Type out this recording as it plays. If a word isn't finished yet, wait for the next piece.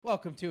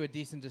Welcome to A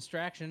Decent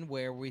Distraction,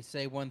 where we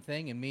say one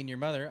thing and mean your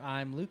mother.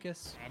 I'm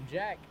Lucas. I'm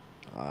Jack.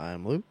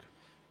 I'm Luke.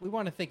 We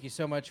want to thank you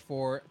so much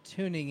for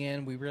tuning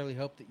in. We really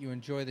hope that you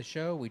enjoy the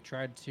show. We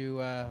tried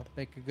to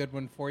make a good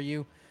one for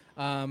you.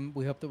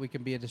 We hope that we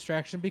can be a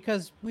distraction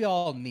because we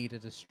all need a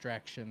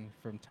distraction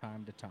from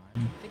time to time.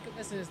 Think of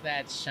us as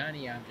that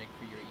shiny object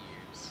for your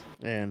ears.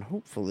 And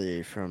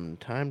hopefully from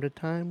time to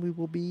time we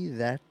will be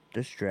that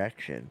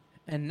distraction.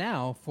 And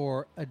now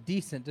for a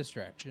decent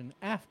distraction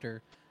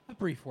after a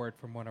brief word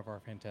from one of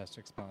our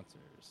fantastic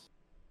sponsors.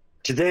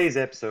 Today's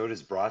episode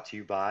is brought to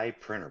you by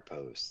Printer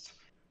Post.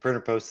 Printer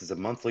Post is a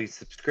monthly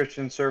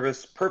subscription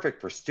service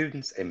perfect for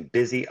students and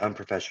busy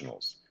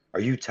unprofessionals. Are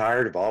you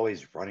tired of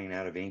always running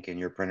out of ink in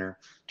your printer?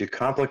 Do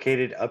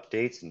complicated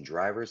updates and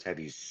drivers have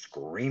you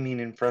screaming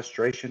in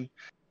frustration?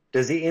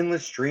 Does the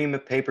endless stream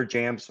of paper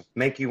jams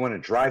make you want to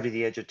drive to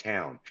the edge of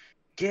town?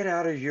 Get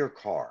out of your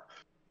car,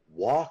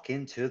 walk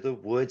into the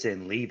woods,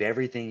 and leave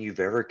everything you've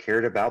ever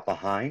cared about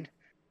behind?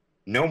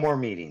 No more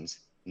meetings,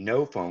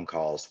 no phone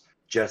calls,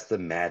 just the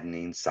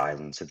maddening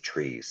silence of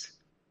trees.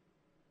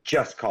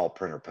 Just call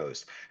Printer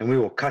Post, and we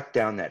will cut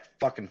down that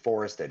fucking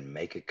forest and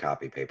make it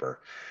copy paper.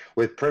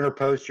 With Printer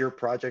Post, your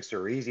projects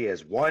are easy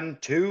as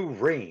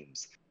 1-2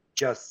 reams.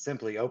 Just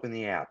simply open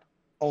the app,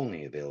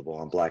 only available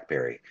on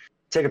BlackBerry.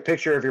 Take a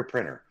picture of your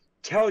printer.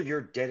 Tell your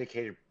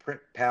dedicated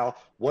print pal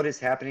what is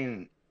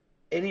happening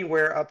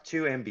anywhere up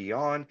to and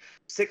beyond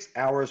 6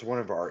 hours. One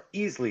of our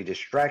easily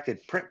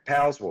distracted print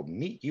pals will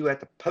meet you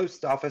at the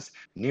post office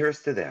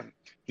nearest to them.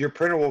 Your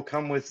printer will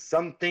come with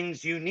some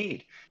things you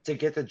need to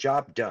get the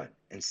job done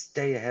and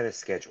stay ahead of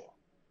schedule.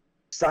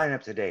 Sign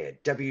up today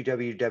at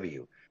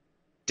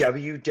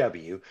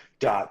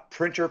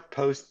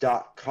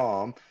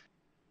www.printerpost.com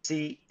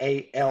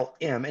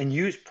CALM and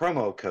use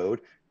promo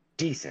code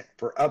DECENT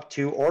for up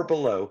to or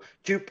below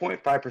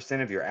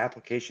 2.5% of your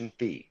application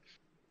fee.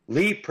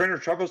 Leave printer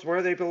troubles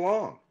where they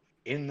belong,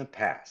 in the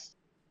past.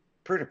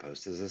 Printer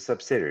Post is a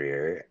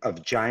subsidiary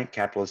of Giant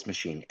Capitalist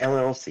Machine,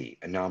 LLC,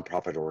 a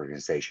nonprofit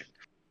organization.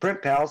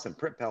 Print Pals and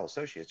Print Pal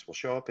Associates will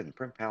show up in the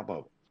Print Pal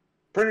mobile.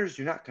 Printers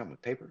do not come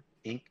with paper,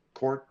 ink,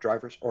 cord,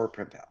 drivers, or a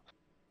Print Pal.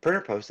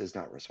 Printer Post is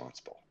not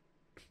responsible.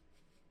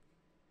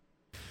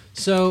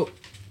 So,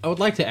 I would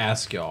like to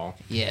ask y'all,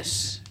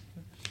 Yes.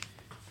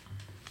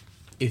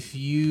 if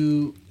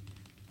you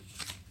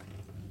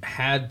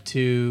had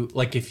to,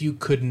 like, if you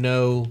could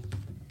know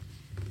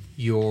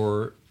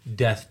your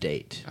death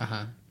date,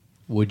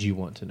 would you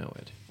want to know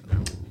it?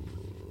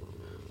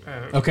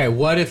 Okay,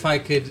 what if I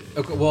could?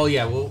 Okay, well,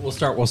 yeah, we'll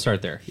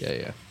start there.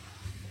 Yeah.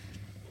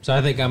 So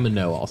I think I'm a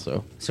no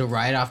also. So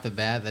right off the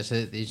bat, that's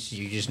it. You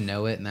just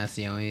know it, and that's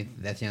the only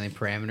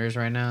parameters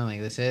right now.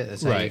 Like that's it.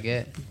 That's how you Right.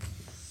 get.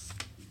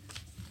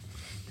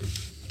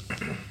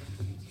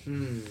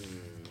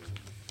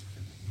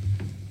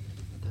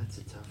 That's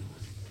a tough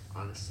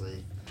one.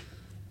 Honestly,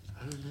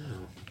 I don't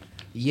know.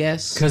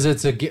 Yes. Because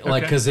it's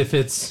because if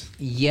it's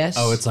Yes.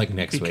 it's like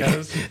next week.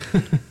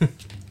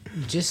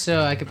 Just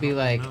so I could be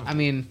like, I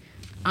mean,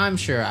 I'm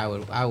sure I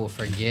will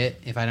forget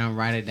if I don't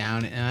write it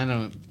down, and I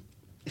don't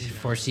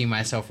foresee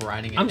myself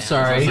writing it down. I'm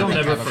sorry. You'll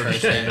You'll never never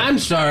forget. I'm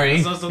sorry.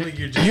 It's not something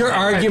you just Your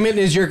argument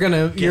is you're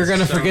gonna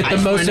forget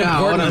the most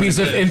important piece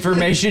of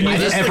information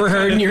you've ever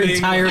heard in your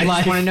entire I just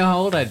life. want to know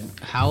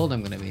how old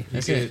I'm gonna be.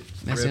 That's it.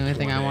 That's the only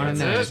thing I want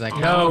to know. Is like how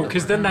No, old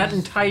because then that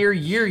entire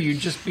year you'd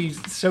just be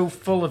so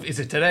full of, is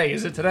it today?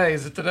 Is it today?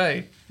 Is it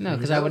today? No,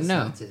 because I would it's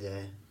know. not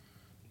today.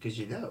 Because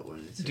you know it when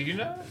it's. Do you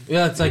know?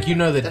 Yeah, it's like you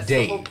know the That's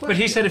the whole date. question. But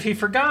he said if he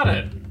forgot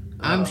it.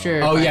 I'm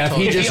sure. Oh I yeah, if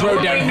told he her- just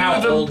wrote down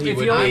how old he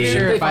would I'm be.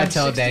 sure if I I'm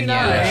tell 69,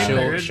 Danielle,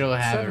 or she'll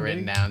have it 70.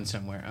 written down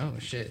somewhere. Oh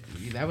shit,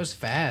 that was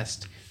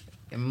fast.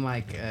 I'm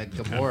like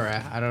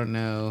Gamora. I don't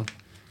know,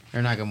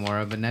 or not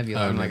Gamora, but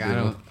Nebula. Oh, I'm like, I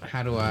Nebula. don't.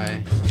 How do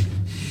I?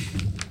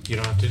 You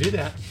don't have to do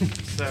that.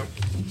 So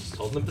Just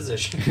hold the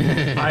position.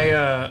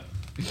 I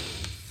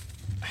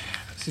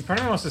see. Part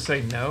of me wants to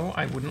say no.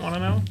 I wouldn't want to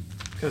know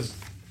because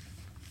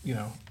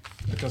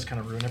it does kind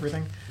of ruin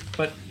everything.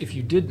 But if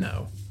you did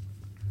know,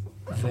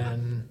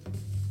 then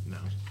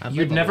I'd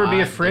you'd live a never be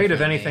lot afraid of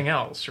differently. anything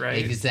else,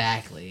 right?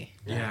 Exactly.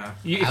 Yeah.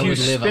 If I you would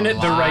live spin a it the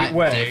lot right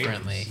way,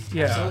 differently.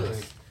 yeah,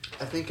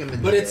 I think I'm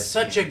in But the it's yes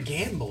such a camp.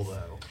 gamble,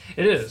 though.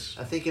 it is.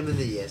 I think I'm in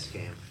the yes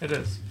camp. It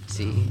is.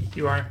 See,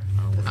 You are,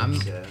 I I'm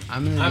think so.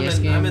 I'm in the I'm yes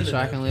in- game, I'm in the so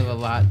I no can live a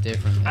lot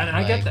differently. and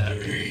I get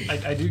Like,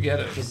 that. I do get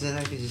it. Because then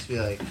I could just be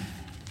like,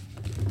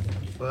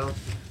 well,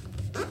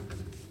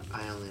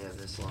 I only have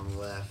this long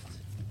left.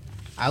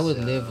 I would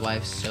So- live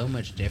life so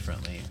much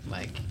differently.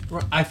 Like,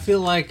 I feel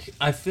like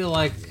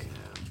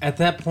at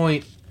that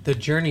point the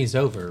journey's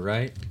over,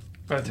 right?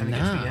 By the time you get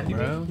to the nah, end, you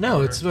bro. mean?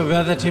 No, it's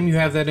by the time you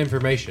have that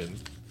information.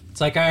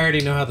 It's like I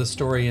already know how the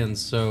story ends,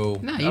 so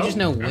No, you just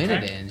know when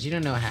it okay. ends. You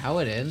don't know how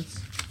it ends.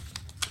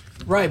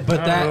 right. But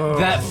Oh.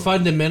 that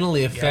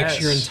fundamentally affects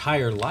your Yes.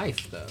 entire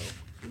life, though.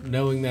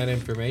 Knowing that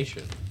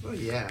information, Well,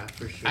 yeah,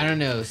 for sure. I don't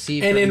know.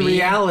 See, and for in me,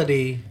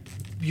 reality,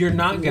 you're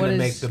not What going to is-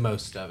 make the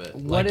most of it.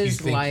 what like you is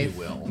think life you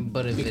will.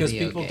 but a because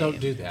video people game? don't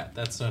do that.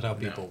 That's not how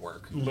people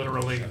work.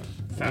 Literally,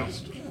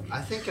 Faust.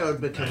 I think I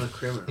would become a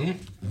criminal.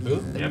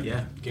 Who? Yep.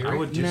 Yeah, Gary? I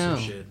would do No.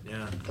 some shit.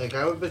 Yeah, Like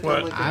I would become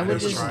What? like a I would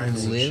criminal. just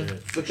Crimes and live-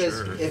 shit, for Because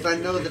sure. if I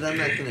know that I'm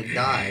not gonna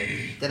die,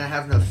 then I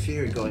have no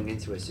fear going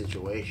into a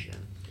situation.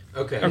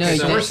 Okay. Okay, No,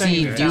 so you we're see,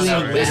 saying doing that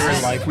later in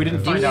that, life. We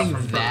didn't find out doing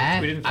from birth.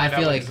 that, We didn't I find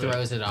feel out like what the-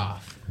 throws it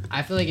off.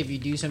 I feel like if you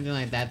do something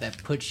like that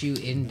that puts you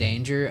in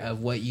danger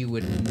of what you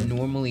would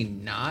normally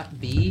not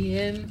be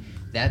in,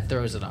 that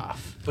throws it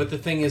off. But the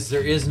thing is,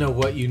 there is no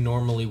what you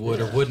normally would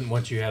or wouldn't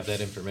once you have that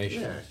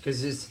information. Yeah,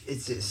 because it's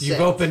set.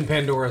 You've opened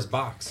Pandora's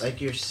box.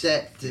 Like you're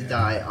set to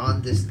die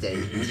on this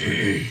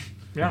date.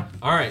 Yeah.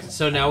 All right,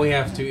 so now we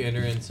have to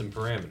enter in some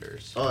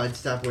parameters. Oh, I'd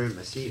stop wearing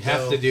my You seatbelt.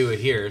 have to do it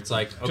here. It's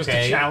like, Just to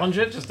okay, challenge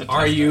it, just to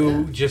are test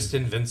you just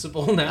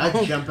invincible now?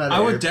 I'd jump out of I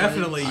would airplanes.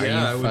 definitely, Are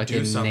yeah, you I would do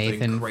fucking something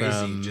Nathan crazy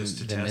from just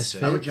to The test it.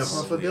 Misfits? I would jump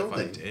off a Probably if I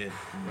building. did.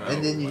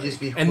 And then you just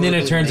be. And then it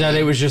horribly turns out it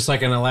maimed. was just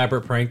like an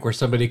elaborate prank where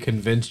somebody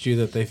convinced you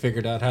that they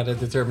figured out how to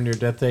determine your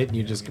death date and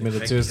you just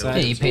committed Yeah, suicide.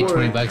 you pay Or-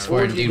 $20 for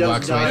or it, and you dude don't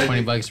walks away die,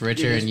 20 bucks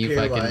richer, you're and just you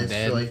fucking paralyzed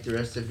dead. for like the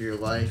rest of your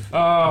life.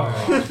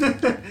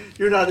 Oh.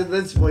 You're not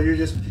invincible. You're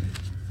just.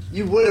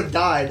 You would have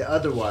died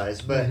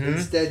otherwise, but Mm-hmm.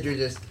 instead you're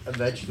just a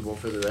vegetable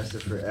for the rest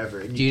of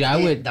forever. And you Dude, I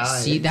can't would die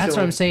see. That's until-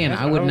 what I'm saying.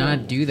 I would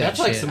not do that That's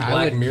shit. like some I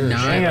Black would Mirror not.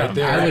 shit right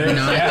there. I would Yeah.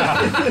 not.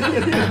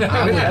 Yeah.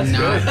 I would That's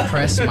not good.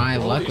 press my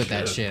luck Holy with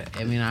that shit.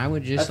 I mean, I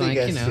would I just think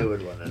like I still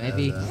would want to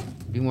maybe know, though.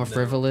 be more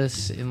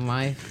frivolous in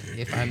life.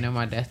 If I know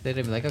my death date,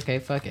 I'd be like, okay,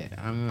 fuck it.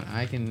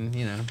 I can,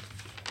 I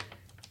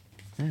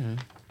don't know.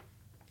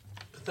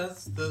 But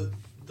that's the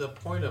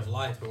point of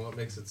life and what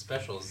makes it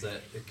special is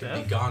that it can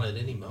Yeah. be gone at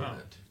any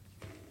moment.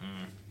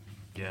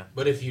 Yeah.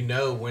 But if you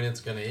know when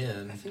it's going to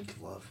end, I think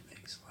love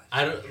makes life.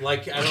 I don't.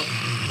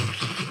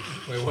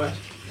 Wait, what?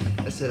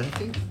 I said I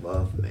think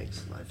love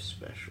makes life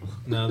special.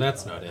 No,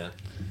 that's not it.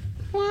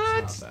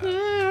 What's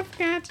love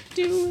got to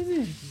do with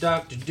it?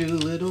 Dr.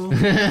 Doolittle.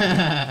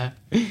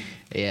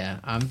 Yeah,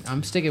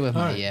 I'm sticking with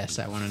my Alright. yes.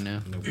 I want to know.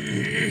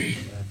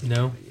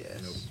 No.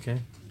 Yes. Okay.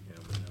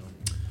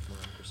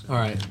 All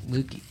right.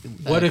 Luke,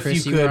 What if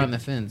Chris, you were could- on the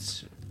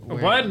fence. Where-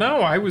 What?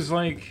 No, I was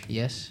like,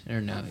 Yes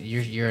or no?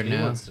 You're a He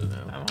no. wants to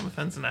know. I'm on the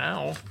fence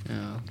now.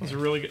 Oh, That's a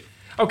really good.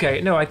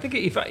 Okay, no, I think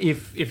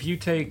if you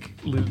take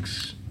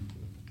Luke's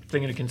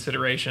thing into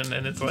consideration,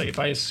 and it's like if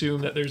I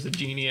assume that there's a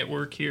genie at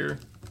work here,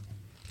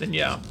 then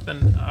yeah,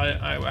 then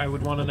I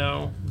would want to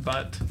know.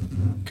 But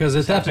Because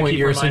at that have to point, keep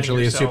you're reminding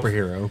essentially yourself- a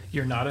superhero.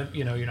 you're not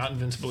you're not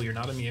invincible. You're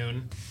not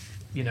immune.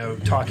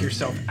 Talk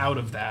yourself out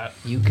of that.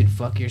 you could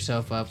fuck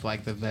yourself up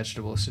like the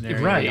vegetable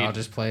scenario Right. y'all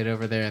just played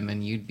over there, and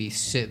then you'd be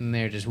sitting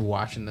there just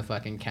watching the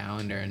fucking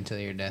calendar until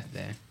your death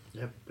day.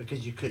 Yep,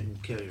 because you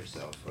couldn't kill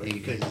yourself, or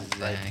you couldn't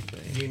like.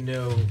 Exactly. You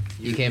know.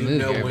 You can't move,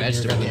 know you're a when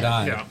vegetable. you're gonna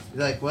die. Yeah,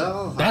 You're like,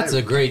 well, That's I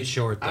a great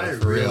short, though. I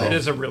For real. really, It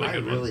is a really I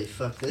good one. really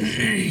fucked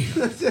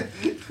this.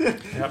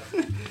 yep.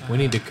 We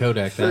need to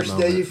Kodak that First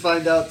moment. day you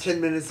find out,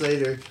 10 minutes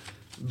later,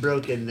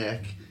 broken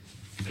neck,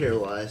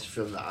 paralyzed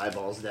from the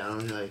eyeballs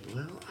down. You're like,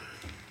 well.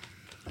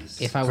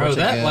 If I were Bro, to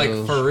that go,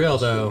 like for real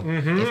though.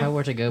 if I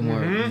were to go more,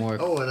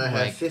 Oh, and I like,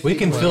 have 50. We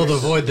can fill the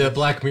points. void that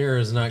Black Mirror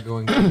is not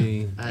going to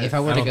be. if I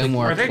were I to don't go think-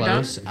 more Are they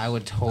close, I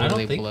would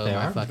totally think blow they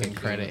my are. fucking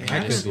credit I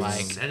and just could be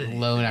like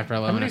loan after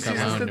loan many after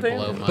seasons loan did to they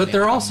blow have? money. But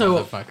they're from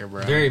also motherfucker,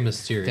 bro. very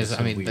mysterious. Because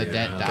I mean, and the weird.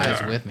 debt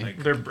dies with me.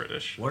 They're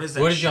British. What is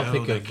that What did y'all show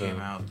think that of, came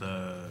out?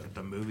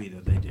 The movie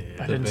that they did.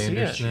 I didn't see it.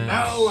 Bandersnatch.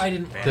 No, I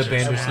didn't. The I was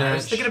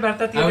Bandersnatch. thinking about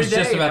that the I other was day.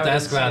 just about to I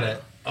ask didn't about see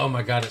it. Oh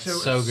my god, it's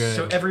so good.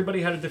 So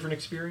everybody had a different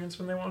experience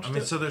when they watched I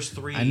mean, it. so there's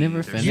three. I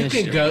never there's finished you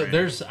it. can go.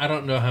 There's I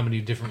don't know how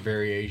many different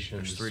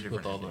variations. There's three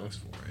different with all endings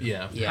those. for it.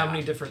 Yeah. Yeah, How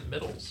many different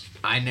middles?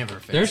 I never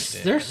finished There's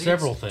it. there's I think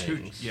several it's two-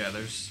 things. yeah,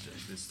 there's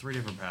three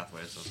different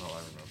pathways. That's all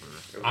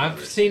I remember.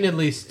 I've seen at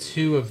least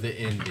 2 of the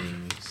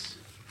endings.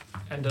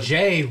 And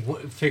Jay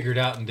figured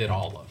out and did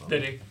all of them.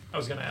 did he? I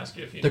was gonna ask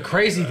you if you. The knew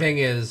crazy about that. thing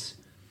is,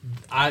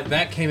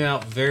 that came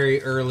out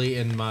very early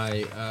in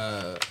my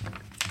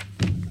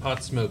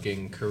pot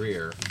smoking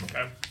career,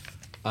 Okay.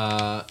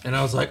 and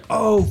I was like,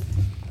 "Oh,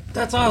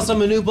 that's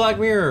awesome! A new Black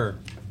Mirror!"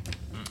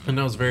 And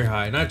I was very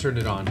high, and I turned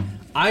it on.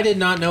 I did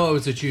not know it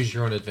was a choose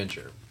your own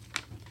adventure,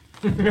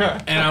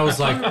 and I was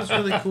like, It's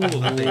really cool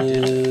that they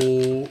did.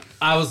 "Oh!"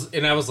 I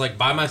was like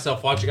by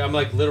myself watching. I'm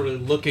like literally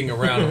looking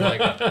around. I'm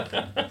like,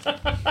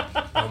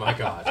 "Oh my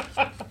god,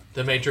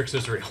 the Matrix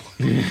is real."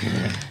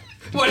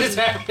 What is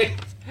happening?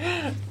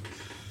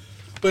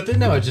 But then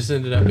no, it just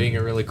ended up being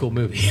a really cool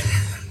movie.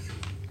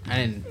 I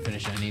didn't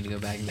finish it. I need to go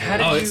back and do How it.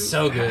 did Oh, you, it's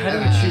so good. How do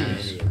I you haven't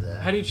choose? seen any of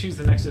that. How do you choose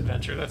the next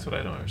adventure? That's what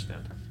I don't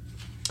understand.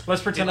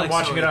 Let's pretend Yeah, I'm like,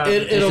 watching so it on.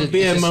 It'll It's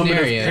be a a moment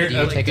scenario. of, Do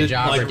you take a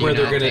job like or do where you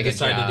they're not going to take a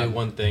decide to do job?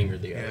 one thing or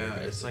the other. Yeah,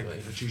 it's like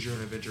basically. a choose your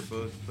own adventure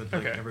book, but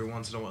like Okay. every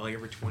once in a while, like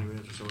every 20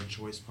 minutes or so, a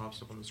choice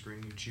pops up on the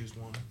screen. You choose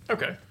one.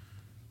 Okay.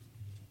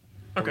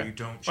 Or Okay. you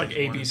don't choose Like one,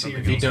 ABC and or something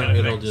If you else don't, kind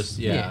of it'll things. just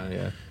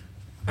yeah.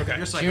 Okay.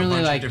 Just like Generally, a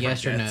bunch like, of different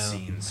yes or death no.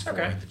 scenes for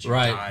Okay. it that you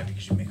Right. die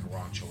because you make a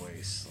wrong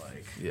choice.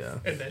 Like Yeah.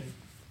 And then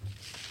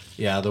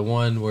Yeah, the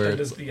one where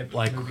does it's the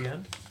like movie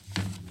end?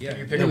 Yeah.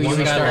 You pick No, up you one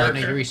guy restart.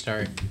 like- No, you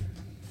restart.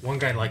 One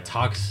guy like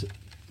talks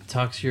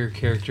your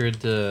character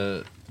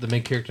into the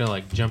main character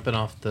like jumping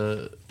off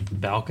the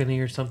balcony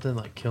or something,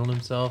 like killing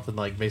himself, and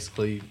like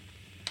basically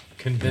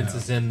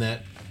convinces him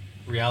that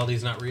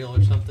reality's not real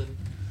or something.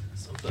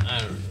 Something I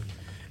don't know.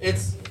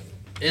 It's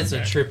a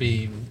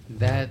trippy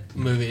That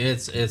movie.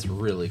 It's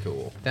really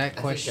cool. that I think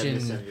I question.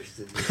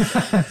 misunderstood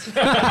this.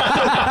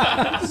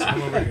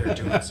 I'm over here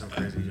doing some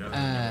crazy job.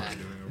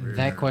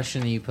 That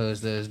question you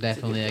posed though is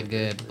definitely a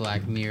good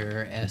Black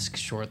Mirror-esque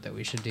short that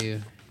we should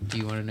do. Do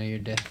you want to know your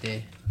death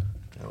day?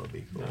 That would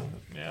be cool.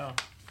 Yeah.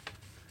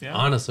 Yeah.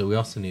 Honestly, we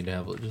also need to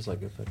have just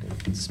like a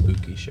fucking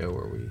spooky show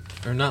where we,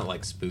 or not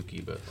like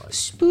spooky, but like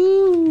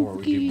Spooky. more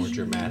we do more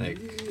dramatic,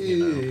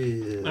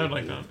 I would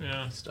like that.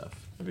 Yeah.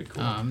 stuff. That'd be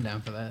cool. Oh, I'm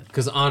down for that.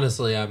 Because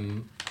honestly,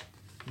 I'm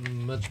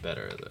much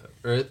better at that,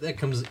 or that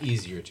comes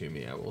easier to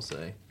me. I will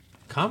say,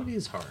 comedy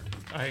is hard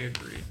I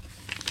agree.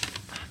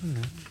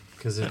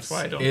 because That's it's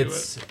why I don't do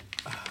it's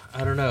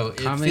I don't know.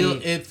 Comedy-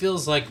 It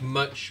feels like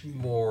much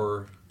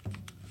more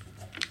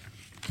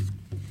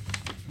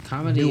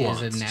Comedy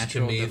nuanced is a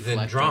natural to me than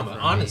deflector drama. for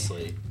me.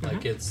 Honestly,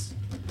 like it's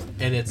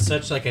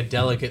such like a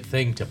delicate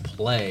thing to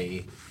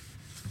play.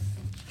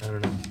 I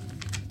don't know.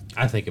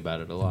 I think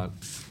about it a lot.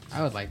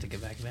 I would like to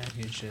get back to that.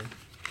 You should.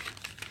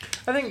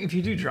 I think if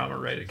you do drama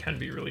right, it can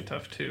be really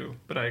tough too.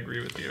 But I agree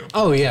with you.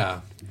 Oh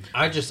yeah,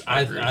 I agree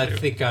with I you.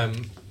 think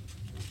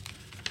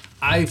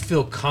I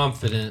feel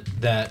confident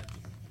that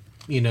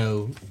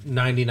 99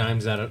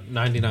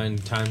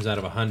 times out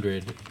of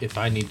 100, if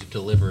I need to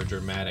deliver a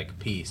dramatic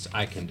piece,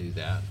 I can do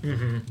that.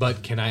 Mm-hmm.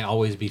 But can I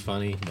always be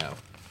funny? No,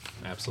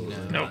 absolutely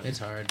No, not. it's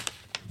hard.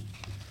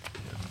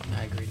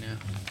 I agree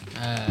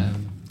now.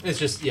 It's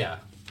just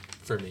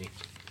for me.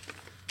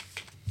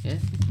 Yeah.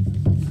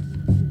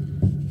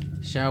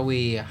 Shall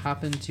we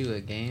hop into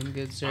a game,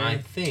 good sir? I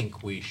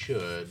think we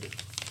should,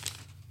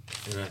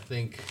 and I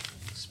think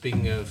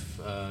speaking of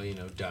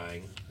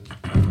dying,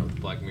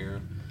 Black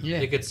Mirror. Yeah. I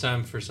think it's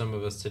time for some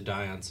of us to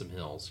die on some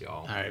hills,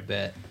 y'all. All right,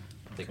 bet.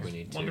 I think we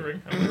need to.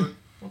 Wondering how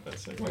what that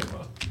segue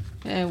was.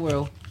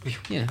 Well,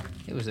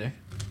 it was there.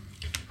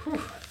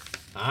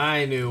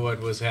 I knew what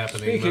was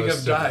happening Speaking most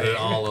of dying. it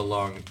all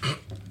along.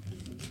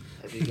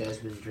 Have you guys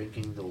been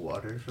drinking the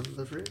water from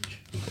the fridge?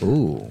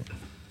 Ooh.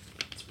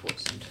 It's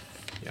poisoned.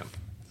 Yeah.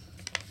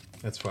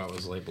 That's why it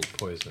was labeled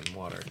poison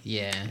water.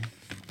 Yeah.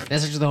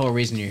 That's actually the whole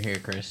reason you're here,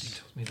 Chris.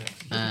 Me that.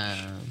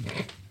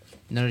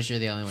 Notice you're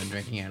the only one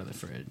drinking out of the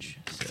fridge,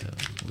 so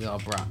we all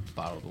brought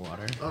bottled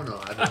water. Oh no,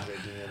 I've been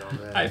drinking it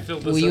already. I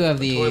filled this Well, you up have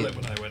in the the- toilet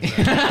when I went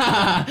there.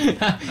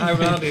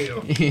 I'm out of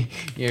you.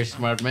 You're a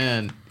smart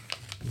man.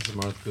 It's a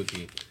Marth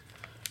cookie.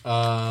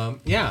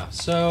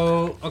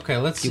 So okay,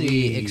 let's Can see.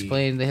 we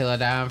explain the hill I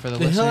die on for the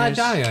The listeners? hill I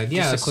die on,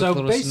 yeah. Just a quick So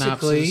little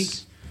basically,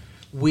 synopsis.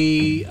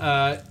 we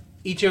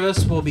each of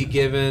us will be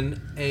given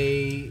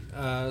a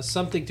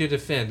something to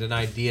defend, an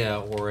idea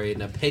or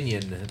an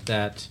opinion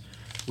that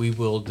we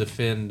will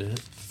defend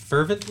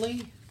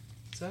fervently.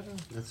 Is that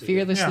That's a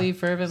fearlessly, Yeah.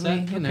 fervently,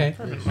 Is that- you know. okay.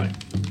 Perfectly.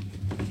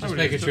 Just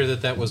making sure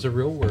that was a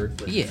real word.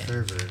 with Yeah.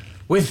 fervor.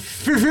 With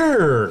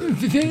fervor.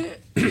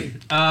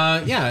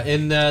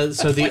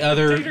 So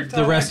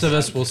the rest of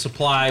us will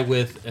supply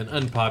with an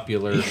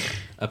unpopular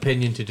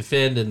opinion to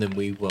defend, and then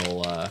we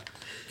will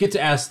get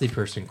to ask the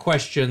person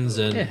questions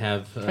and Yeah,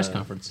 have press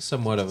conference.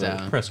 somewhat of a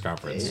So- press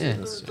conference. Yeah.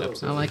 in this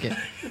episode. I like it.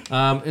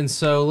 And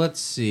so let's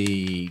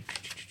see.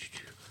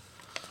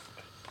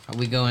 Are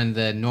we going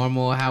the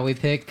normal how we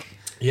pick?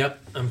 Yep,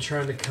 I'm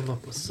trying to come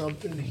up with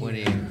something here. What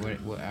do you?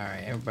 All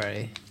right,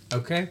 everybody.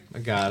 Okay, I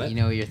got it. You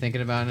know what you're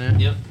thinking about now?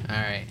 Yep. All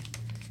right.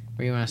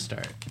 Where you want to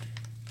start?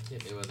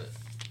 Hit me with it.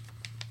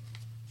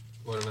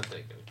 What am I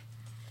thinking?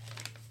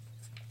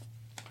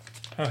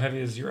 How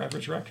heavy is your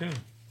average raccoon?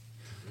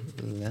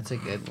 Ooh, that's a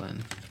good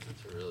one.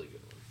 That's a really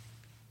good one.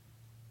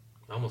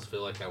 I almost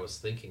feel like I was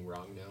thinking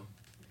wrong now.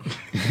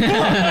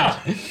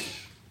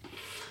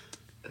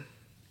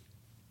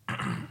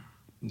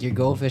 Your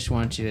goldfish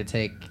wants you to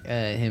take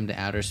him to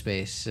outer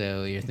space,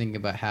 so you're thinking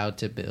about how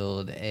to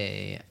build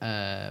a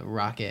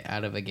rocket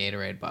out of a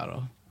Gatorade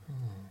bottle.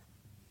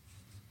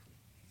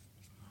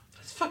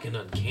 That's fucking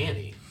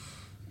uncanny.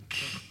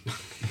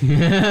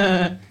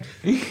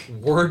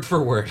 Word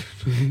for word.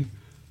 I have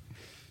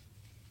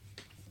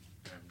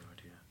no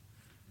idea.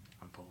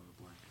 I'm pulling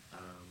a blank.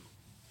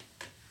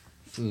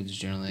 Food's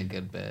generally a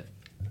good bet.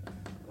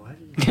 Why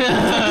did What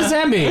does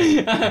that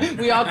mean?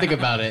 We all think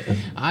about it.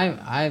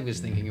 I was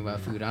thinking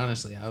about food,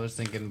 honestly. I was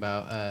thinking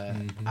about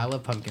I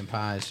love pumpkin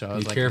pie, so I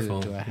was Be like, careful.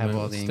 ooh, do I have You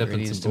all might the step in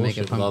ingredients to some make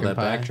a bullshit with all pumpkin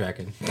that pie?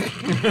 backtracking.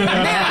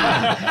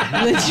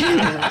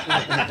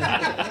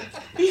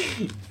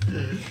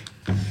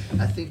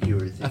 I think you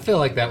were thinking I feel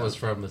like that about- was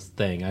from this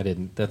thing. I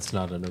didn't. That's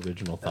not an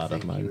original I thought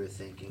think of you mine. were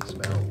thinking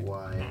about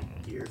why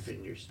your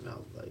finger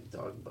smelled like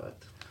dog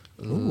butt.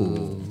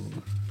 Ooh.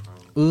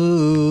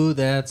 Ooh,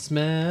 that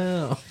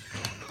smell.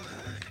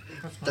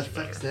 The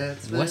fuck's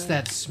that smell? What's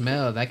that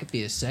smell? That could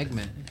be a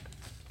segment.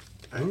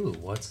 Ooh,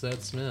 what's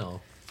that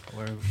smell?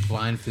 Or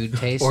blind food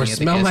tasting. Or You have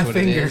to smell guess my what it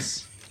finger.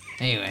 is.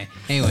 Anyway,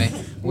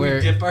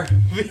 we're dip our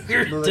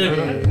finger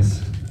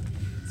Malaise.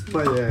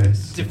 My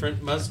ass.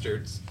 different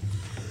mustards.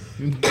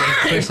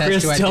 Chris has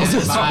Chris to tells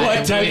us identify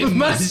what type which of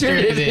mustard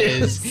it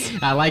is.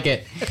 I like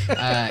it. He's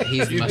the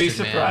You'd be mustard man.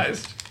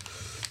 surprised.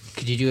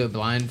 Could you do it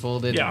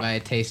blindfolded Yeah. by a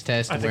taste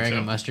test I think wearing so.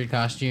 a mustard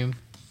costume?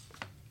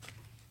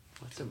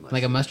 What's a mustard?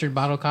 Like a mustard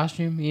bottle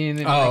costume? You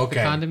know, Oh, like okay.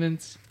 The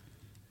condiments?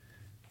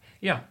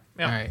 Yeah.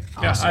 All right.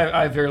 Yeah, Awesome.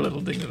 I have very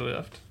little dignity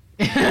left.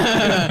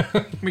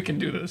 We can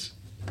do this.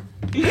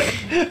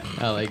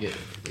 I like it.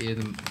 You're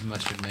the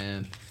mustard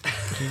man.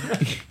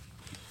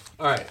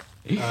 All right.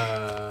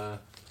 Oh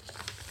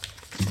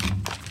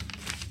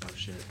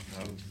shit.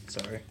 I'm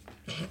sorry.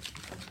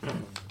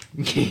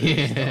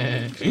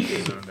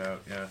 Zoned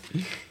out. Yeah.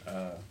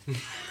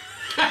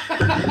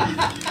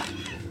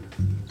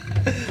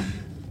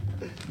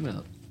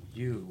 Well,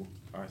 You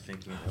are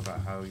thinking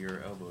about how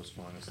your elbows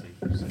falling asleep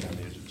sitting on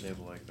the edge of the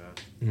table like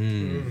that.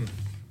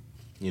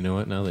 You know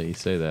what? Now that you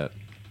say that,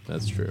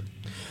 that's true.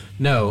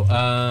 No.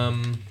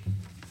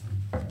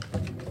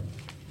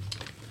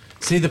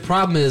 See, the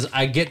problem is,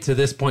 I get to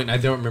this point, and I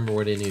don't remember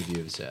what any of you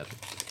have said.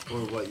 Or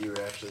what you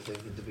were actually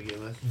thinking to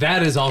begin with.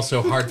 That is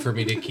also hard for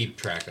me to keep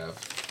track of.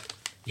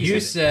 You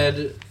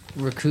said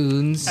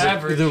raccoons.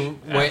 Average.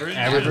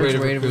 average rate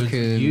of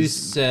raccoons. You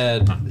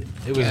said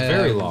it was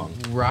very long.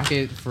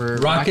 Rocket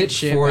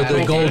ship for out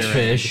the of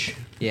goldfish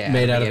Yeah,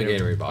 made out of a Gatorade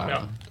Gatorade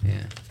bottle.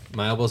 Yeah.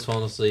 My elbow's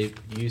falling asleep.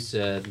 You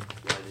said,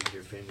 Why did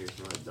your fingers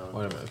not done?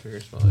 what am I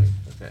fingers falling?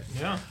 Okay.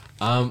 Yeah.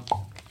 I'm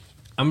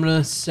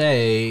gonna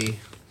say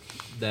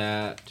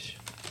that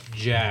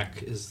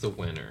Jack is the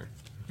winner.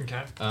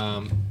 Okay.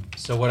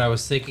 So what I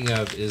was thinking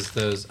of is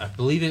those. I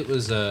believe it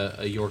was a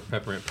York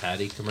Peppermint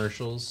Patty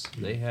commercials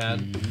they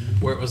had,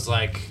 where it was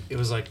like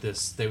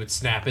this. They would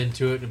snap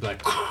into it and be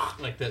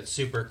like that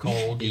super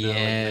cold. You know,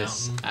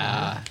 Yes.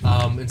 like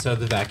mountain. And so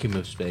the vacuum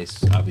of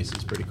space obviously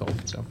is pretty cold.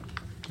 So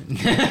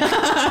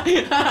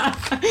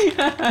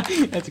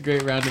That's a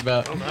great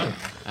roundabout. Oh, man.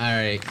 All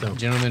right, So-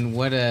 gentlemen.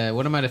 What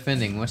am I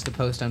defending? What's the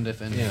post I'm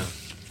defending? yeah,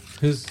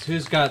 who's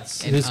got An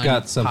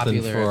something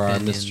unpopular for our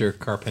opinion. Mr.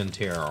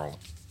 Carpentero?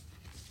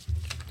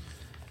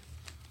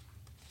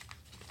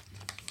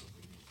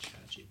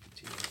 ChatGPT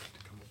to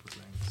come up with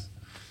things.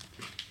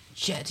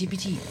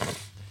 ChatGPT.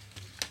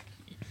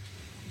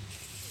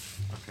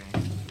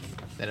 Okay.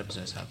 That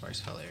episode of South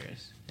Park's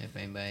hilarious. If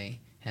anybody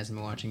hasn't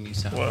been watching New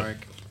South What? Park,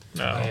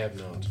 No. I have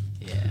not.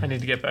 yeah, I need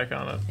to get back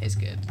on it. it's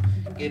good.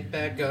 Get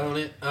back on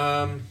it.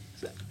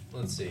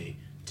 Let's see.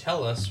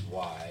 Tell us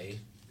why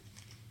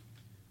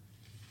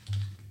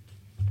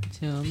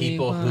Tell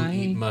people me who why.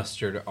 eat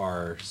mustard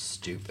are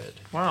stupid.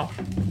 Wow.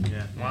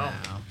 Yeah. Wow.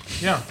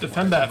 Yeah,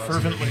 defend that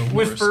fervently. The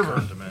With worst fervor.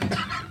 condiment.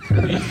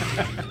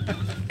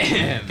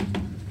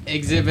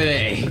 Exhibit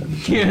A.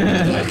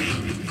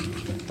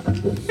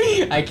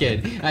 I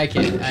kid.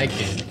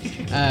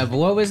 But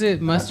what was it?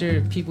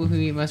 Mustard. People who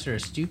eat mustard are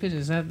stupid.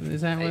 Is that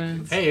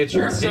what? Hey, it's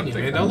your opinion,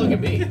 man. Don't look at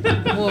me.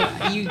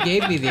 Well, you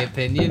gave me the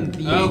opinion.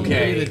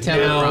 Okay, You're the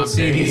now, teleprompter.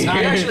 see, he's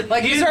here.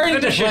 like he's already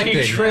Finishing, he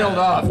deflecting. trailed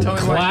off. Tell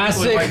me why people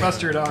Classic. like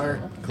mustard are.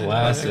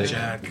 Classic.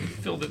 Jack.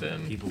 Filled it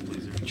in. People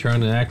pleaser.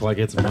 Trying to act like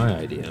it's my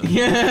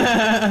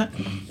idea.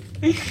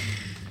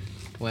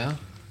 Well,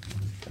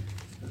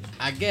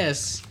 I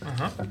guess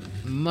Uh-huh.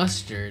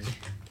 mustard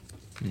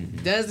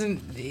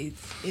doesn't.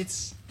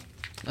 It's.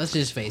 Let's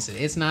just face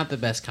it. It's not the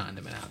best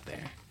condiment out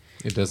there.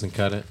 It doesn't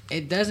cut it.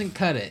 It doesn't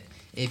cut it.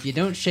 If you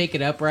don't shake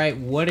it up right,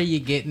 what are you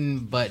getting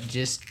but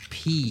just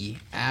pee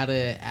out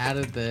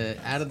of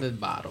the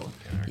bottle?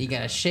 You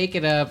gotta shake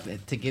it up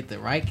to get the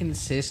right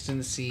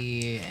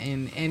consistency.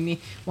 And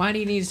why do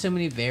you need so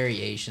many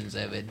variations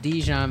of it?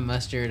 Dijon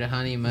mustard,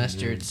 honey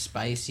mustard,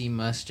 spicy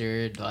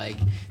mustard, like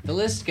the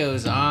list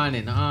goes on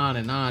and on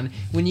and on.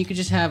 When you could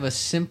just have a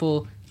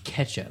simple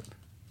ketchup.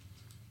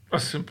 A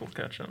simple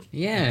ketchup.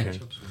 Yeah, Okay.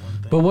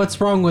 But what's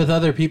wrong with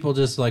other people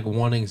just like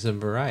wanting some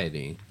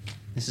variety?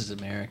 this is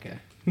America.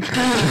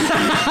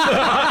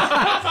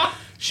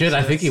 Shit,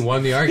 I think he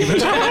won the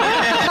argument.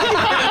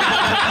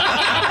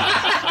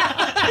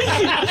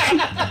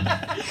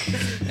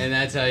 And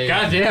that's how you.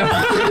 Goddamn.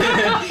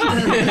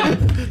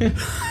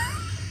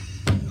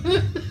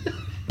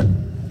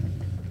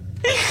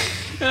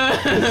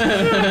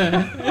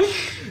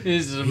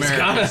 This is America.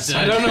 Got us.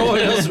 I don't know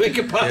what else we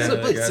could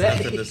possibly got say.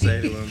 nothing to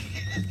say to him.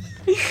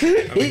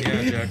 I mean,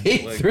 yeah, Jack,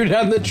 He like- threw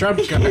down the trump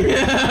card.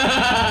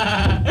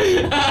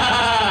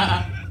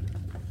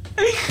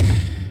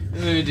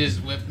 Let me just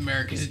whip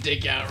America's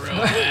dick out real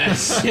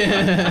fast.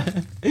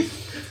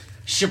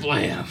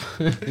 Shablam.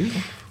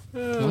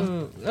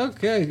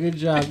 Okay, good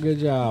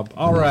job.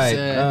 All right, who's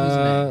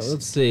next?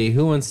 let's see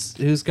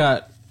who's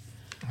got.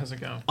 How's it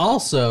go?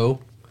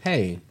 Also,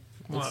 hey,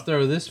 let's What?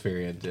 throw this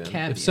variant in.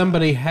 Caveat. If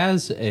somebody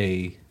has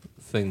a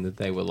thing that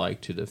they would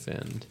like to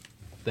defend,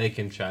 they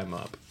can chime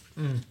up.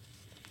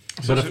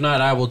 So But is if it-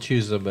 not, I will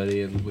choose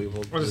somebody and we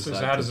will. What is this?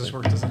 decide How to does this pick.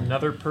 work? Does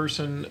another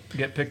person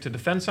get picked to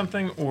defend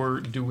something, or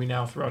do we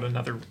now throw out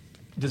another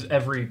does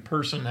every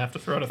person have to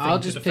throw out a thing I'll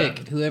to just defend?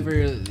 pick. Whoever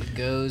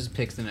goes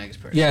picks the next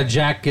person. Yeah,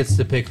 Jack gets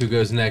to pick who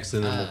goes next,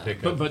 and then we'll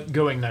pick up. But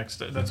going next,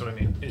 that's what I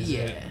mean. Is Yeah.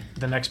 it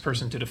the next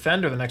person to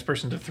defend or the next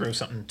person to throw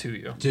something to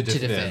you? To To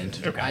defend.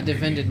 defend. Okay. I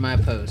defended my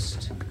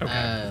post.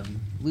 Okay.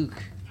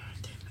 Luke.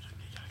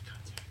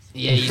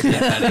 Yeah, you did,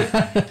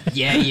 buddy.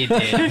 Yeah, you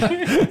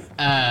did.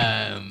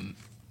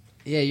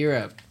 Yeah, you're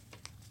up.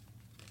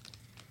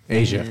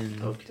 Asia.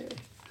 And- Okay.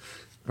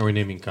 Are we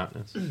naming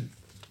continents?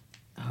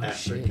 Oh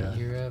Africa. shit,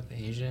 you're up.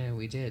 Asia,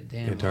 we did.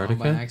 Damn,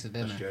 Antarctica? all by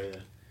accident.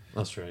 Australia.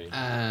 Australia.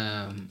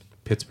 Um,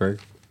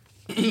 Pittsburgh.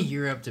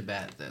 you're up to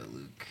bat though,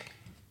 Luke.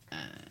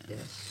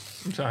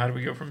 Yes. So how do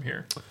we go from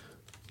here?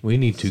 We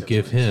need to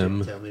give Someone him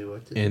should tell me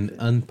what to an do.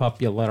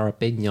 unpopular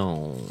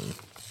opinion.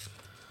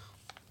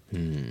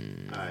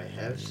 I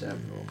have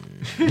several.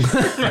 Do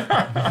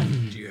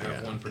you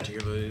have one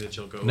particularly that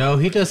you'll go? No,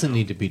 he doesn't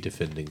need to be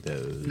defending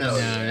those. No, No,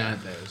 yeah.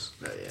 not those.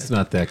 No, yeah. It's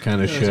not that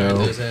kind of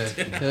Those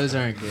show. those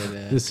aren't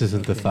good. This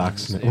isn't the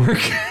Fox opinions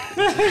Network.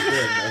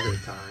 Another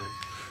time.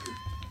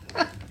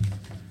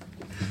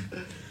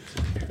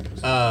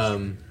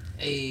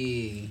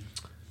 Hey.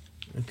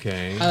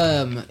 Okay.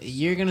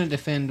 You're gonna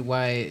defend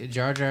why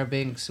Jar Jar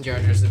Binks. Jar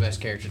Jar's the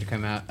best character to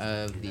come out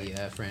of the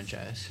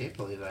franchise. Can't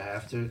believe I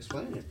have to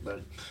explain it,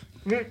 but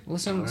Well,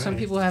 some Alright.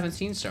 people haven't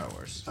seen Star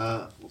Wars.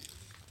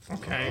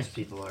 Okay. most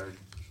people are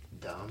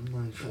dumb.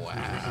 Like,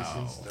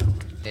 Wow. it's dumb.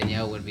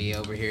 Danielle would be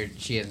over here.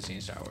 She hasn't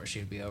seen Star Wars.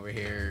 She'd be over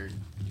here.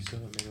 You still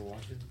haven't made her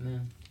watch it? No.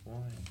 Why?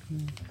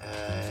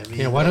 I mean,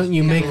 Yeah, why most don't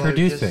you make people her are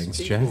do just things,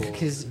 Jack? people.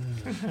 'Cause-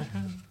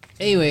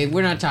 Anyway,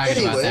 we're not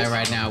talking about that Anyways.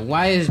 right now.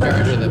 Why is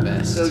Jar Jar the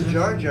best? So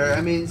Jar Jar,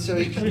 I mean, so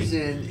he comes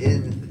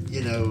in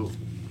you know,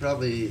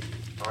 probably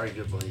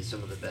arguably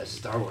some of the best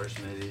Star Wars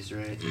movies,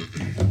 right?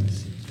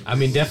 I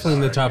mean, definitely in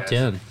the top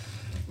Sorry, guys. 10.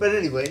 But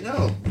anyway,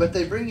 no. But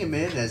they bring him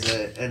in as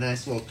a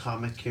nice little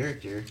comic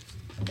character,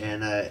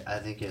 and I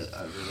think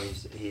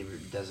he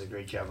does a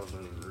great job of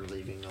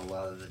relieving a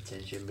lot of the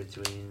tension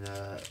between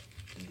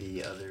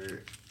the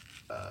other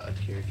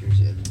characters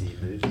in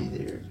the movie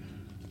there.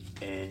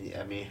 And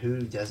I mean,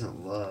 who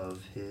doesn't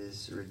love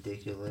his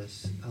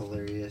ridiculous,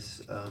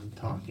 hilarious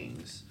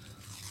talkings?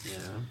 You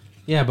know.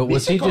 Yeah, but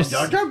was he just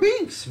Jar Jar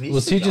Binks?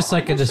 was he just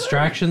like a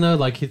distraction though?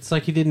 Like it's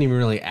like he didn't even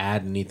really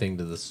add anything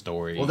to the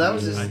story. Well, that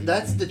was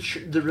that's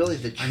the really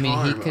the charm I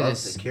mean, he of coulda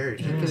the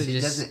character. he coulda Because he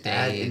just doesn't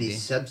add any stayed.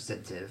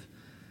 substantive.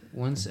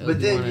 Once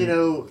But then Obi-Wan- you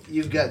know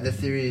you've got the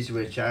theories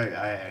which I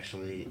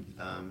actually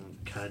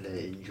kind of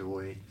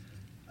enjoy,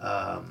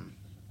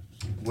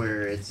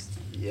 where it's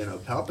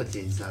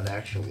Palpatine's not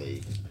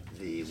actually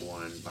the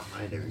one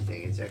behind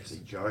everything. It's actually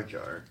Jar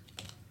Jar.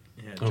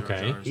 Yeah,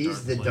 Okay.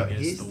 He's the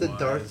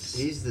Wise.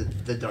 he's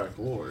the Dark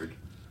Lord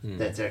Hmm.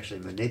 that's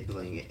actually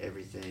manipulating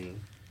everything.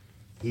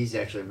 He's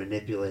actually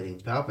manipulating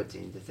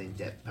Palpatine to think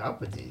that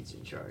Palpatine's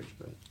in charge,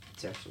 but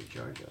it's actually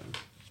Jar Jar.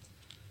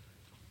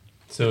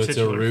 So it's a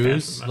Titular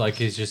ruse. Phantom Like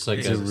he's just like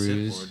He's a a Sith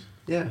ruse. Lord.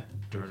 Yeah.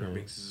 Jar Jar Okay.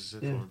 Binks is a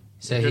Sith Yeah. Lord.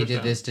 So Good he with did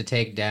that. this to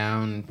take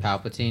down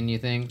Palpatine, you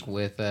think,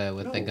 with the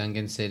No.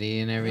 Gungan City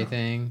and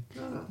everything?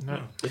 No.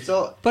 No. It's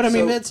all. But I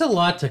mean, so- it's a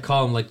lot to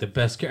call him like the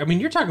best. I mean,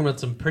 you're talking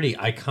about some pretty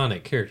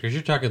iconic characters.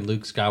 You're talking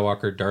Luke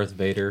Skywalker, Darth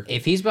Vader,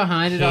 If he's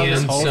behind it all this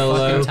Han whole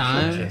Solo. fucking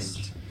time,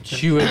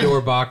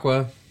 Chewie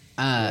Bakwa.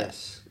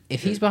 yes.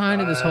 if he's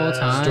behind it this whole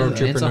time, and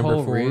Stormtrooper it's a number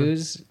whole 4.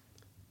 ruse,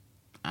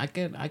 I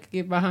could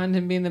get behind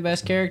him being the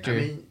best character. I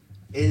mean,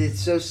 and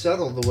it's so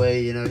subtle the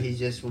way he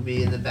just will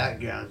be in the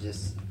background.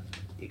 Just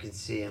you can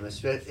see him,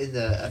 especially in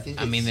the. I think.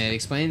 I mean, it's- that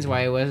explains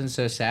why he wasn't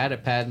so sad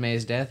at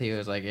Padme's death. He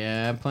was like,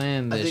 "Yeah, I'm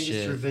playing I this think it's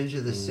shit." Revenge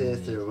of the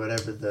Sith or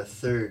whatever the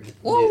third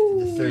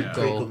Woo! prequel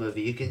Gold.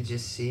 movie. You can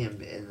just see him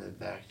in the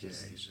back,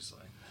 just He's just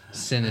like,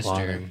 Sinister.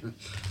 Plotting.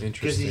 because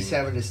Interesting. he's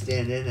having to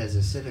stand in as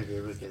a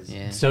senator. Because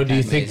Yeah. So, do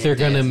you think Padme's they're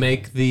gonna death.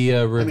 make the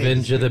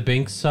Revenge of the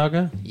Binks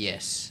saga?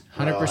 Yes,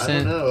 Well, 100%. I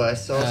don't know. I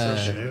saw uh,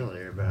 something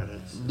earlier about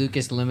it.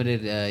 Lucas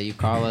Limited, you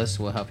call us,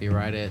 we'll help you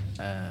write it.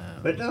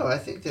 But no, I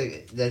think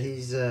that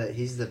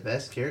he's the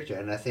best character,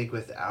 and I think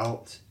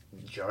without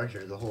Jar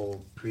Jar, the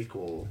whole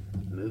prequel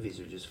movies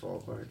would just fall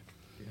apart.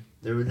 Yeah.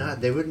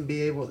 They wouldn't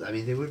be able. I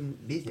mean, they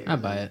wouldn't be there. I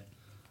buy it.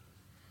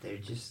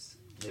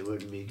 They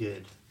wouldn't be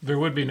good. There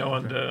would be no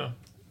one to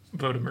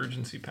vote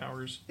emergency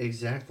powers.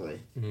 Exactly.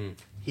 Mm,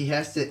 He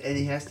has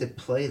to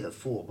play the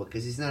fool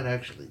because he's not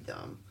actually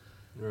dumb.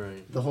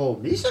 right. The whole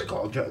Misa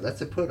called Jar,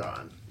 that's a put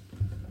on.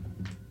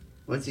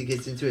 Once he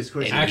gets into his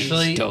course,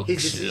 Actually,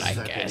 he's just this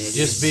fucking idiot.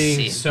 Just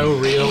being so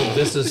real,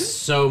 this is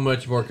so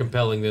much more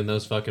compelling than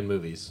those fucking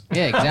movies.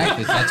 Yeah,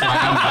 exactly. That's why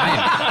I'm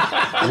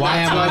buying it. Why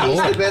That's I'm why on he's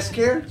the board. best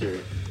character.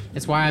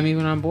 It's why I'm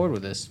even on board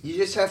with this. You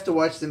just have to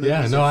watch the movies.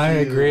 Yeah, no, a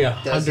I few agree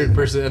dozen-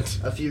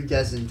 100%. A few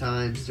dozen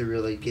times to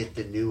really get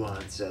the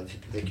nuance of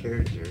the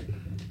character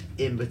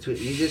in between.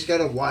 You just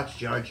gotta watch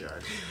Jar Jar.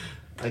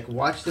 Like,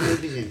 watch the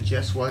movies and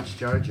just watch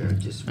Jar Jar.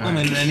 Just I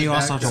mean, then you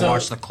also have to So-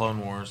 watch the Clone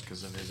Wars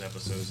because of his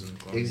episodes in the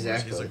Clone Wars.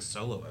 Exactly. He's like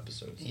solo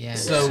episodes. Yeah.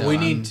 So we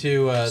need I'm-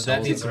 to. That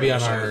Soul's needs a to be on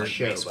great our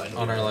show, by the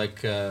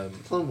way.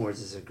 Clone Wars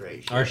is a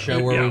great show. our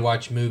show where we Yeah.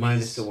 watch Minus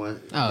movies. the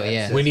one. Oh, that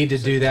yeah. says- We need to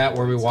do that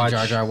where we watch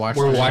Jar Jar watch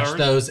where we those. watch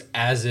those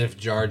as if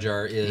Jar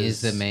Jar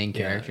is the main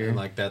character. and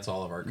like that's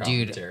all of our Dude,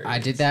 commentary. I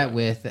did that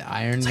with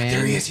Iron It's like, Man.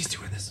 there he is. He's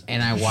doing this.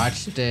 And I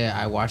watched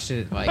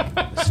it like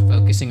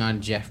focusing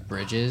on Jeff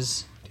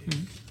Bridges,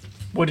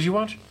 What did you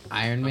watch?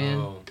 Iron Man.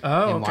 Oh.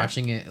 Oh, And okay.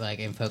 watching it like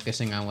and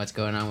focusing on what's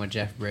going on with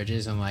Jeff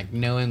Bridges and like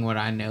knowing what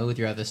I know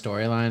throughout the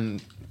storyline.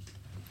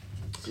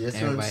 See, that's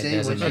what I'm Everybody saying.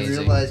 does Once you amazing.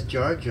 realize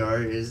Jar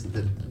Jar is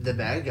the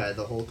bad guy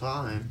the whole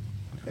time,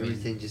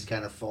 everything just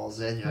kind of falls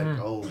in. You're like,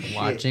 oh shit.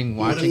 Watching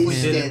What if him. we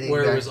did it standing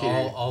where it back was here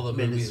all the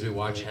movies we menacingly.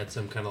 watched had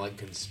some kind of like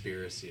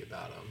conspiracy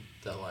about them?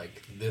 That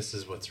like this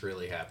is what's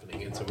really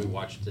happening, and so we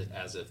watched it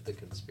as if the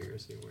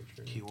conspiracy were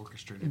true. He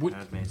orchestrated What-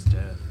 Padme's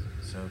death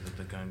so that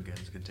the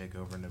Gungans could take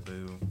over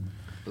Naboo.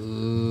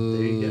 Ooh.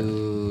 There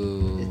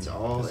you go. It's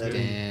all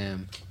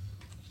Damn.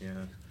 Yeah.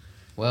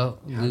 Well,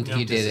 Luke, How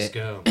you does did this it.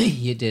 go?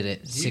 You did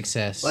it.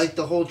 Success. like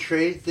the whole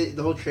trade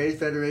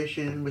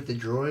federation with the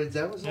droids.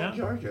 That was all Yeah.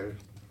 Jar Jar.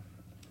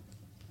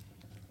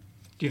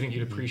 Do you think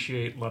you'd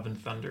appreciate Love and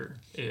Thunder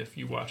if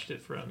you watched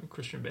it from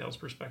Christian Bale's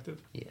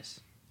perspective? Yes.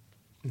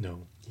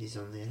 No. He's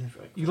only in it for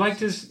like You liked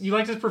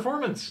his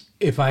performance.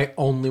 If I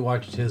only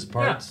watched his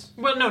parts,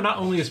 Yeah. Well, no, not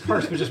only his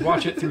parts, but just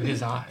watch it through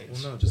his eyes.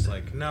 Well, no, just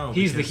like, no.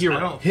 He's the because hero. I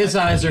don't- his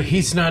eyes are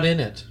he's not in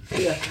it.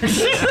 Yeah. He's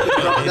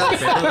barely in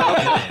it.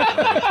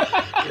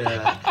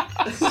 yeah.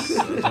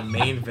 The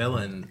main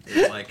villain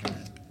is like,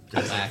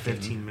 there's like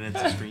 15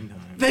 minutes of screen time.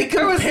 They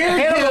compared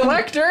Hannibal him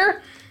Lecter.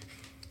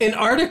 in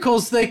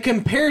articles. They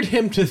compared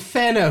him to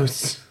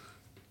Thanos,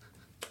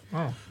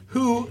 Oh.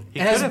 who He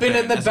has could have been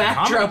in the as a comic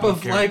backdrop book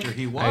of like character,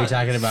 he Are you was.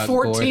 talking about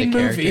Gore, the 14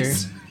 character?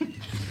 movies.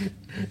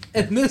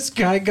 And this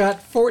guy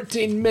got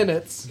 14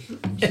 minutes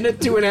in a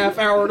 2.5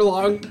 hour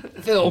long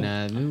film.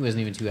 Nah, the movie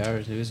wasn't even 2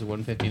 hours. It was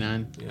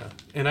 1:59. Yeah,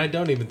 and I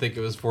don't even think it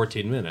was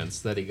 14 minutes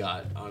that he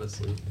got.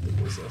 Honestly,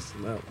 it was less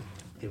than that.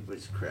 It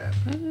was crap.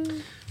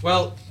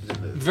 Well,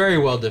 very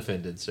well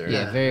defended, sir.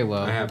 Yeah, very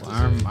well. I have to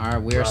say.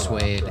 We're Bravo,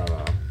 swayed.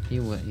 bravo.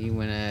 You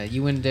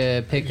went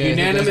to pick a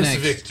Unanimous who goes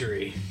next.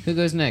 victory. Who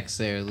goes next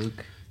there,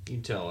 Luke? You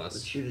tell Let's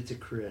us. shoot it to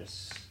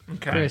Chris.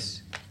 Okay.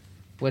 Chris,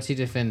 what's he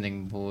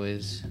defending,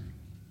 boys?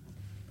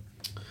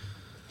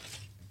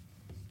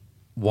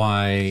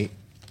 Why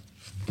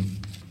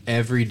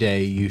every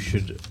day you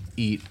should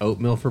eat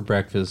oatmeal for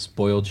breakfast,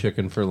 boiled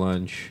chicken for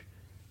lunch,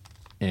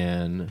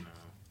 and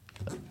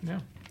Yeah.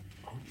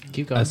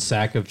 Keep going. a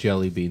sack of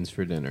jelly beans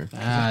for dinner.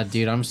 Ah,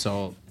 dude, I'm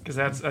sold. Because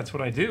that's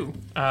what I do.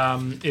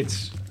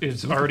 It's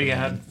already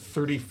had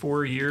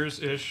 34 years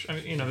ish. I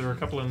mean, you know, there were a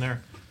couple in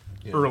there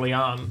Yeah. early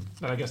on,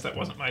 but I guess that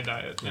wasn't my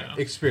diet. Yeah, No.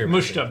 experiment.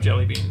 Mushed up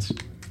jelly beans,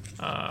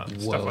 Whoa,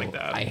 stuff like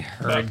that. I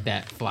heard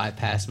that fly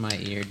past my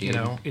ear, dude. You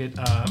know, it.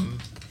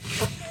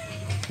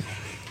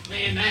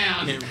 Man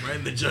down. Yeah, right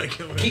in the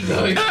jugular. Keep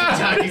going.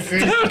 Talking,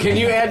 Chris. Can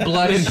you add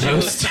blood in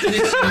post?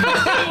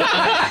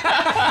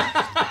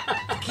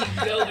 Keep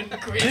going,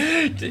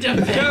 Chris.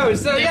 No,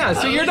 so yeah,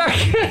 so you're not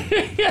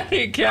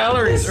getting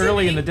calories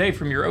early in the day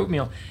from your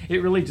oatmeal.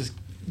 It really just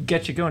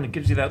gets you going. It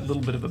gives you that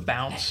little bit of a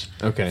bounce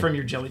Okay. from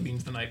your jelly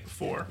beans the night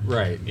before.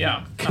 Right.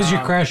 Yeah, Because you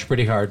crash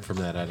pretty hard from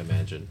that, I'd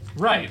imagine.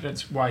 right.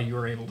 That's why you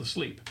were able to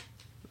sleep.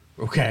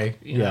 Okay.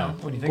 You know,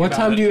 when you think What about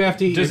time it. do you have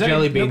to eat your Does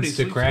jelly nobody beans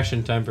to sleeps- crash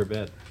in time for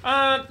bed?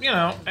 You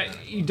know,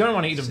 you don't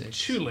want to eat them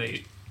too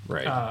late.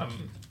 Right.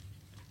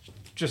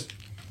 Just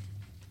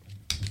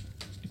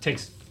it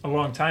takes a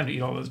long time to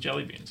eat all those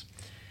jelly beans.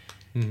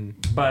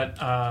 But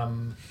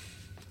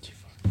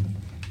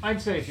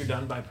I'd say if you're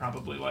done by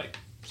probably like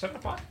 7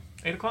 o'clock,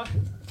 8 o'clock,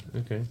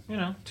 Okay. you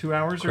know, 2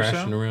 hours or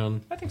Crashing so.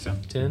 around I think so.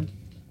 10?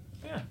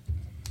 Yeah.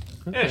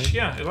 Okay. Ish,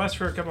 yeah. It lasts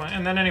for a couple of,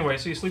 and then anyway,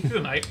 so you sleep through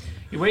the night.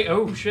 You wait.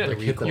 Oh shit! Like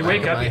hit the You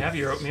wake bottom up. You knife. have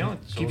your oatmeal. It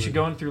keeps you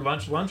going through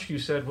lunch. Lunch, you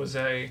said, was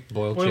a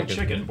Boiled chicken.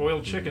 chicken.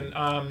 Boiled chicken.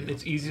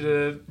 It's easy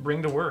to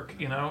bring to work.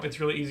 You know, it's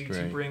really easy to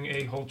Right. bring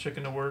a whole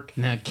chicken to work.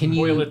 Now, can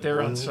Boil you it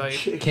there on site.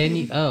 Can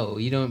you? Oh,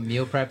 you don't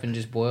meal prep and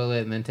just boil it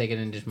and then take it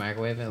and just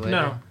microwave it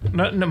later?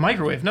 No,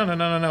 microwave.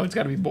 No. It's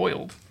got to be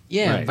boiled.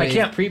 Yeah, Right. but I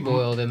can't- it's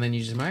pre-boiled and then you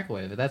just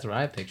microwave it. That's what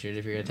I pictured.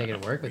 If you're gonna take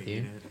it to work with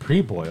you.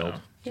 Pre-boiled.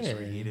 Just Yeah.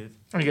 reheat it.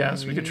 I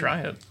guess we could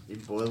try it. You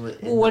boil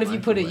it. Well, what if you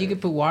put it? You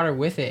could put water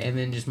with it and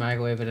then just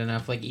microwave it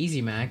enough, like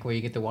Easy Mac, where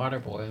you get the water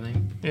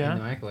boiling Yeah. in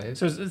the microwave.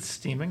 So it's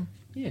steaming.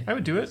 Yeah. I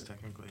would do it.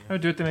 Technically, I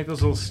would do it to make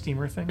those little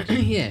steamer things.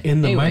 Yeah.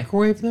 In the Anyway,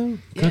 microwave, though?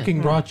 Yeah.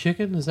 Cooking raw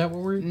chicken? Is that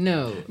what we're...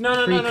 No.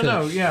 No.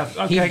 pre-cooked. Yeah.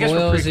 Okay, He I guess we're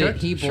boils it.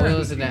 pre-cooked. He Sure.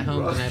 boils it at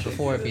home the night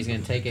before if he's gonna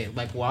take it,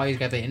 like while he's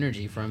got the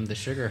energy from the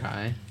sugar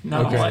high.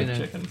 Not Okay. a live Gonna-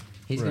 chicken.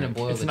 He's gonna Right.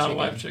 boil It's the not chicken.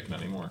 a live chicken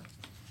anymore.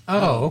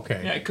 Oh,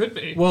 okay. Yeah, it could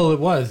be. Well, it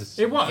was.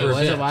 It was. It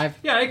was Yeah. alive.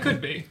 Yeah, it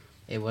could be.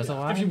 It was If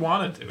alive. you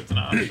wanted to, it's an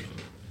option.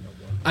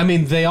 I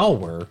mean, they all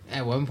were.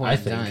 At one point I in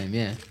think. time,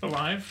 yeah.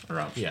 Alive or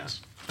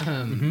options?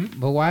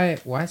 But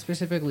why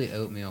specifically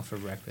oatmeal for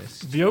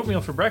breakfast? The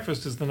oatmeal for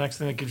breakfast is the next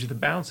thing that gives you the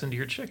bounce into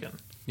your chicken.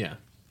 Yeah.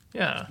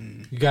 Yeah.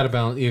 You gotta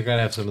balance. You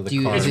gotta have some of the Do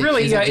you- carbs. It's Is it-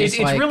 really is it yeah. just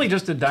It's like- really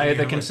just a diet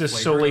that have, like,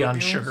 consists flavored solely on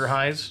oatmeals? sugar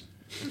highs.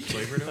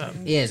 Flavored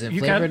oatmeal? Yeah, is it You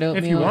flavored can-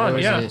 oatmeal? if you want, or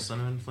is yeah. it-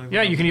 Cinnamon flavored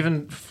Yeah, you can oatmeal?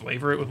 even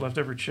flavor it with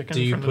leftover chicken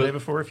Do you from the put- day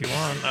before if you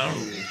want. I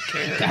don't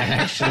care.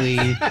 Actually,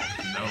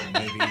 No,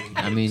 maybe.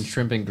 I mean,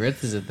 shrimp and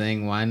grits is a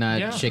thing. Why not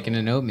Yeah. chicken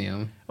and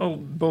oatmeal? Oh,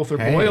 both are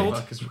Hey.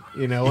 boiled.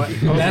 You know what?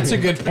 That's a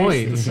good The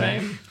point.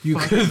 same. You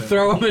could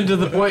throw them into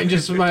the point and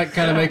just might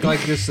kind of make like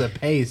just a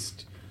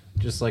paste,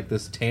 just like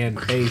this tan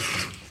paste,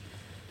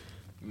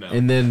 No.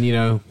 and then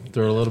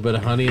throw a little bit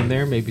of honey in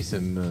there, maybe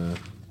some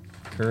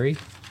curry.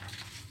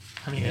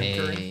 Honey and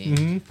curry. Hey,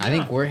 Mhm. I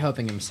think we're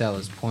helping him sell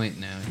his point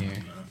now here.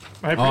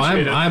 I Oh,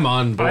 appreciate it. I'm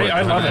on board.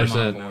 I love it.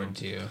 100%. I'm on board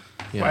too.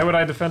 Yeah. Why would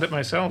I defend it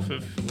myself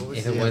if What was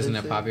If the it wasn't a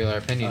other thing? popular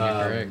opinion,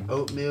 you're correct.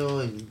 Oatmeal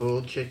and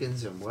boiled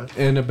chickens and what?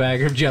 And a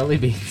bag of jelly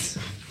beans.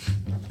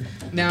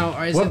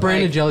 Now, is What it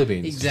brand like, of jelly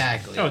beans?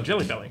 Exactly. oh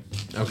Jelly Belly?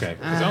 Okay.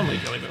 It's only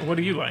Jelly Belly. What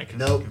do you like?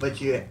 No, but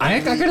you. I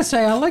gotta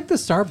say, I like the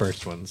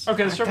Starburst ones.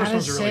 Okay, the Starburst gotta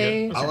ones are really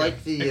say- good. I Those are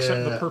like good. the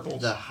Except the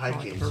purples. the I high like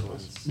the games purples.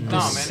 ones. The No, man,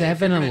 if you're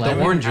 7-Eleven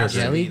The orange have to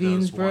jelly be those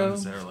beans, bro.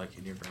 ones that are like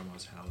in your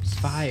grandma's house.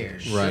 Fire.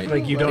 Right.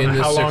 Like you don't in know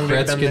the how long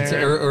they've secrets been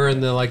there. or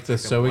in the like the Like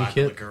a sewing black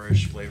kit.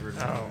 licorice flavored.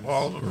 Oh, ones.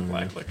 all of them are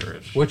black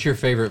licorice. What's your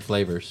favorite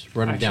flavors?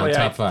 Run them down. Actually,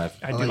 Top 5.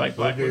 I do like like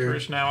black booger.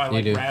 licorice now. I You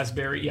like do?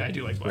 raspberry. Yeah, I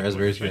do like black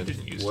Raspberry's licorice. good.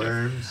 I didn't use to.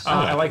 Worms.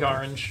 I like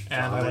orange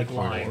and I like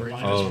Orange. lime.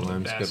 Lime Oh, is one of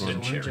lime's the a good best one.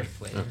 and cherry.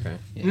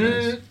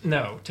 Okay.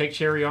 No, take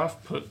cherry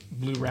off, put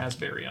blue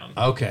raspberry on,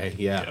 Okay.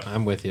 Yeah, Yeah.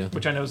 I'm with you.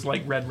 which I know is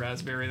like red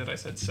raspberry that I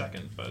said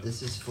second, but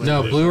This is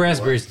No, flavors blue of what?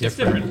 raspberry's it's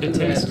different. different. It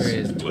tastes Raspberry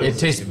is blue. It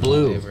tastes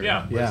blue.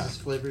 Yeah. What Yeah. is this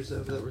flavors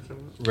of that we're talking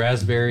about?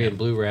 Raspberry and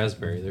blue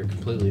raspberry. They're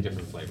completely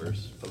different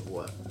flavors. Of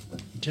what?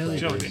 Jelly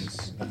Jelly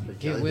beans. beans. A Get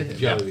jelly with bean? it.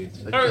 Jelly beans.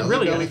 A Oh, jelly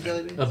really? belly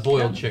jelly bean? A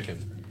boiled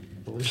chicken.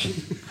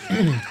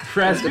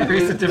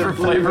 Raspberry's a different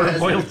Blue flavor of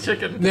raspberry. boiled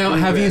chicken. Now,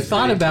 have you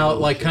thought raspberry about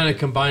boiled like chicken. kind of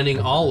combining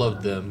all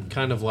of them,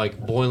 kind of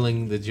like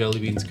boiling the jelly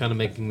beans, kind of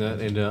making that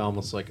into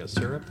almost like a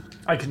syrup,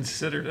 I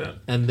considered it.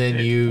 and then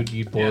It-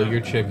 you boil yeah.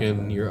 your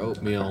chicken, your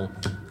oatmeal,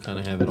 kind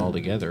of have it all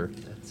together.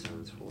 That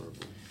sounds horrible.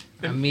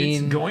 I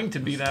mean- it's going to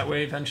be that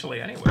way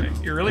eventually anyway.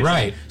 You're really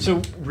Right.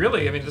 So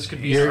really, I mean, this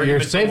could be. an You're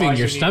argument to saving why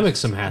your you need stomach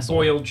some hassle.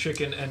 Boiled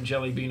chicken and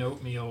jelly bean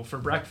oatmeal for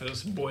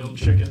breakfast. Boiled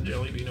chicken,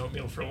 jelly bean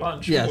oatmeal for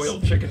lunch. Yes.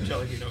 Boiled chicken,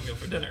 jelly bean oatmeal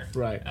for dinner.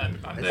 Right. I'm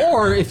there.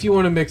 Or if you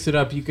want to mix it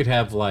up, you could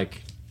have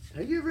like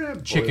Have you ever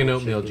had chicken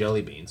boiled oatmeal chicken?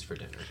 jelly beans for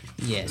dinner.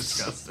 Yes.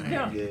 Disgusting.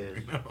 Yeah. Yeah.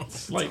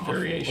 Slight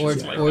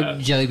variations Or, like or that.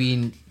 jelly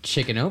bean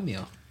chicken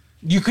oatmeal.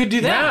 You could do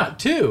that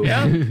too.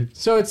 Yeah.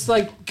 So it's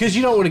like because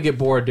you don't want to get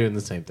bored doing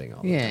the same thing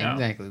all the time. Yeah, Yeah.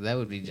 exactly. That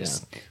would be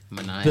just The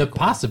maniacal.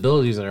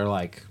 possibilities are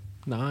like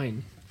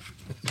 9.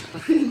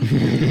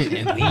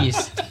 At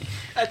least.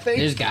 I think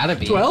There's gotta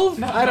be.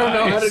 12. I don't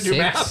know how to do Six.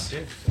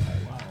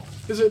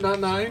 math. Is it not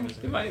 9?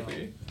 It might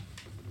be.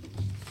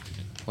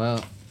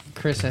 Well,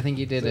 Chris, I think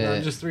you did Not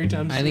a. just 3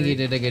 times. I think you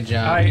 3? did a good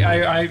job.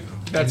 I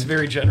that's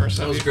very generous.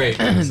 That of was you. great.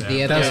 the That's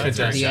other,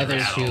 fantastic. the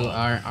others who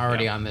are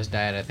already on this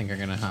diet, I think, are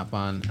gonna hop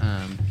on.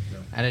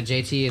 Out of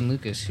JT and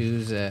Lucas,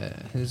 who's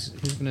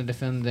gonna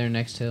defend their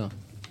next hill?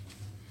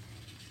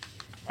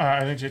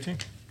 I think JT.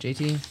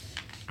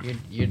 JT,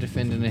 you're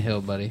defending a hill,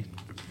 buddy.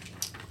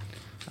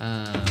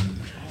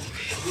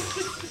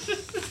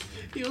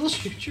 You'll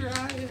shoot your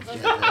eye. Yeah,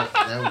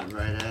 that went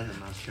right at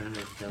him. I was trying to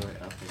throw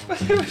it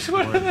up. It was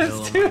one of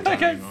those two.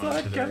 Like I saw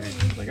it coming.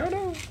 I was like, oh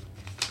no.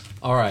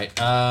 All right.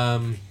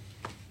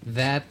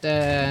 That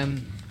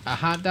a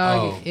hot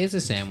dog Oh. is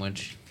a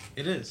sandwich.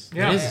 It is.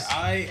 Yeah. It is.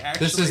 I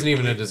actually. This isn't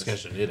even a believe this.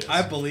 discussion. It is.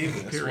 I believe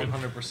this Period.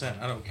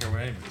 100%. I don't care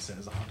what anybody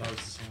says. A hot dog's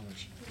a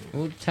sandwich.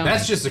 Well, tell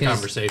That's me, just a 'cause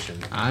conversation.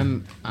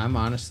 I'm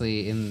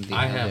honestly in the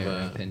I other have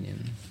a-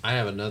 opinion. I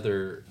have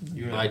another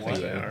You have what?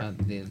 idea.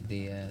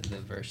 The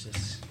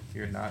versus.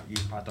 You're not. You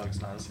hot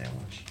dog's not a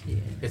sandwich. Yeah.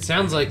 It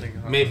sounds like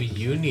maybe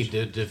you need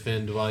to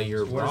defend while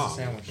you're What is wrong. a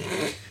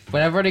sandwich?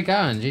 But I've already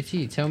gone.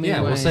 JT, tell me. Yeah,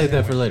 why. we'll save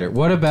that for later.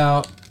 What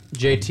about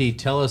JT?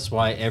 Tell us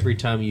why every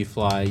time you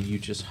fly, you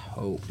just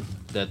hope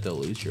that they'll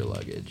lose your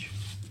luggage.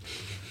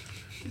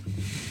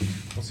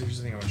 Well, so here's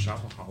the thing. I'm a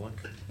shopaholic.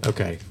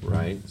 Okay,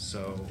 right.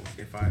 So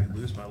if I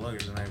lose my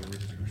luggage, then I have a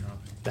reason to go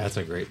shopping. That's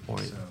a great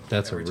point. So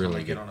That's a every time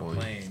really I get good on point.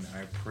 a plane,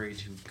 I pray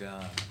to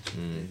God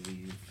Mm. they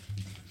leave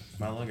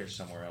my luggage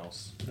somewhere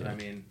else. And Yeah. I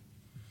mean,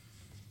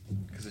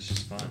 because it's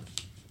just fun.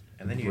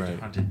 And then you have Right.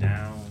 to hunt it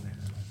down. And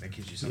that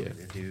gives you something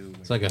Yeah. to do.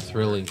 It's like a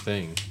thrilling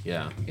thing.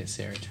 Yeah. Get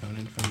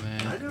serotonin from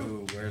I that. know.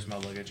 Ooh, where's my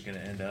luggage gonna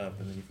end up?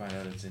 And then you find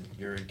out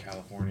you're in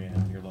California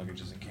and your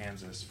luggage is in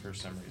Kansas for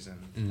some reason.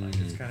 Like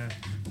it's Mm. kind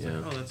of Yeah.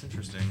 like, oh, that's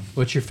interesting.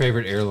 What's your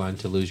favorite airline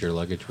to lose your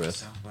luggage with?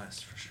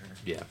 Southwest for sure.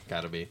 Yeah,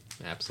 gotta be.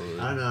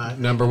 Absolutely. I don't know. I think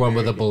Number one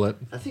with a American- bullet.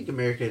 I think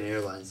American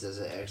Airlines does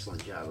an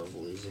excellent job of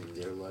losing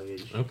their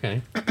luggage.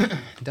 Okay.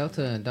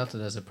 Delta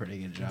does a pretty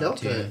good job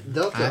Delta, too.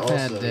 Delta I've also.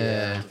 had,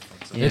 yeah.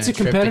 you It's know, a trip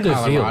to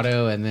competitive field.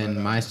 Colorado, and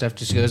then my stuff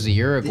just goes goes to Did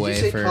Uruguay you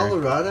say for.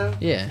 Colorado?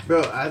 Yeah.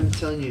 Bro, I'm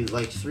telling you,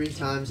 like 3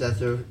 times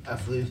after I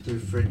flew through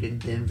freaking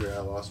Denver, I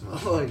lost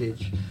my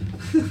luggage.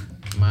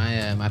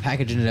 My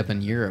package ended up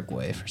in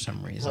Uruguay for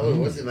some reason. Oh, it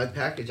wasn't my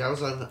package. I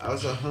was on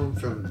home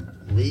from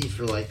leave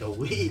for like a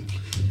week.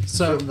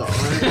 So, From the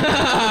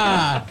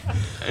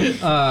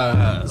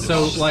army.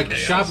 so like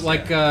shop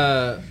like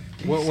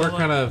what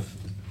kind of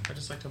I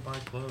just like to buy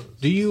clothes.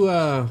 do you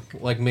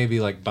like maybe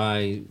like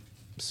buy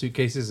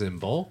suitcases in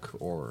bulk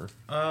or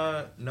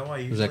No, I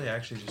is usually that-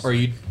 actually just. are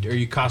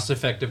you cost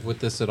effective with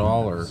this at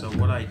all or So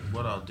what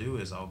I'll do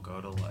is I'll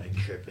go to like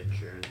Trip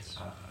insurance.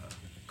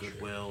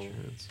 Goodwill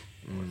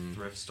or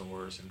thrift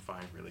stores and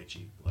find really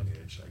cheap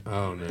luggage. Like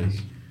Oh, nice.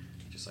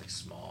 Just like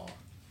small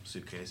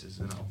suitcases,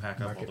 and I'll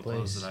pack up all the Marketplace.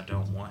 clothes that I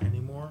don't want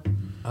anymore,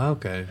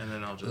 okay? and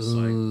then I'll just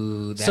like.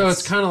 Ooh, So it's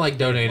that's- kind of like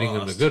donating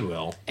them to Lost.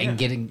 Goodwill. and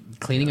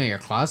cleaning out your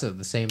closet at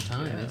the same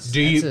time. Yeah. It's- Do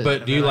you that's a- but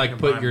And do you then I like can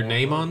put buy your more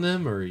name on clothes.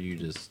 them or you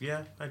just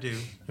Yeah, I do.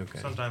 Okay.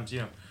 Sometimes,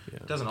 Yeah.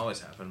 it doesn't always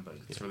happen, but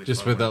it's really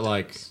just fun with when that it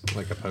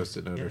like does. a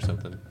post-it note or Yeah.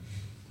 something?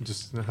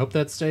 Just I hope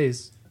that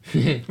stays.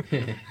 You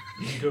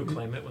go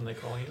claim it when they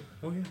call you.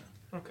 Oh yeah,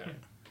 Okay.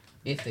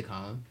 if they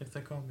call him, if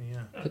they call me,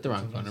 yeah. put the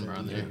wrong phone number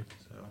on there.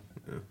 So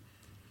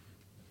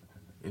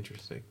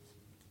Interesting.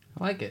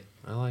 I like it.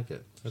 I like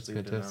it. That's Leave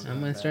it fantastic. on.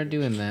 I'm gonna start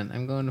doing that.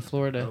 I'm going to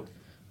Florida.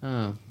 Oh.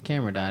 Oh,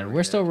 camera died.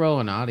 We're still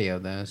rolling audio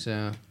though,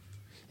 so,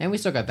 and we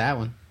still got that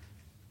one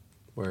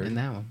Word. and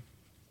that one.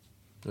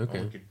 Okay.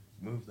 Or we could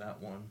move that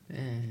one.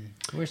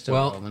 We're still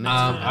Well, rolling.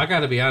 I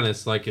got to be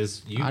honest. Like,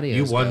 is you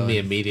Audio's won me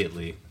going.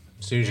 immediately.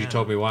 As soon as you Yeah.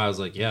 told me why, I was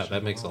like, yeah,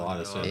 that makes a Oh, lot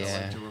of no, sense. I'd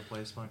Yeah. like to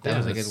replace my That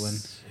was a clothes. good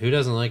one. Who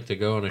doesn't like to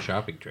go on a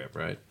shopping trip,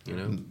 right? You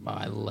know, Oh,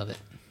 I love it.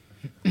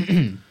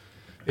 it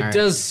Alright.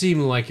 does seem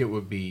like it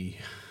would be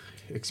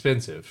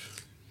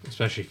expensive,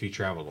 especially if you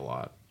traveled a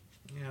lot.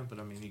 Yeah, but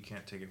I mean, you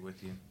can't take it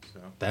with you, so.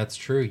 That's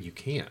true. You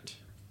can't.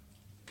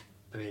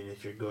 I mean,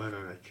 if you're going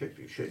on a trip,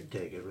 you should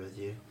take it with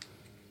you.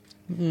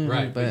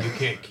 Right, but but you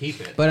can't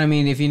keep it. but I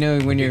mean, if you know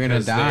when you're gonna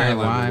Because the die, airline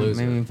will why? lose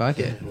Maybe it. fuck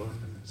it. Well,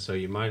 So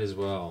you might as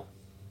well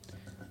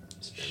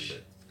spend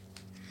it.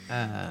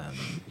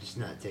 just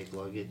not take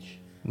luggage.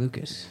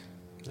 Lucas.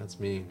 That's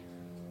me.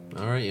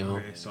 All right, y'all.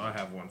 Okay, so I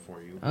have one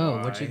for you. Oh,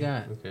 what you Why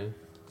got? Okay.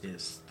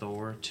 Is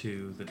Thor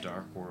 2: The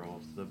Dark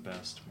World the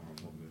best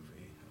Marvel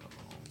movie of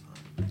all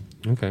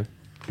time? Okay.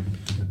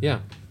 Yeah.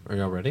 Are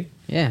y'all ready?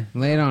 Yeah,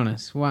 lay it on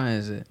us. Why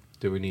is it?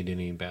 Do we need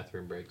any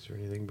bathroom breaks or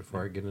anything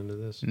before I get into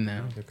this?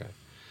 No. Okay.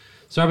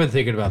 So I've been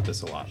thinking about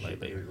this a lot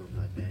lately. Remove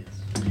my pants.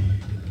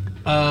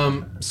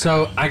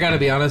 So I gotta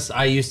be honest,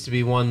 I used to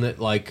be one that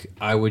like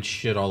I would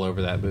shit all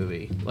over that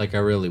movie. Like I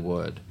really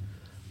would.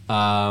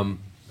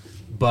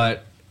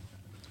 But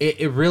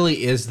it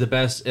really is the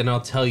best, and I'll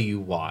tell you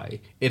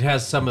why. It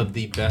has some of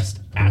the best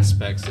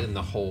aspects in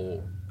the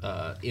whole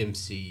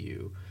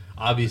MCU.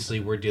 Obviously,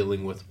 we're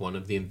dealing with one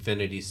of the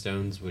Infinity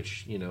Stones,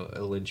 which, you know,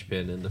 a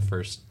linchpin in the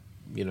first,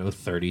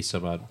 30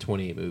 some odd,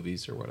 28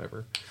 movies or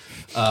whatever.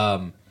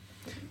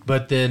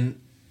 But then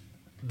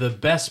the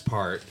best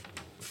part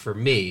for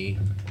me,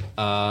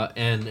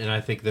 and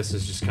I think this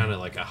is just kind of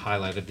like a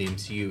highlight of the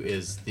MCU,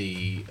 is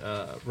the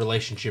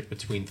relationship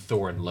between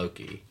Thor and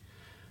Loki.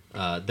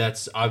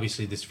 That's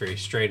obviously this very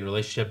strained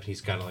relationship.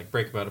 He's got to like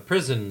break him out of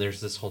prison.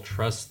 There's this whole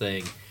trust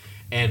thing,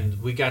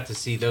 and we got to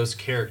see those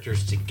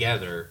characters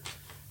together.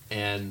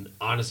 And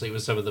honestly, it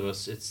was some of the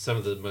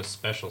most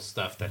special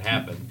stuff that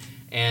happened.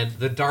 And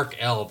the Dark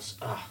Elves,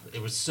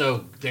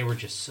 they were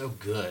just so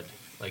good.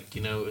 Like,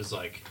 it was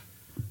like,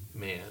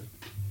 man,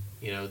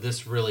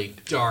 this really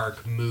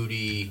dark,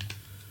 moody,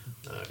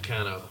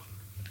 kind of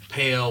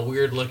pale,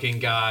 weird-looking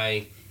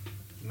guy,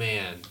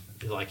 man.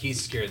 Like,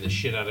 he's scaring the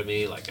shit out of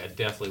me. Like, I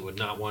definitely would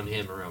not want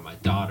him around my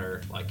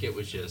daughter. Like, it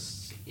was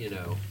just, it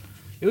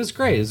was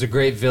great. It was a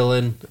great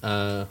villain.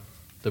 The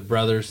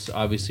brothers,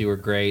 obviously, were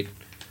great.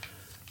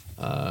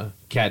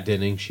 Kat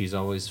Denning, she's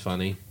always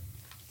funny.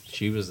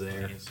 She was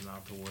there. It's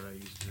not the word I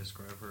used to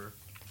describe her.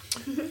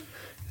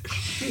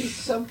 She's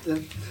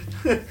something.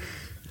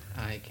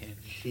 I can.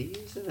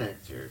 She's an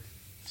actor.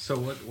 So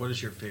what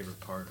is your favorite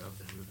part of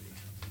the movie?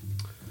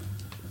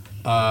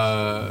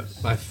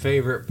 My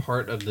favorite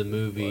part of the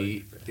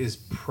movie is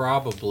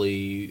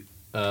probably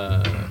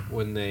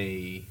when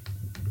they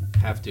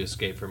have to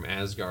escape from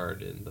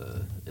Asgard in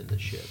the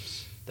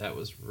ships. That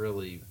was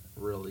really,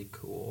 really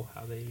cool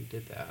how they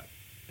did that,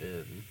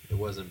 and it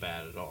wasn't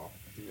bad at all.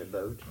 In the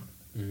boat.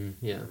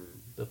 Yeah,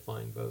 the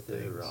flying boat The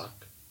thing.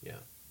 rock. Yeah.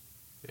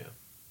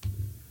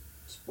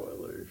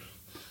 Spoilers.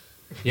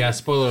 Yeah,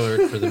 spoiler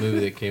alert for the movie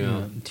that came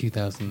out.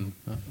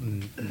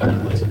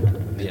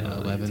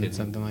 2011, 10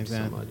 something like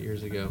that. some odd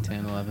years ago.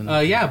 10, 11.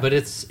 Yeah, but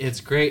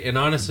it's great, and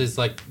honestly, it's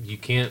like you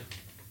can't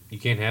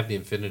have the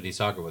Infinity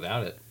Saga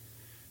without it,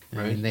 I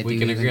right? mean, they We do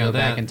can even agree go on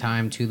back that. in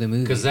time to the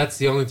movie. Because that's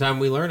the only time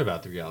we learn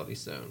about the Reality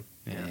Stone.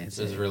 Yeah, it's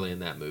Is really in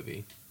that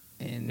movie.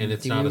 and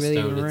it's did not we a really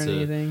stone, learn it's a-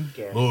 anything?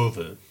 Yeah. More of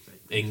an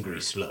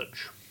angry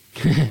sludge.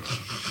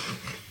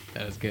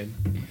 That was good.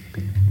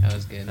 That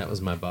was good. That was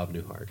my Bob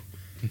Newhart.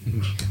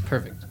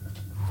 Perfect.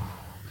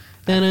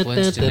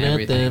 Flinched and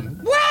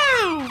everything.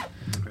 Okay,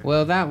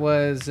 Well, that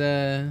was, you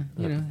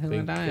know, Hill think,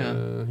 and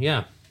Dion.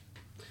 yeah.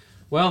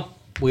 Well,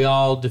 we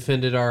all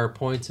defended our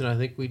points, and I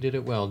think we did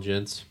it well,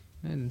 gents.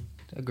 And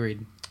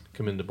agreed.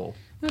 Commendable.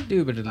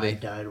 Indubitably. I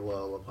died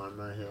well upon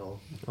my hill.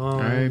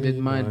 I did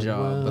my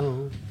job.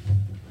 well.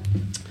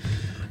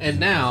 And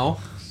now,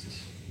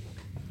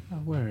 A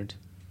word.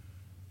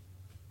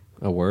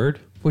 a word?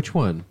 Which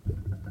one?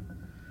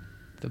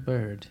 The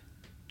bird.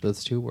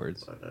 That's 2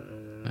 words.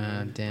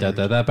 Damn.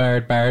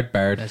 Bird.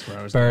 That's where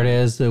I was Bird going.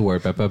 is the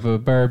word.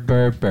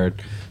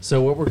 Bird.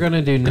 So what we're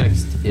gonna do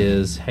next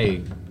is,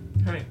 hey,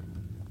 Hey,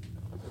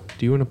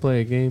 do you want to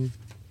play a game?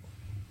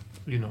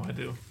 you know I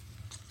do.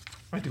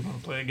 I do want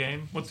to play a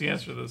game. What's the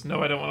answer to this?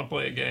 No, I don't want to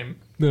play a game.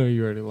 No,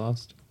 you already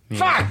lost.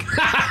 Fuck!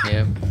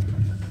 Yep.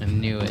 I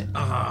knew it.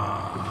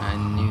 I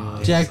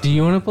knew it. Jack, do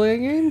you want to play a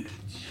game?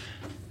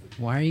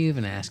 Why are you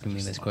even asking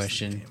me this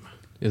question?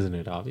 Isn't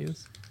it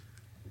obvious?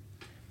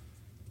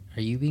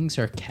 Are you being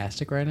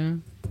sarcastic right now?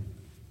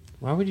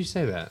 Why would you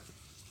say that?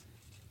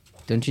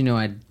 Don't you know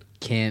I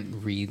can't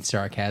read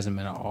sarcasm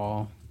at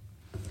all?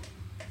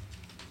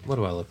 What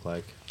do I look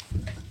like?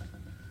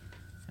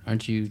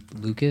 Aren't you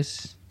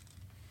Lucas?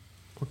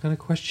 What kind of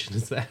question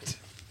is that?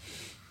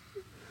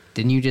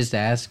 Didn't you just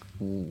ask,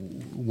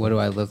 what do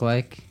I look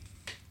like?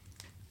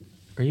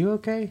 Are you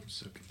okay? I'm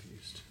so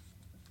confused.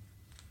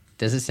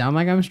 Does it sound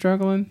like I'm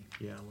struggling?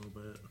 Yeah, a little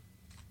bit.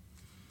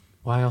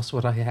 Why else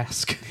would I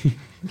ask?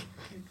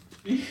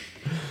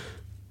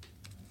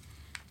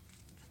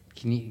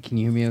 Can you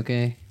hear me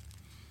okay?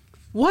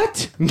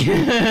 What?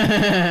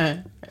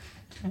 Now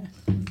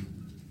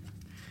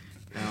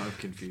I'm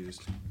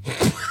confused.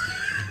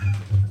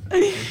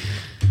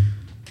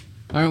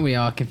 Aren't we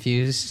all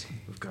confused?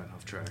 We've gotten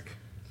off track.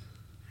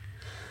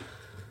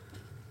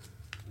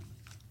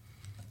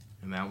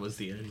 And that was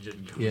the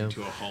engine coming Yeah.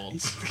 to a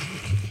halt.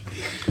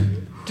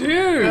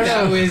 Dude,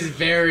 I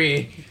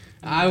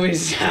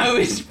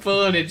was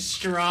pulling at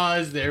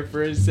straws there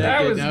for a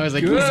second. was I was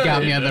like, he's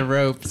got me good. on the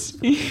ropes.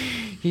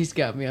 He's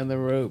got me on the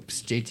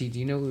ropes. JT, do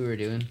you know what we were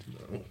doing?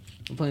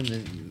 I'm playing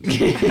the.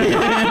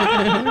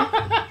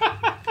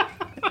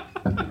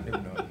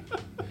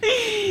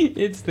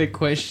 It's the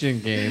question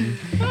game.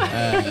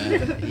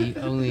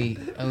 Only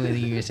thing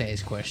you can say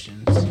is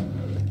questions.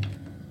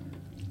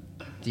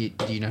 Do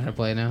you know how to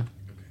play now?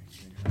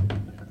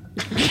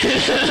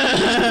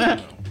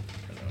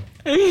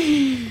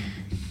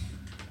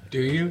 Do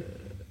you?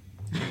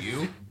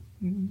 You?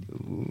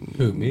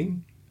 Who, me?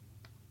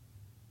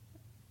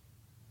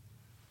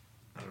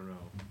 I don't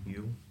know.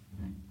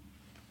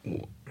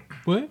 You?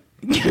 What?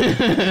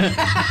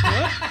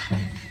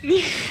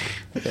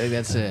 I think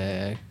that's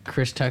a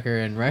Chris Tucker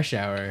and Rush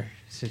Hour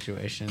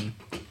situation.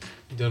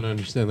 You don't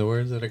understand the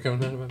words that are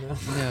coming out of my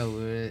mouth?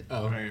 No,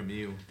 Oh. I am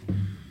you.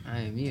 I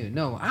am you.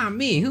 No, I'm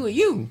me. Who are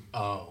you?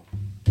 Oh.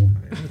 I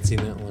haven't seen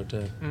that in a long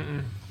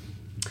time.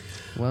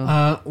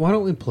 Well, Why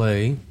don't we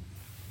play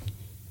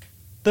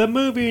the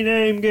movie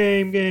name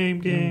game.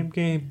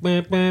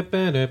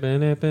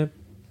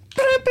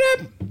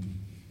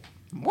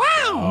 wow.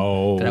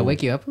 Oh. Did I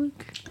wake you up,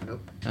 Luke?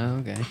 Nope. Oh,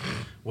 okay.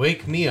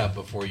 Wake me up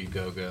before you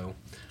go.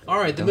 All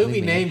right, the Don't movie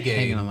leave me name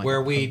hanging on game, like where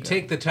a we pogo.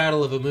 take the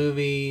title of a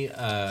movie,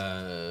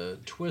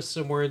 twist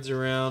some words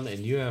around, and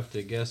you have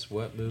to guess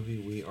what movie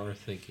we are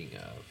thinking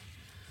of.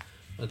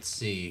 Let's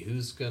see,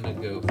 who's gonna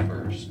go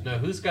first? No,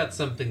 who's got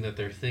something that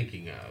they're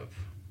thinking of?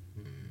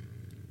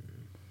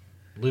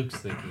 Luke's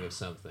thinking of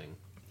something.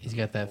 He's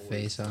got that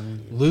face on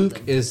him.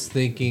 Luke is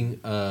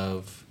thinking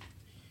of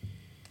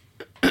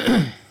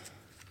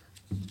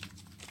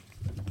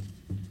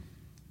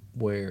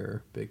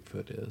where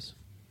Bigfoot is.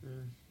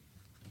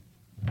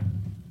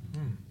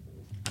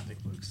 I think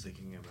Luke's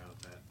thinking about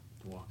that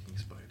walking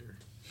spider.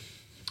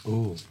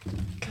 Ooh.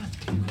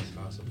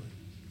 Possibly.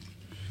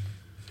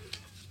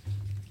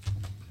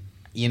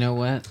 You know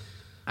what?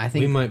 I We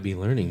think. might be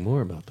learning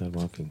more about that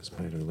walking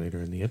spider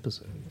later in the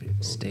episode. people.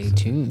 Stay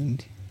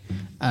tuned.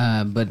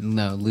 But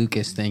no, Luke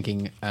is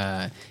thinking,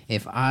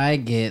 if I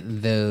get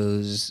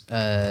those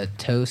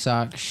toe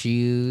sock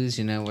shoes,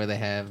 you know, where they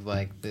have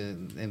like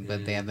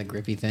but they have the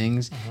grippy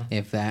things,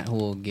 if that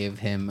will give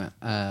him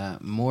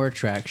more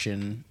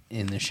traction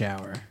in the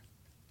shower.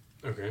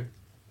 Okay.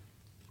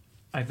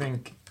 I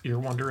think you're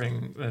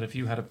wondering that if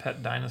you had a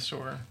pet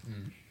dinosaur,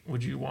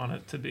 would you want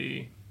it to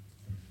be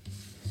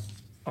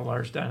a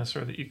large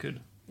dinosaur that you could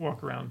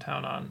walk around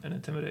town on and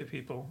intimidate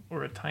people,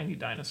 or a tiny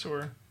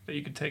dinosaur that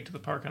you could take to the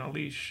park on a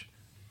leash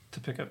to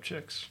pick up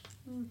chicks?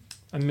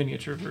 A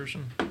miniature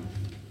version.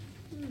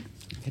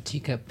 A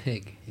teacup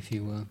pig, if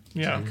you will.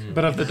 Yeah,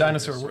 but of the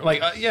dinosaur,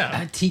 like, A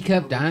yeah,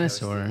 teacup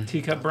dinosaur.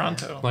 teacup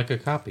Bronto. Like a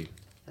copy.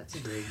 That's a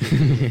great game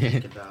to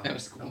think about. That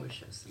was cool. I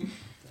wish I was thinking about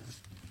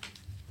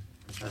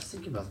that. I was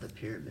thinking about the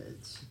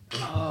pyramids.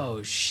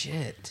 Oh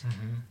shit!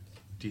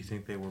 Do you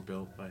think they were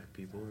built by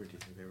people, or do you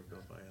think they were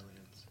built by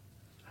aliens?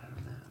 I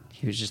don't know.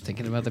 He was just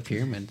thinking about the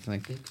pyramid, I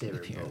like think they the were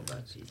pyramid. built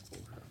by people.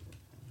 Probably.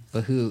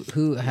 But who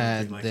You had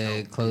think, like, the how-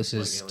 like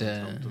closest?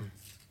 aliens helped them?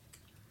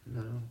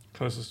 No,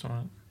 Closest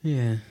one.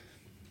 Yeah.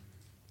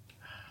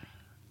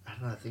 I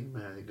don't know. I think I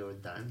might have to go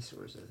with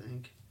dinosaurs. I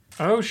think.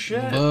 Oh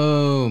shit!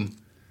 Boom.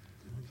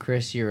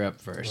 Chris, you're up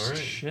first. All right.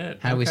 Shit.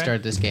 How do we okay.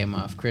 start this game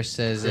off? Chris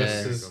says,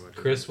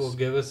 Chris will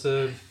give us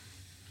a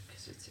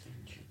 'Cause it's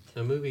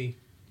ancient. movie.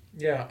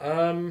 Yeah.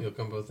 He'll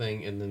come up with a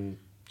thing, and then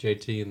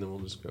JT, and then we'll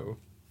just go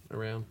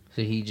around.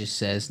 so he just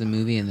says the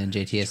movie, and then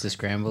JT has to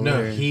scramble.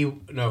 No, or- he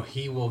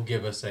will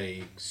give us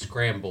a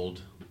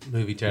scrambled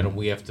movie title.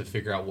 We have to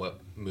figure out what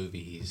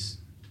movie he's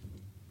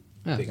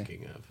Oh, okay.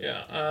 thinking of.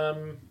 Yeah.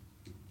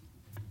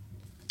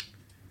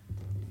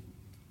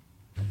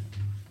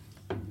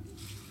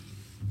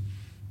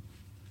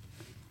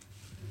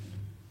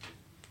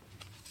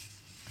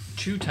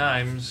 Two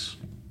times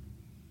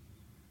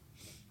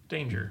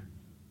danger.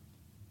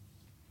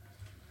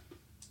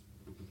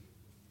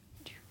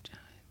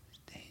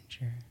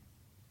 Danger.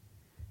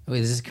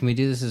 Wait, can we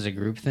do this as a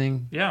group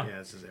thing? Yeah. Yeah,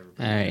 this is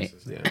everybody. All right.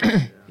 This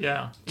is-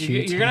 Yeah. Two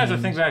You're gonna have to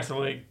think times. back to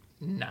like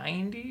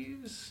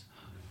 90s.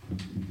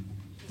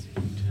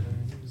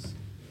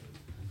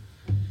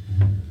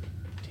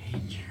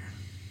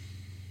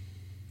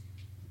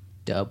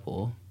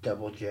 Double.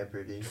 Double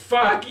Jeopardy.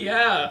 Fuck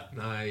yeah!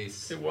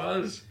 Nice. It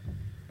was.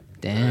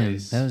 Damn,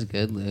 Nice. that was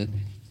good, Luke.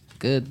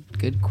 Good,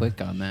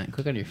 quick on that.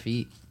 Quick on your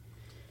feet.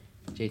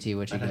 JT,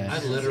 what you I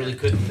got? literally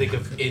couldn't think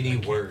of any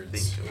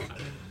words.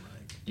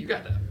 You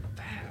got that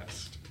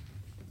fast.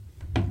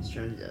 It's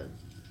trying to.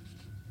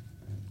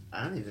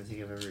 I don't even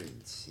think I've ever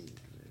even seen the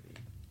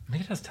movie. I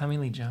think it has Tommy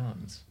Lee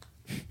Jones.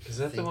 Is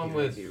that the think one you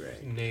might with be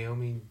right.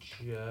 Naomi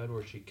Judd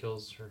where she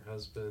kills her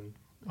husband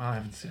Well, I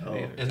haven't seen Oh.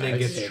 it either. and then I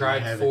gets said I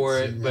tried haven't for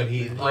seen it, that but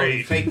he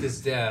movie. faked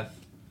his death.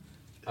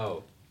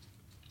 Oh,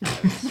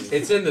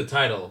 it's in the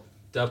title.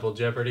 Double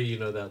Jeopardy. You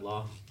know that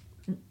law.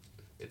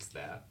 It's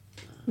that.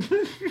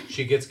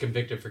 She gets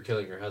convicted for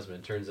killing her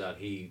husband. Turns out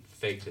he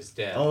faked his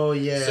death. Oh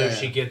yeah. So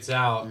she gets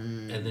out,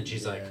 Mm, and then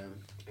she's like, yeah.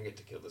 I get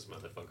to kill this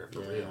motherfucker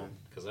for Yeah. real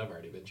because I've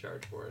already been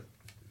charged for it.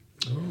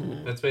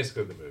 That's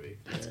basically the movie.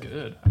 That's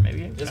good.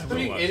 Maybe It's I will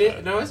pretty. watch It that.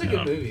 is, no, it's a Yeah.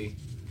 good movie.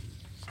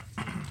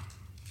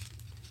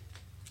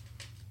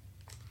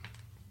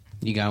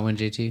 You got one,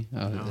 JT?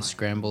 Oh, No, I- the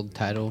scrambled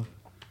title.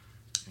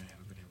 I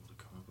haven't been able to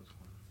come up with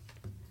one.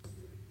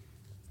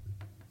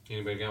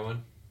 Anybody got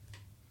one?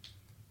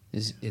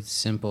 It's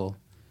simple.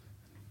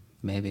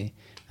 Maybe.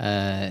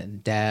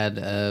 Dad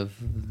of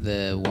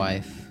the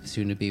wife,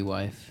 soon-to-be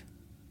wife.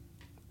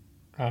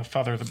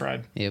 Father of the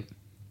Bride. Yep.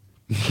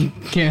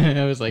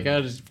 I was like,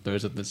 I'll just throw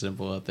something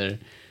simple out there.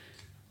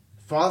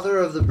 Father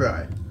of the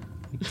Bride.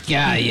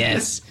 Yeah,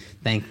 yes.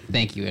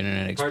 Thank you,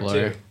 Internet Part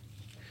Explorer. 2.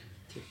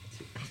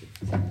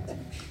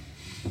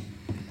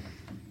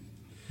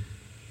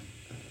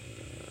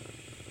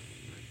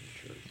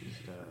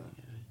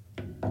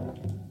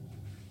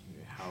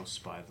 House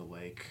by the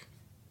lake.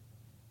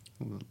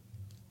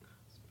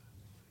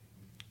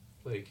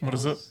 Lake What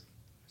is House?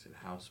 it? Is it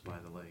House by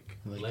the Lake?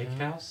 Lake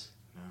House?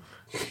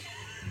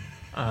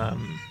 No.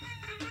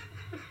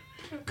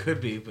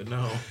 Could be, but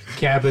no.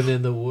 Cabin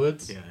in the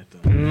Woods? Yeah, it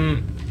does.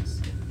 Mm.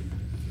 See,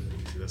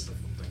 that's the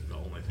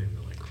only thing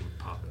that like would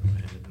pop in my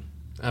head.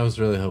 I was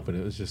really hoping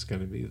it was just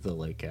going to be the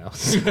Lake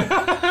House.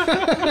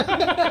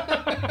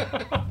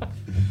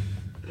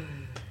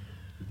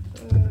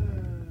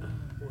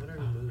 What are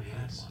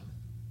movies?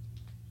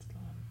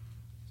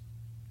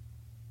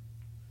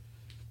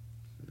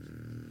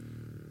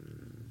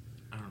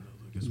 I don't know,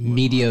 Lucas. What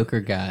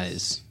Mediocre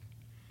guys.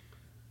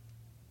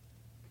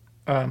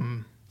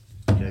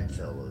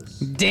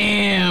 Goodfellas.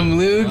 Damn,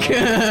 Luke.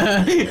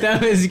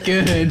 That was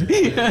good.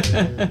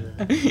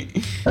 Yiggity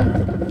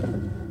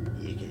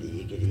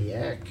yiggity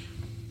yak.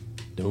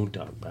 Don't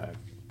talk back.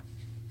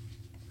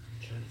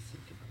 Trying to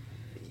think of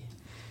a movie.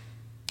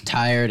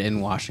 Tired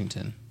in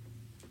Washington.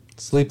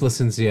 Sleepless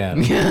in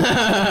Seattle.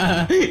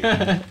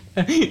 That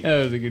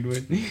was a good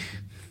one.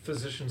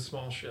 Physician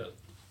Small Shit.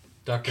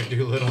 Dr.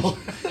 Doolittle.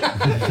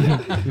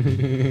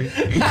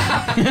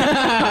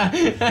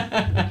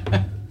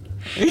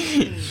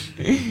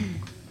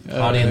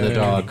 Hottie and the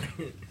Dog.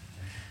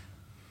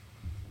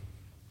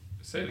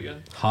 Say it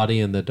again.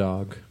 Hottie and the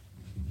Dog.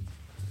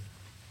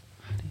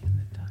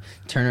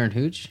 Turner and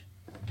Hooch?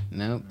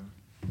 Nope.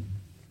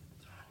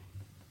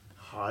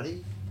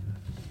 Hottie?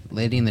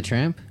 Lady and the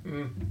Tramp?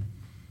 Mm.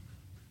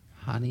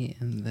 Hottie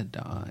and the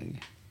Dog.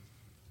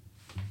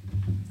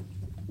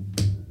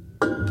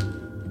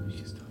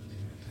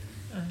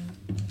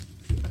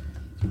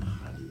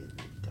 Hottie and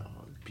the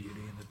Dog.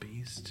 Beauty and the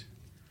Beast.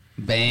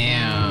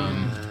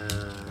 Bam.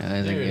 Uh, That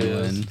was a There it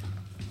good is. one.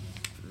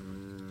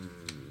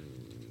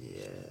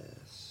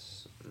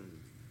 yes.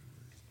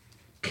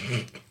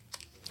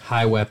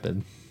 High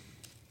Weapon.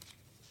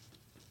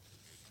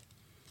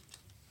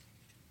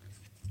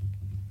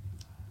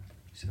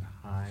 You said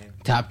high.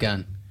 Top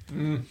Gun.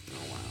 Mm.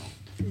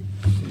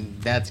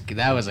 That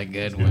was a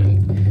good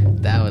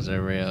one. That was a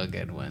real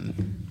good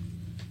one.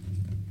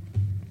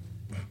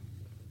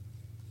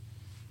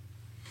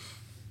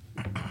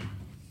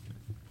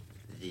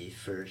 The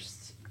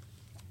first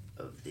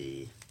of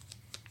the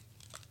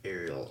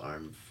aerial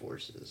armed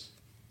forces.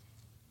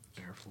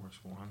 Air Force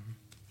One.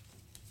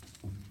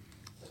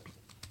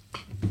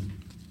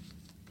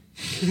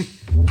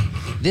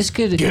 This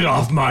could Get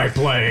off my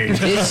plane.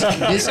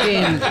 this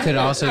game could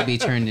also be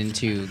turned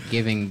into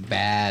giving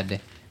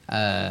bad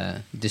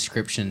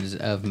descriptions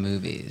of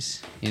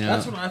movies. You know,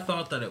 That's what I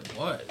thought that it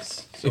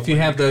was. So If you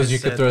when have those, guys you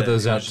could said throw that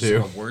those it out, was just too.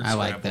 a word I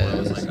like scramble, I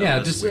was those. like, oh, Yeah,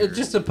 that's weird.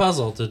 just a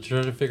puzzle to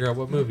try to figure out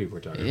what movie we're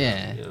talking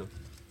Yeah. about.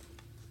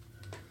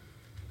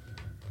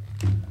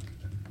 Oh,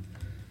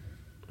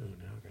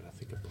 now I gotta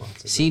think of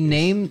plots. of see,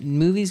 movies.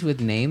 movies with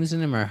names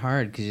in them are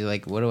hard because you're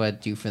like, what do I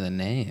do for the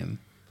name?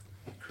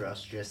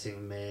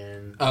 Cross-dressing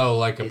man. Oh,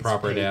 like a Gets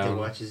proper paid to down.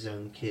 watch his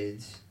own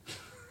kids.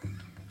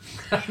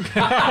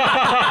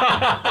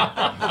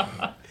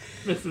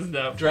 This is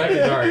no.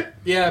 Dragon Heart.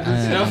 Yeah,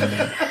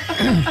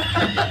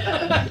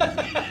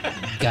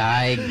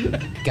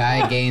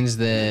 Guy gains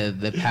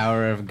the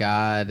power of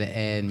God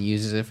and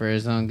uses it for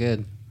his own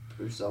good.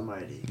 Bruce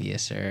Almighty.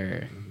 Yes,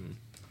 sir.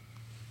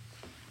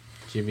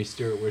 Jimmy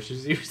Stewart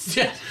wishes he was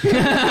dead.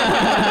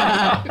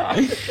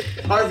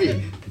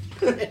 Harvey.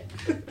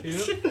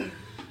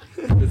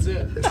 That's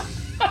it.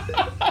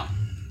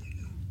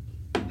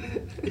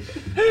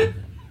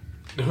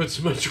 No,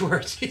 it's much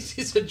worse.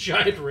 He's a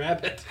giant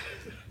rabbit.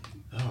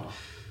 Oh,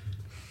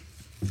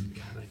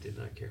 God, I did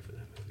not care for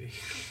that movie.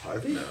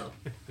 Harvey? No.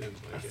 Didn't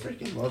I like it.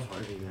 freaking love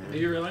Harvey, man. Do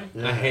you really?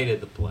 Yeah. I hated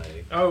the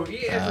play. Oh, yeah,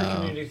 every Oh.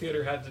 community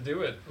theater had to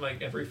do it,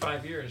 like every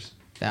 5 years.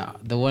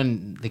 The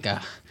one the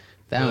guy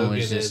that one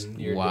was Logan just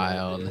and your dad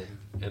wild. did.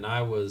 And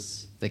I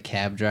was, The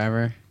cab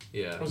driver.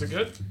 yeah. Was it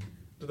good?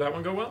 Did that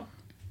one go well?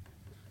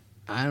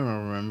 I don't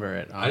remember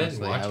it. I didn't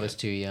Honestly, watch I was it.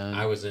 too young.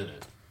 I was in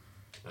it.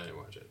 I didn't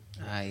watch it.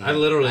 I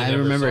literally I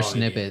never remember saw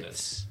any of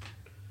snippets.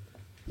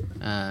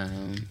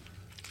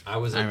 I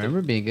was. I at the-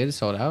 remember being good. It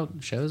sold out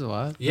shows a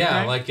lot. Yeah,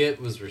 Okay. like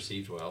it was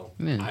received well.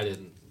 Yeah. I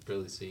didn't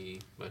really see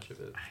much of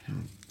it. I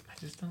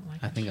just don't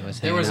like I think I was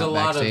There hanging was a out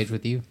lot of- backstage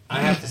with you. I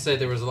have to say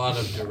there was a lot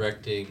of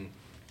directing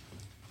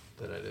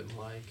that I didn't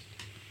like.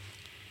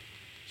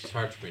 It's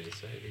hard for me to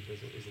say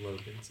because it was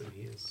Logan's and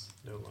he is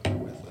no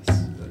longer with us.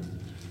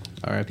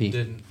 But R.I.P.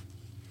 didn't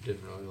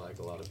really like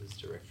a lot of his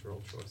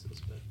directorial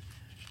choices,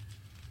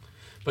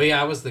 but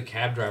yeah, I was the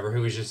cab driver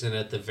who was just in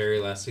at the very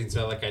last scene.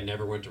 So like I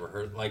never went to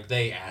rehearse. Like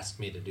they asked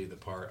me to do the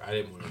part. I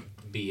didn't want to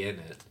be in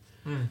it.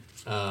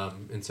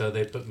 And so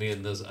they put me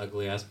in those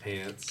ugly ass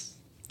pants,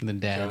 The John's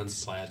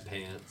dad's plaid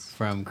pants,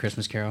 from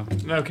Christmas Carol.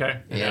 Okay.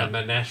 and Yeah.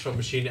 my Nashville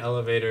Machine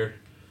Elevator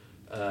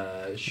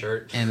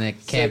shirt, And the So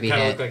it cabbie kinda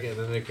hat. looked like it,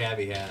 and then the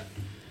cabbie hat.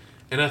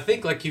 And I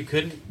think like you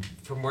couldn't,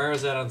 from where I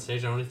was at on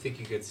stage, I don't think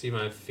you could see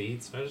my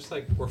feet. So I just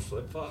like wore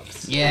flip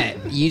flops. Yeah,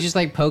 you just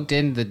like poked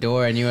in the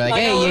door and you were like,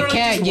 Like, I "Hey, you literally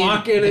can't just you,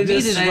 walk in the and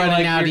just visa's say running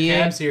like out your here."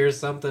 cab's here or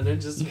something, and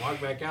just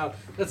walk back out.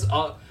 That's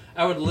all.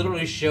 I would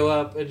literally show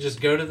up and just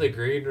go to the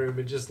green room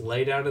and just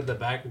lay down in the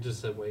back and just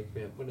say, "Wake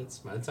me up when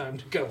it's my time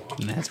to go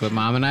on." And that's what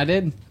Mom and I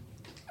did.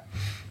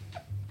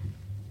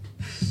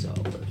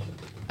 Solid.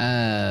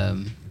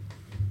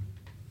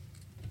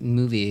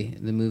 Movie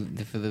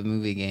for the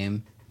movie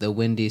game, The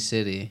Windy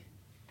City.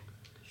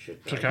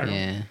 Chicago.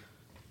 Yeah.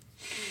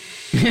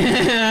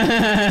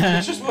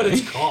 That's just what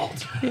it's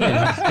called.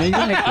 Yeah,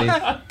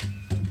 exactly.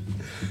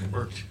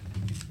 Worked.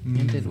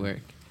 It did work.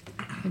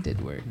 It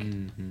did work.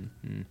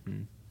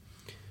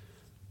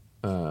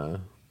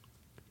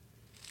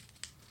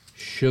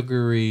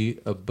 Sugary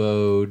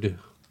abode,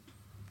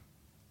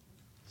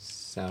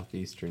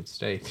 southeastern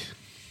state.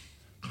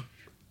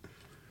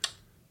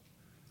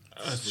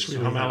 Sweet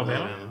Home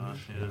Alabama.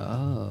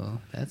 Oh,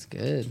 that's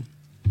good.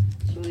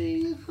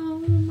 Sweet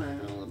home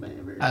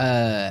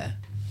Alabama.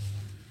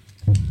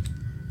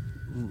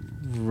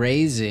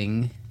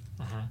 Raising.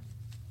 Uh-huh.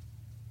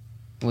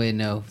 Wait,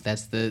 no,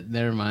 that's the.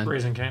 Never mind.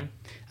 Raising Cane.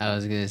 I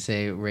was gonna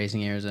say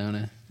Raising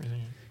Arizona. Raising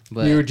Cane.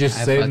 But You were just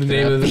I saying the fucked it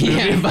name up. of the movie.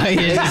 Yeah, but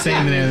you're just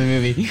saying the name of the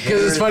movie.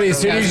 Because it's funny, as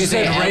soon as you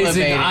said Elevating.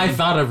 raising, I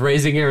thought of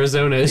Raising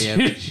Arizona as Yep.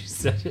 soon as you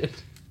said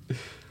it.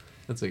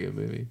 That's a good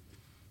movie.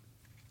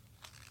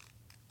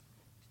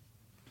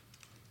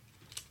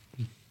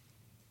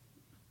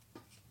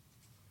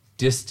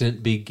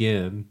 Distant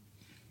Begin.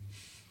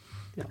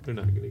 Yeah, they're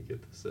not going to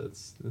get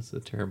this. That's a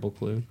terrible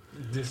clue.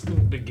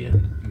 Distant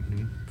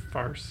Begin.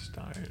 Far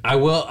Start. I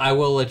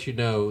will let you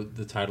know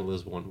the title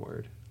is one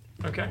word.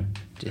 Okay.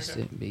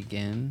 Distant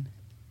Begin.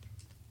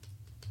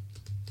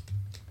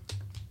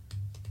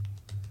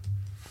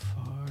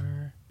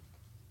 Far.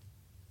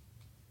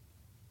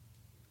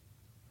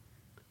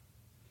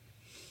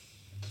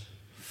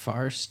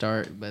 Far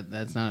Start, but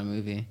that's not a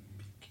movie.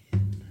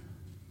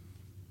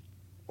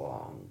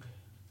 Long.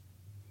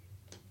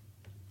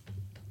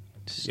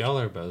 Y'all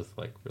are both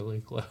like really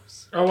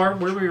close. Oh, were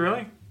we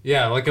really?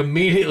 Yeah, like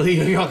immediately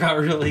y'all got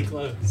really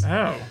close.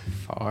 Oh.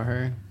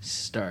 Far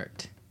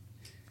Start.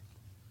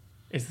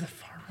 Is the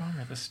far wrong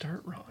or the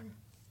start wrong?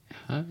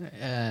 Huh?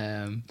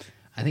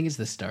 I think it's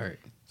the start.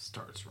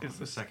 Starts wrong. Is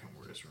the- The second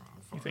word is wrong.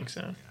 You think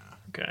so?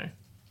 Yeah. Okay.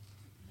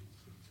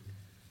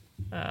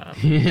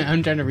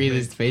 I'm trying to read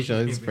his facial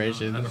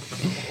expressions.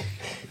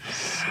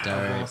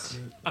 Start.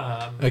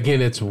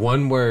 Again, it's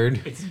one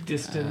word. It's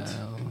distant.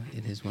 Oh,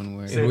 it is one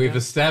word. And we've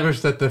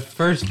established that the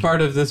first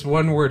part of this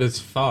one word is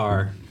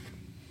far.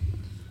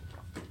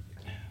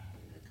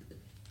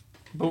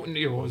 What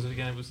was it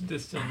again? It was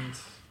distant.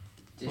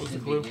 What was the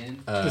clue? Begin.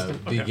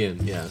 Distant, okay.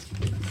 Begin, yeah.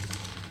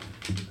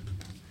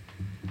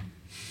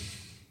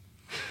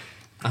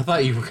 I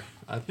thought you were.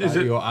 I thought Is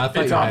it? you. I thought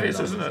It's you had obvious, it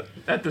on isn't this.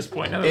 it? At this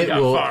point, now that we It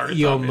got will. far, it's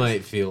You obvious.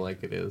 might feel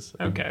like it is.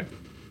 Okay.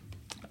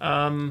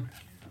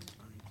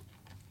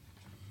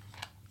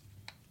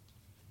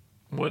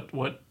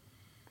 What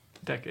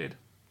decade?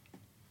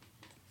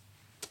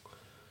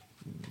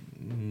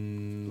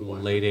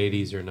 Late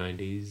 80s or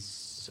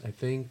 90s, I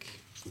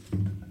think.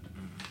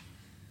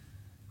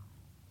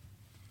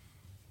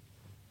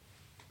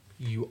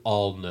 You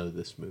all know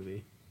this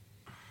movie.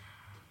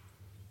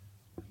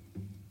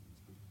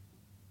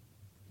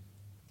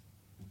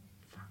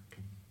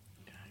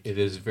 It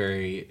is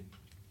very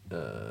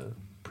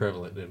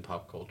prevalent in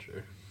pop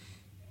culture.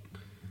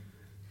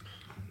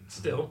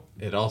 Still.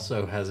 It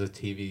also has a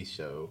TV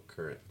show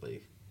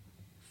currently.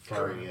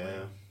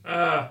 Fargo.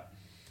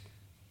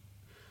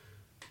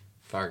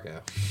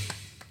 Fargo.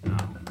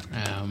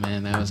 Oh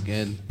man, that was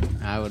good.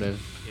 I would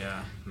have.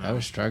 Yeah. I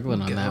was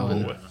struggling on that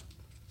one.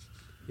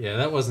 Yeah,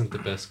 that wasn't the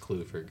best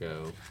clue for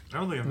Go. I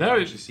don't think I've No,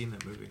 actually seen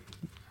that movie.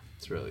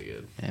 It's really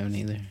good. I haven't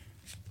either.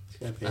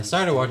 I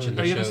started watching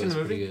the Oh, you show. haven't seen It's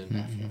the pretty movie?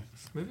 good.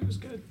 The movie was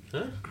good.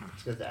 Huh?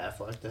 It's got the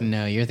Affleck though.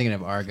 No, you're thinking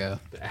of Argo.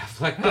 The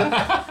Affleck.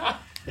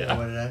 Yeah,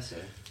 what did I say?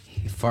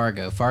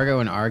 Fargo. Fargo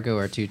and Argo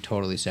are two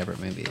totally separate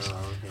movies.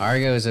 Oh, okay.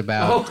 Argo is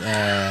about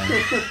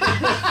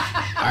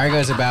Argo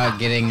is about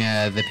getting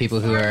the people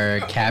who are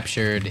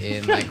captured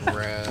in like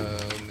Romania,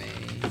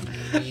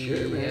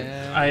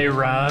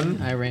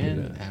 Iran.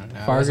 Iran. I don't know.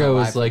 Fargo I wasn't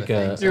alive is for like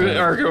the a- thing, so-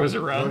 Argo was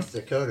around. North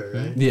Dakota,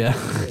 right? Yeah.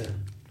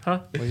 Yeah.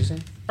 What'd you say?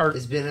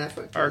 Is Ben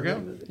Affleck in Argo?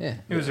 that movie? Yeah.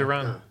 It was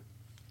around.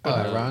 Oh,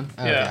 Iran.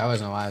 Oh, Yeah. okay, I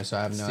wasn't alive, so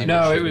I have no idea.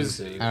 No, it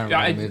was. I don't I,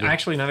 remember the movie.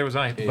 actually, neither was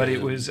I. But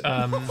it was.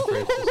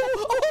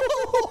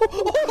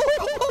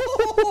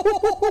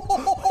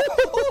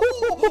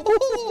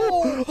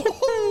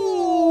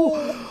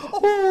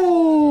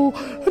 Oh,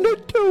 and I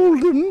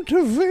told them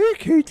to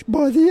vacate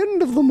by the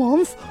end of the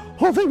month,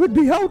 or they would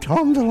be out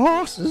on the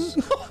losses.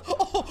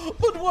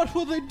 But what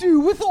will they do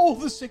with all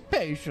the sick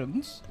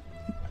patients?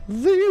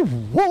 The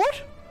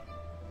what?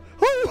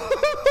 Oh,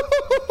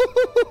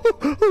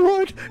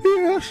 right,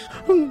 yes,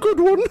 good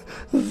one,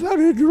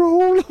 very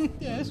droll.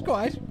 Yes,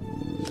 quite.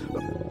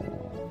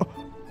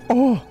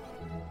 Oh,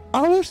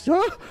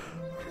 Alistair,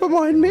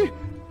 remind me,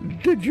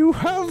 did you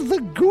have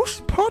the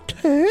goose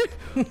pate?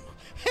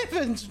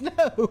 Heavens,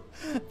 no!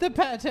 The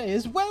pate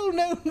is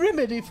well-known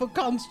remedy for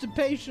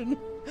constipation.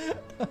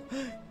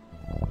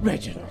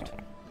 Reginald,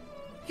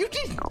 you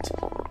didn't.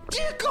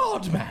 Dear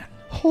God, man!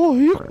 Oh,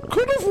 you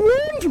could have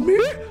warned me.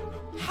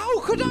 How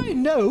could I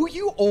know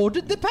you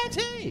ordered the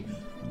pate?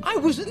 I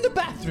was in the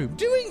bathroom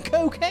doing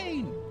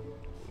cocaine.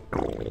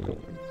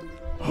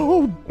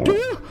 Oh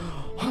dear,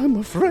 I'm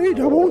afraid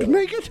I won't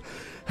make it.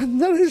 And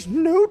there is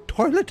no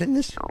toilet in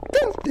this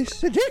filthy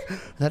city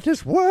that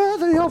is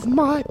worthy of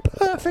my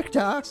perfect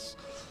ass.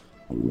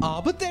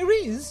 Ah, but there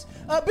is.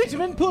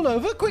 Bitumen, pull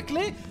over,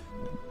 quickly.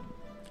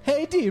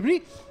 Hey,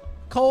 dearie,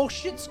 call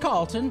Shits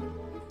Carlton.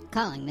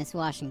 Calling Miss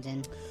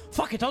Washington.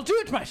 Fuck it, I'll do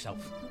it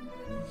myself.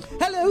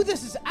 Hello,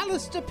 this is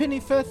Alistair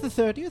Pennyfirth the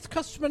 30th,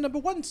 customer number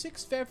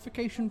 16,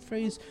 verification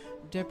phrase.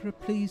 Deborah,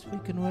 please, we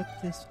can work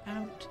this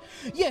out.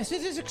 Yes,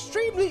 it is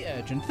extremely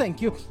urgent,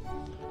 thank you.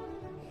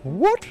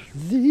 What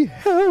the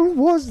hell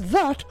was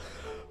that?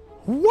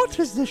 What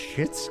is the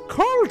Shits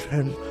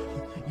Carlton?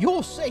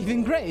 Your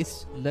saving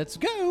grace. Let's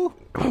go.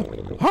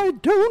 I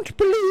don't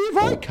believe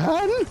I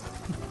can.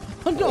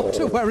 Not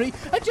to worry,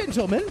 a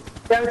gentleman.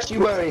 Don't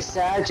you worry,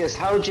 sir. Just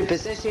hold your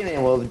position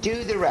and we'll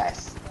do the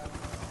rest.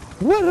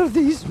 Where are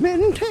these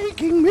men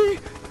taking me?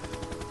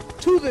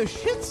 To the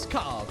Shits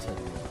Carlton.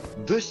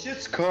 The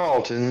Shits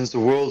Carlton is the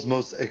world's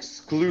most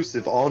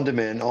exclusive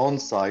on-demand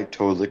on-site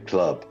toilet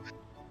club.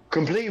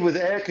 Complete with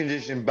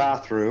air-conditioned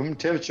bathroom,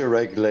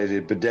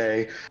 temperature-regulated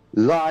bidet,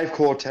 live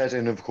quartet,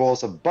 and of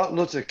course a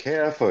butler to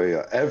care for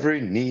your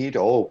every need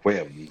or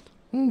whim.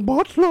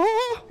 Butler?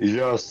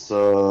 Yes,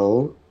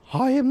 sir.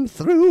 I am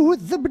through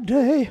with the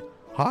bidet.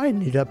 I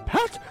need a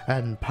pat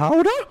and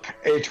powder.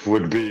 It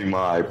would be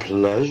my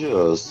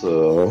pleasure,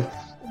 sir.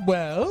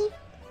 Well?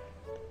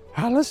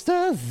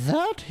 Alistair,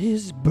 that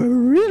is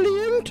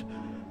brilliant.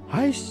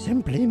 I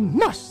simply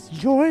must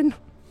join.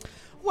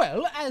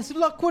 Well, as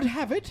luck would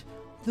have it,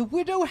 the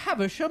widow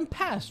Havisham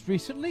passed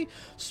recently,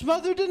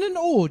 smothered in an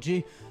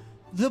orgy.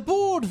 The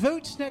board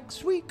votes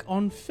next week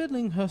on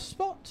filling her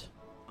spot.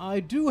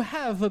 I do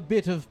have a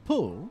bit of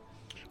pull.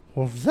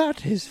 Well,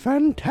 that is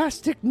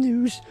fantastic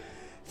news.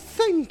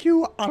 Thank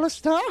you,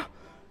 Alistair.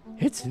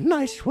 It's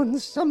nice when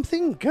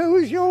something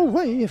goes your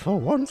way for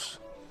once.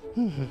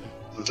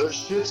 The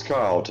Shits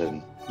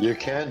Carlton. You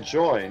can't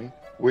join.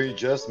 We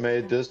just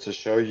made this to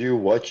show you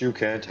what you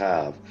can't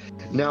have.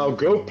 Now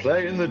go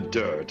play in the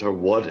dirt or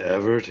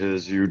whatever it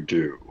is you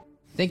do.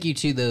 Thank you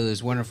to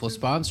those wonderful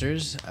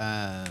sponsors.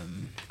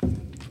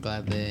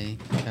 Glad they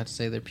got to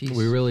say their piece.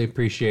 We really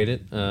appreciate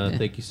it.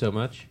 Thank you so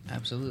much.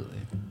 Absolutely.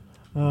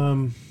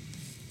 And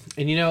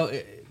you know,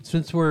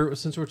 Since we're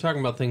talking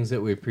about things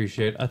that we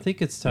appreciate, I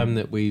think it's time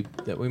that we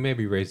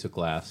maybe raise a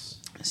glass.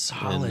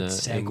 Solid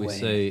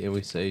segue. And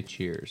we say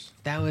cheers.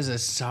 That was a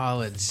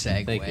solid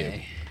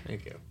segue.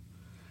 Thank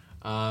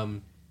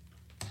you.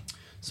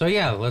 So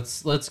yeah,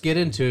 let's get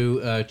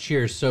into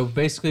cheers. So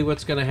basically,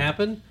 what's going to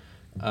happen?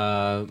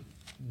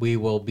 We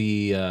will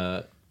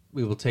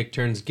take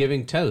turns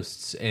giving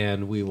toasts,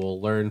 and we will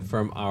learn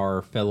from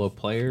our fellow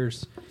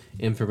players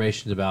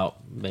information about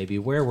maybe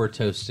where we're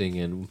toasting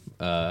and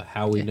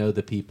how we know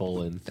the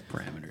people and the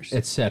parameters,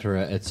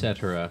 etc.,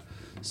 etc.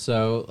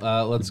 So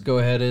let's go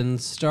ahead and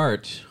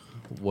start.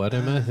 What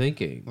am I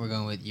thinking? We're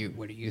going with you.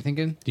 What are you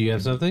thinking? Do you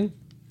have something?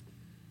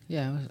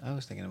 Yeah, I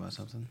was thinking about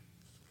something.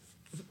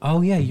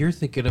 Oh yeah, you're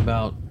thinking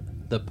about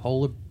the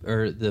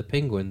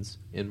penguins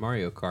in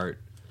Mario Kart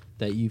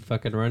that you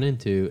fucking run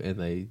into and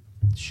they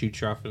shoot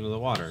you off into the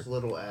water.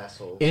 Little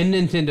asshole. In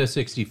Nintendo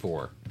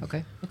 64.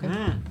 Okay.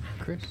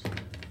 Chris,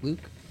 Luke,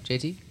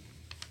 JT,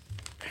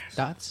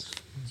 thoughts?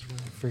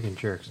 Freaking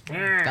jerks.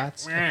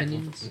 Thoughts,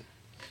 opinions,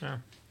 Yeah.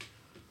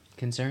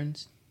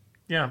 concerns?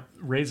 Yeah,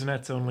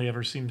 Raisinets only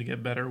ever seem to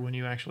get better when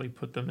you actually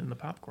put them in the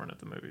popcorn at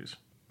the movies.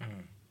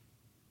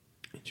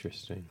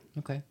 Interesting.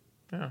 Okay.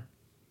 Yeah.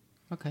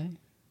 Okay.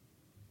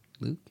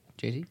 Luke,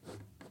 JT?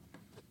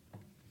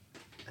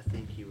 I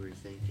think you were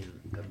thinking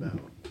about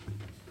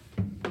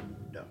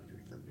Dr.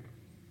 Thunder.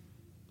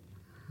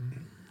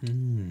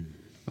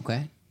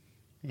 Okay.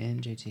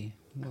 And JT?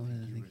 What was I You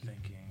were thinking?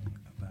 thinking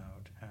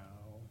about how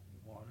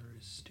water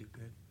is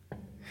stupid,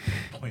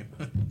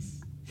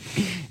 pointless.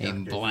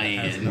 And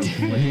bland.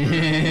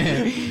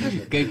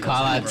 Good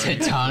call out to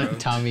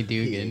Tommy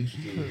Dugan.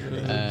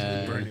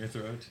 Burn your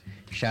throat.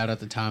 Shout out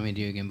to Tommy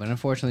Dugan. But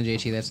unfortunately,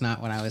 JT, that's not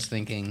what I was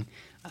thinking.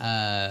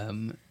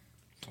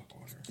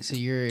 So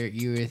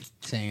you were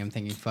saying I'm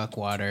thinking fuck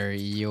water.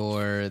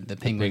 You're the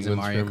penguins in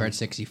Mario Kart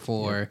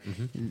 64,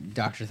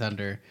 Dr.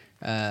 Thunder,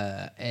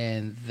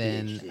 and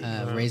then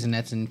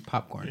Raisinets and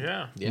popcorn.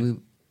 Yeah.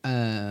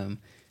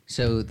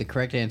 So the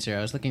correct answer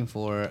I was looking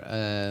for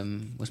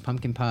was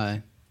pumpkin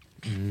pie.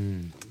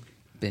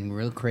 Been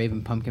real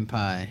craving pumpkin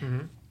pie.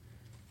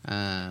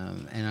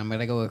 And I'm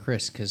gonna go with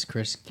Chris because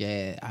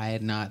I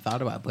had not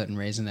thought about putting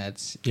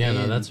Raisinets. Yeah,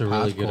 no, in that's a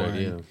really good popcorn.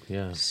 idea.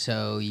 Yeah.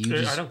 So you I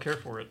just don't care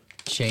for it.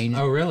 changed.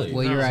 Oh, really?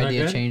 Well, No, your is that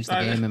idea good? changed the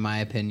game, in my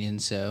opinion.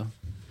 So,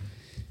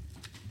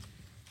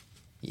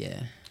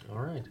 yeah, All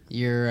right.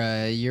 you're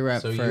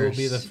up So first. you will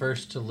be the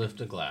first to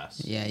lift a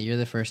glass. Yeah, you're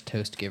the first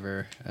toast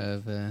giver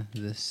of the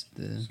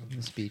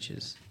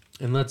speeches.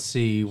 And let's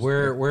see,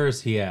 where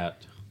is he at?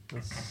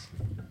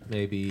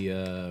 Maybe.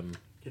 Didn't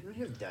we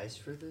have dice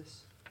for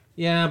this?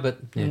 Yeah, but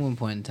At one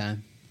point in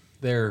time.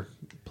 they're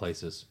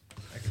places.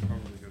 I could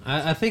probably go.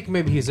 I think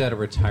maybe he's at a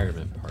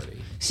retirement party.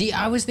 See,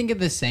 I was thinking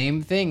the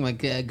same thing,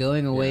 like a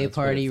going away that's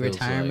what it party, feels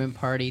retirement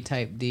party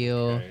type deal.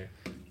 Okay.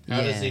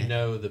 How does he Yeah.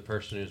 know the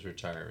person who's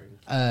retiring?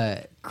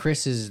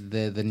 Chris is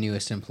the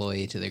newest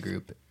employee to the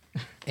group,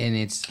 and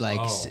it's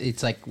like Oh.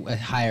 it's like a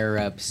higher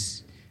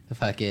ups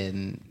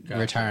fucking Gotcha.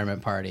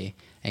 retirement party,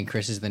 and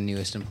Chris is the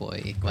newest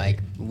employee, like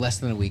less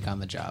than a week on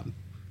the job.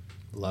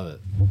 Love it.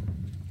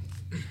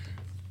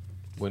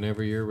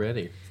 Whenever you're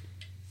ready.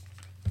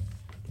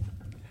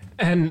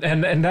 And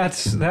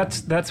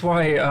that's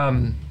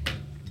why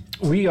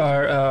we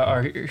are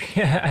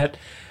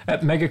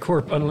at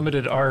Megacorp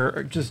Unlimited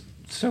are just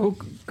so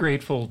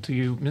grateful to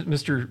you,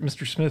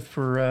 Mr. Smith,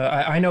 for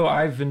I know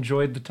I've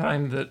enjoyed the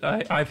time that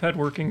I've had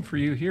working for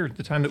you here,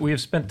 the time that we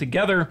have spent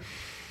together,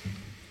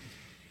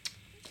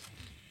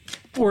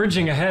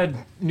 forging ahead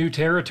new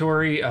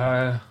territory.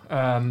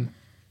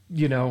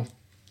 You know,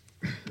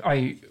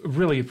 I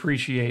really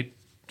appreciate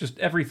just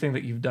everything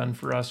that you've done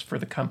for us, for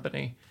the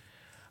company.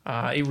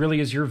 It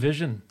really is your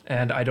vision,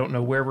 and I don't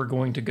know where we're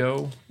going to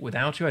go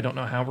without you. I don't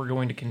know how we're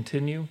going to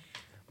continue,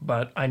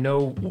 but I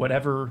know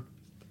whatever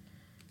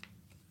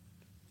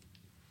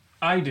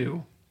I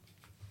do,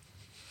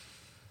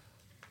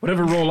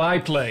 whatever role I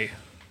play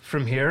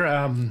from here,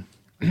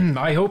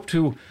 I hope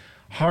to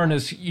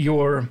harness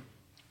your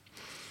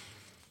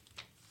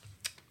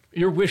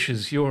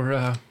wishes,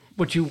 your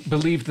what you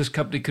believed this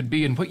company could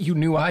be and what you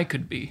knew I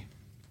could be.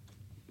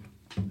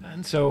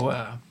 And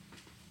so,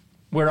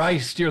 where I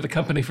steer the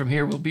company from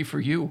here will be for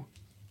you,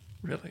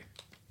 really.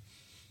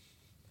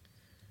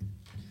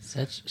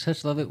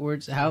 Such lovely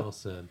words. Well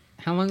said.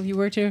 How long have you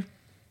worked here?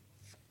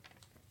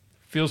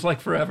 Feels like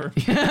forever.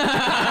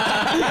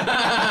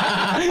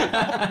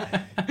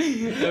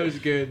 That was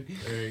good.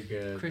 Very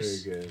good.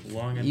 Chris, Very good.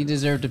 Long You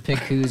deserve to pick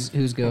who's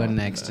going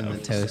next in the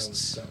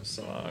toasts. That was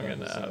solid. Long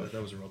enough.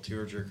 That was a real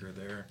tearjerker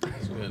there. That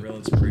was a real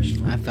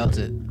inspirational. I felt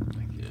it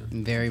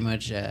very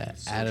much.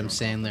 Adam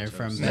Sandler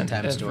from Bedtime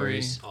Every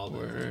Stories. All day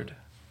word.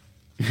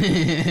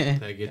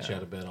 That gets you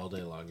out of bed all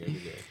day long every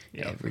day.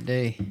 Yep. Every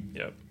day.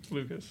 Yep.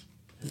 Lucas.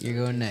 You're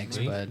going next,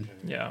 Me? bud.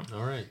 Yeah.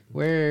 All right.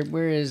 Where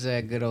is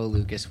good old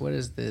Lucas? What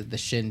is the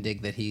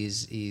shindig that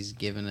he's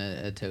given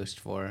a toast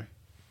for?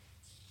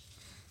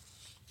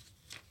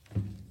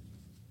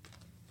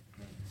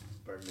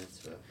 Bar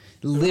mitzvah.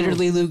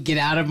 Literally, Luke, get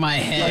out of my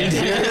head.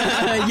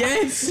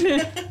 Yes.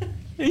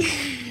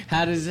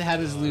 How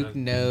does Luke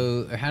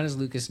know, or how does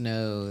Lucas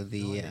know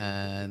the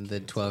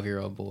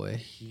 12-year-old boy?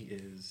 He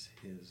is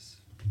his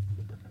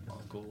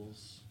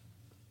uncle's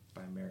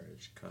by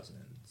marriage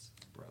cousin's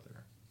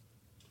brother.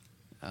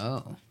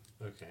 Oh.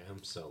 Okay,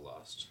 I'm so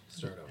lost.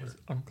 Start over. His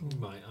uncle.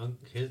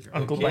 His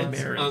Uncle by kid's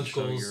marriage.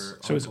 uncle's.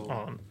 So his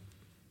aunt.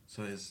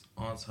 So his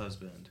aunt's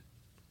husband.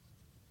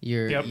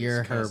 You're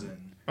her.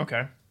 Cousin,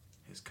 Okay.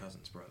 his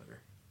cousin's brother.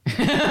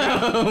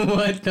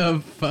 What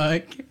the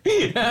fuck?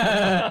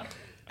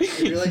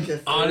 You're like the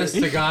third- Honest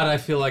to God, I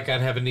feel like I'd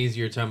have an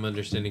easier time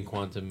understanding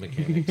quantum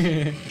mechanics.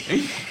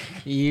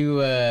 You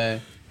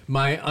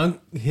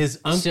His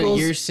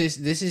uncle's. So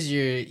this is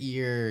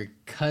your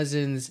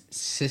cousin's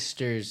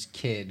sister's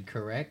kid,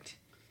 correct?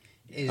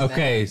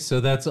 Okay, so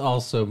that's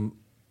also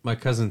my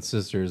cousin's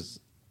sister's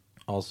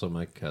also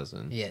my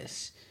cousin.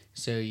 Yes.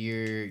 So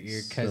your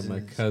cousin's So my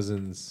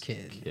cousin's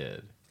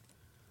kid.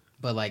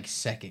 But like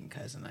second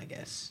cousin, I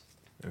guess.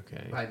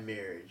 Okay. by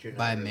marriage. You're not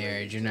By related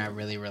marriage, you're to- not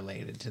really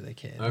related to the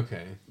kid.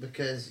 Okay.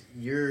 Because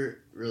you're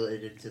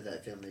related to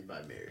that family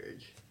by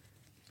marriage.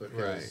 Because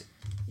Right.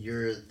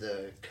 you're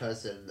the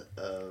cousin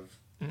of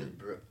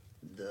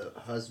the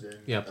husband.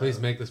 Yeah, please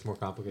of- make this more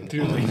complicated.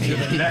 Dude,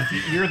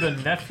 you're the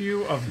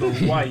nephew of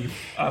the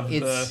wife of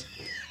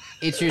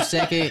It's your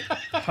second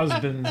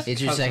husband's. It's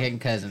your cousin. second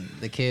cousin.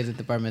 The kid at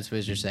the bar mitzvah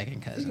is your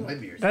second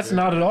cousin. That's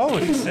not at all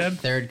what he said.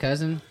 Third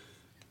cousin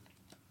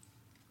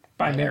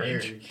By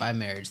marriage. by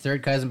marriage.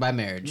 Third cousin by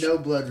marriage. No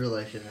blood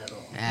relation at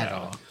all. At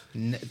all.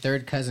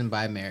 Third cousin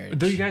by marriage.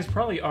 Though you guys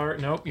probably are.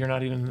 Nope, you're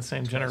not even in the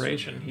same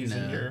generation. He's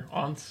in No. your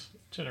aunt's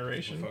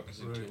generation.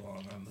 Focusing too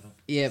long on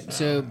the. Yep.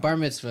 So bar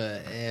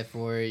mitzvah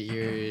for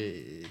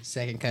your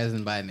second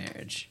cousin by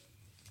marriage.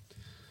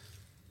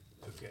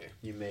 Okay.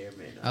 You may or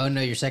may not. Oh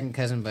no, your second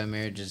cousin by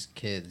marriage is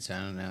kids. So I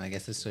don't know. I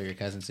guess this is still your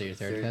cousin. So your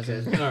third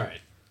cousin. All right.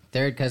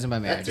 Third cousin by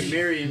marriage. That's a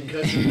Marion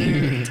cousin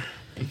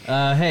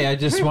there. Hey, I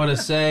just want to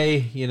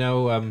say,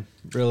 I'm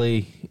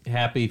really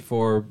happy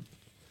for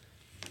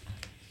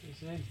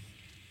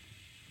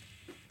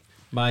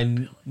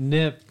my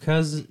nip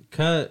cousin.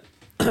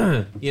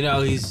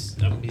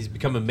 He's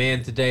become a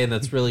man today, and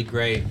that's really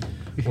great.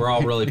 We're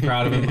all really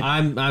proud of him.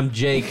 I'm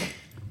Jake.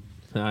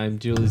 I'm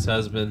Julie's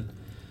husband.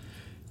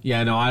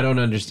 Yeah, no, I don't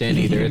understand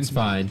either. It's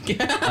fine.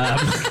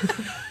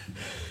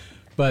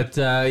 But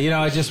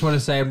I just want to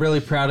say I'm really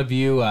proud of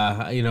you.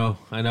 I know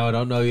I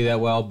don't know you that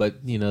well, but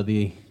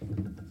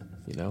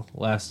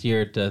last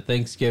year at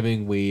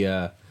Thanksgiving we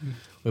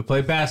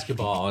played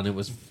basketball, and it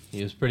was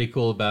pretty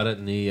cool about it,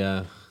 and he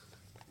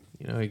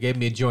gave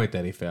me a joint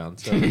that he found,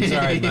 so he's all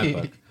right in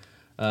my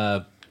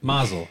book.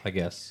 Mazel, I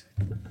guess.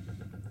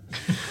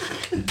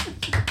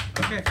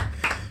 Okay.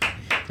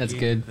 That's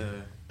good.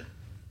 The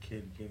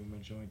kid gave him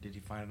a joint. Did he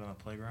find it on the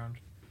playground?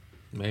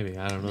 Maybe,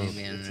 I don't know.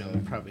 Maybe, I don't know.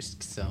 We're probably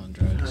selling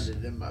I drugs. had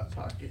it in my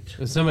pocket.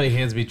 If somebody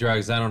hands me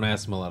drugs, I don't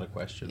ask them a lot of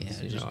questions.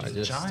 Yeah,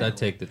 I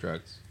take the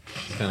drugs.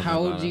 It's kind of How my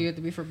old motto. do you have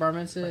to be for bar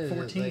mitzvah? Like Is it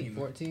 14. Like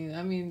 14?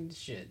 I mean,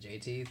 shit,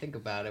 JT, think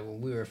about it.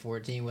 When we were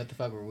 14, what the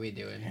fuck were we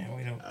doing? Yeah,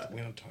 we don't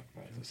talk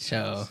about this.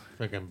 So,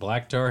 Freaking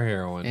black tar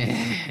heroin.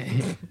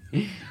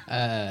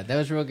 that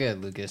was real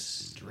good,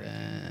 Lucas.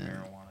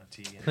 Marijuana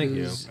tea. Thank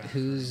you.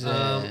 Who's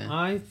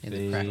I in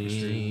the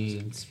practice rooms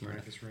think and Smurf?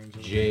 Practice rooms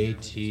over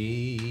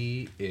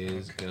JT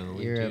is going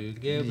You're to up.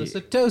 give us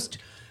a toast.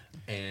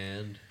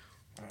 And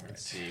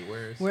let's see,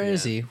 Where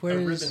is he? A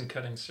Where's ribbon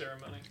cutting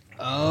ceremony.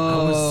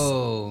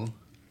 Oh,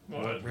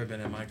 What ribbon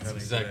am I cutting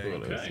exactly today?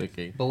 what I was Okay.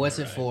 thinking. but what's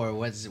it for?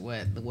 What is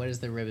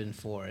the ribbon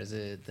for? Is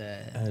it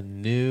A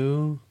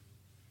new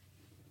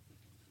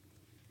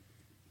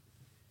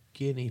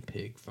guinea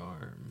pig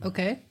farm.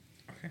 okay?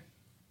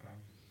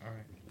 All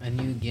right. A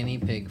new guinea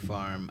pig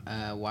farm.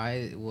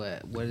 Why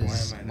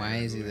Why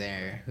is he there?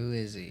 there? Who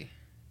is he?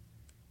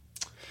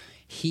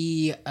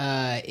 He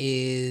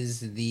is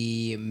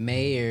the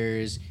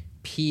mayor's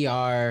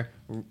PR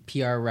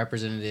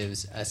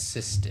representative's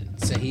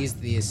assistant. So he's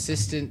the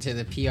assistant to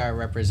the PR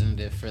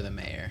representative for the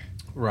mayor.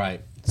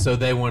 Right. So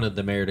they wanted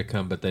the mayor to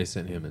come, but they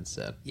sent him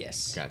instead.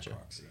 Yes. Gotcha.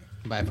 Proxy.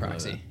 By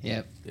proxy.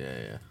 Yep.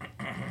 Yeah.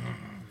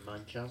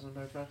 Munchausen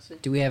by proxy?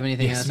 Do we have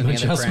anything Yes, else? Any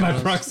other Munchausen by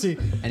parameters? proxy.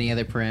 Any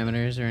other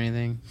parameters or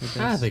anything? with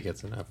I this? think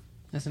it's enough.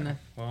 That's enough.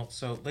 Well,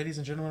 so ladies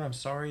and gentlemen, I'm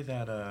sorry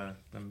that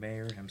the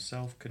mayor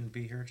himself couldn't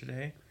be here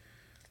today,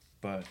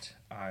 but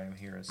I'm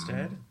here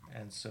instead,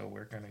 and so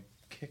we're gonna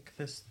kick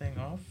this thing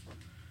off.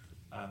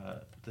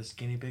 This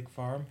guinea pig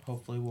farm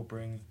hopefully will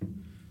bring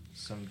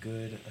some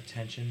good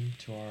attention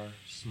to our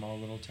small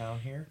little town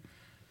here,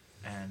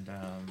 and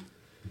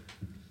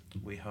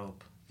we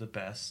hope the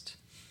best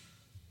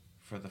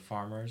for the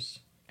farmers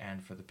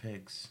and for the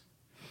pigs.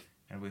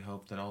 And we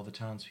hope that all the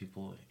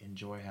townspeople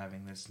enjoy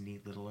having this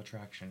neat little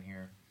attraction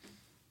here.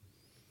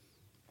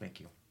 Thank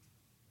you.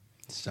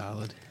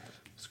 Solid.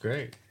 It's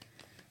great.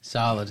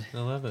 Solid. I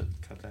love it.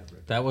 Cut that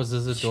ribbon. That was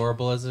as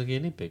adorable as a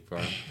guinea pig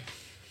farm.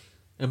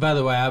 And by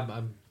the way,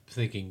 I'm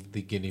thinking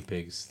the guinea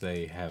pigs,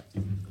 they have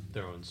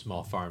their own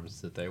small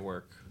farms that they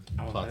work.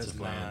 Oh, Lots that of is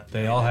land. not-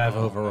 They all have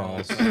Oh,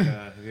 overalls. it's like,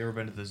 have you ever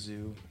been to the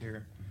zoo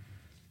here?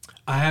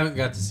 I haven't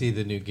got to see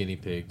the new guinea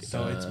pig.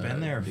 So it's been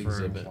there for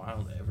exhibit. a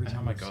while. Every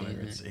time I go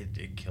haven't there, seen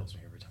it kills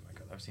me every time I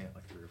go. I've seen it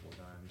like 3 or 4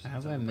 times. How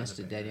have I missed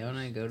it, Daddy? Don't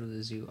I go to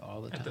the zoo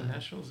all the At the time?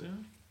 National Zoo?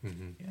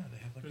 Mm-hmm. Yeah, they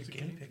have like There's a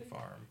guinea pig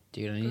farm.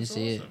 Dude, I need to That's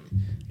see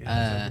awesome.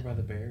 Yeah, it's over by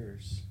the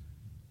bears.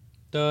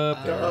 Oh,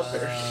 I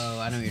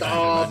know what you're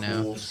talking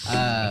about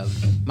now.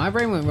 My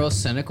brain went real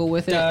cynical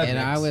with it, and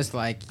I was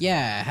like,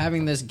 yeah,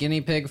 having this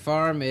guinea pig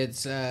farm,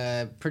 it's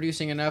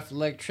producing enough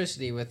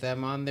electricity with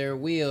them on their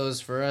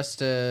wheels for us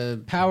to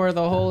power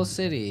the whole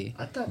city.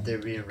 I thought they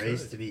were being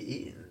raised to be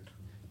eaten.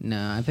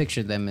 No, I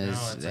pictured them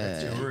as it's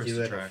a tourist Do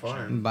at a attraction.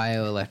 farm.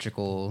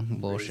 bioelectrical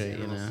bullshit, Raise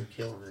you animals know. to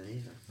kill them and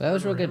eat them. But that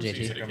was real good,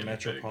 Ramsey's It's JT. like a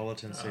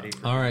metropolitan city.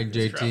 All right,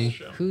 This travel JT.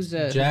 show. Who's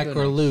Jack who's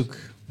or next? Luke?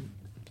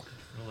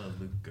 We'll let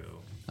Luke go.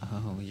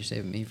 Oh, you're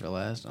saving me for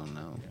last? Oh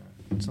no,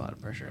 it's a lot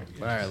of pressure.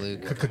 All right,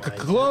 Luke.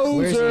 Closer.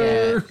 Where's he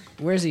at?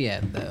 Where's he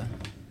at though?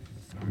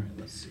 All right,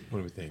 let's see. What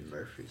do we think?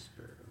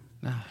 Murfreesboro.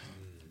 Ah,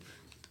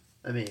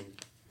 I mean,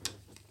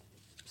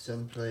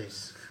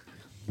 someplace.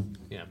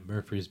 Yeah,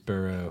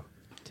 Murfreesboro,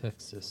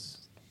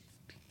 Texas.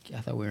 I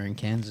thought we were in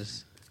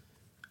Kansas.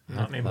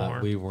 Not I anymore.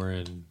 thought we were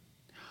in.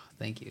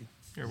 Thank you.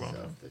 You're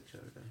welcome. South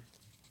Dakota.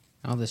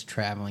 All this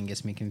traveling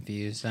gets me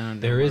confused. I don't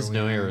know. There where is we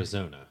no are.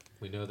 Arizona.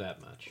 We know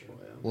that much.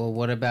 Well,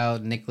 what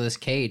about Nicolas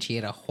Cage? He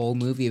had a whole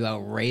movie about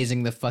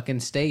raising the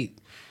fucking state.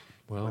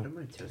 Well, What am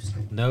I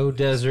toasting? no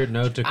desert,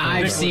 no Tacoma. I've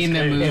Nicolas seen the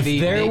Cage. movie.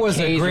 If there Nick was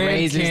a Cage Grand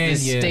raises Canyon- the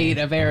state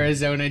of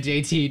Arizona,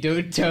 JT.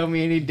 Don't tell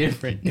me any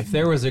different. If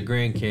there was a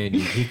Grand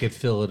Canyon, he could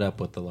fill it up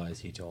with the lies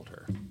he told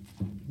her.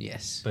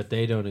 Yes. But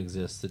they don't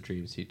exist, the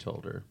dreams he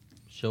told her.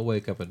 She'll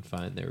wake up and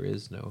find there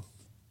is no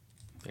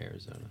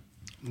Arizona.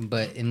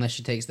 But unless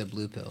she takes the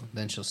blue pill,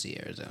 then she'll see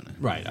Arizona.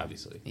 Right,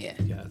 obviously. Yeah.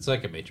 Yeah, it's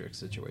like a Matrix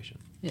situation.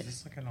 Is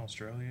this like in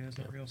Australia? Is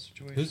it a real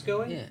situation? Who's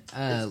going? Yeah. It's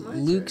my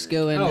Luke's turn.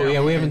 going. Oh,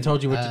 yeah, we haven't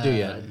told you what to do I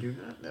yet. do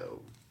not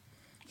know.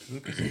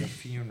 Luke is at a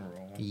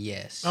funeral.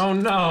 Yes. Oh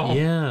no!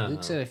 Yeah.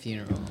 Luke's at a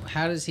funeral.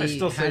 How does he? I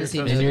still How say does he?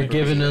 it's And know you're the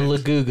given a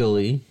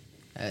lagoogly.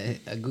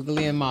 a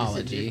googly Is it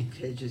emology. Nick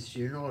Cage's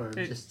funeral or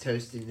It- just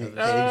toasting Nick Cage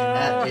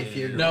at a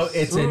funeral? No,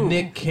 it's a Ooh.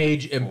 Nick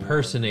Cage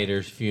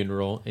impersonator's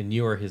funeral, and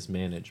you are his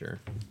manager.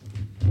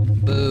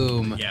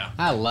 Boom. Yeah.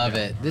 I love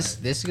it.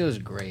 This goes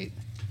great.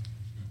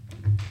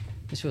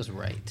 This feels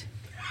right.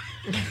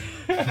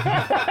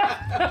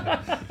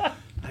 I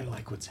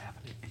like what's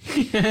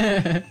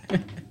happening.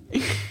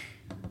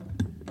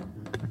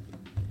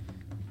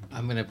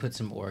 I'm gonna put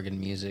some organ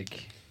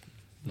music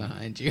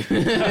behind you.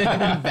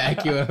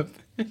 Back you up.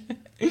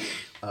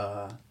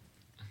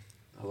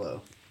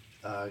 Hello.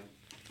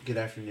 Good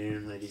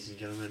afternoon, ladies and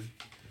gentlemen.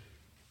 I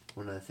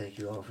want to thank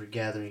you all for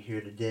gathering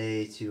here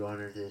today to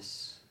honor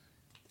this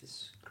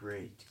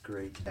great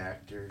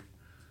actor,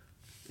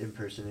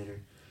 impersonator.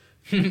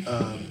 You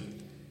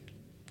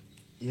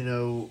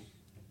know,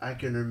 I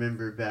can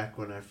remember back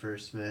when I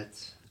first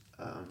met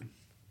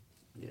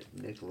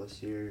Nicholas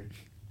here,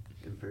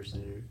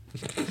 impersonator.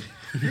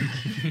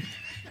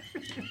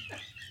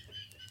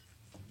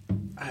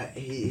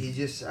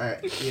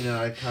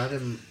 I caught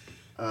him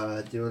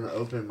doing an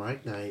open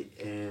mic night,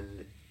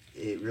 and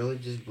it really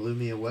just blew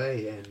me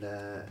away. And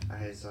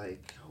I was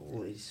like,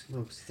 "Holy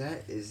smokes,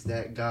 that is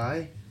that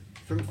guy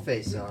from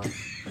Face Off."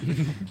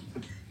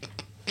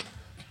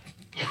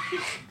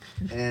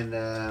 And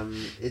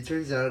it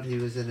turns out he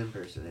was an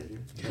impersonator.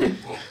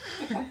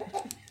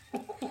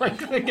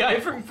 Like the guy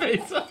from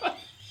Face Off.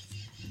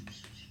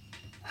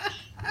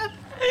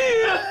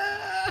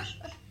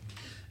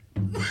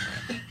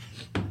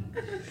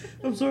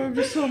 I'm sorry, I'm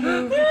just so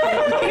moved.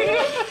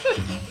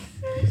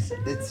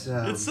 It's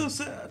It's so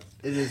sad.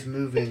 it is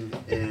moving,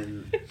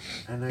 and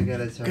I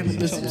gotta tell you,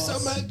 miss him it's- so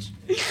much.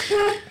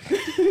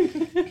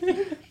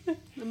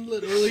 I'm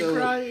literally So-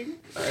 crying.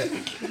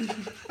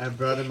 I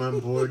brought him on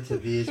board to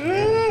be his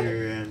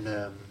manager,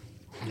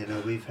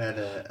 and we've had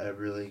a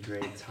really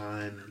great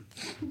time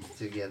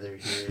together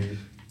here,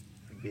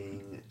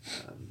 being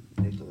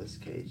Nicolas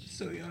Cage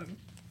So young.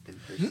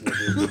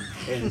 impersonator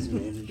and his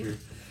manager.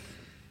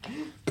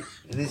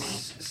 And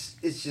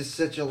it's just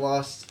such a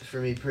loss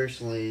for me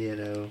personally,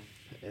 and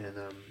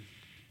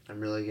I'm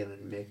really gonna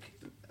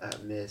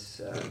miss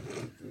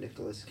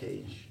Nicolas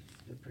Cage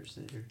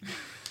impersonator.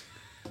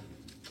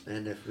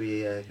 And if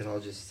we could all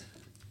just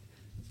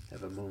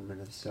have a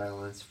moment of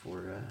silence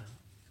before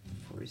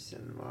we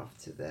send him off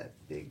to that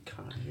big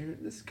con here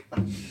in the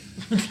sky.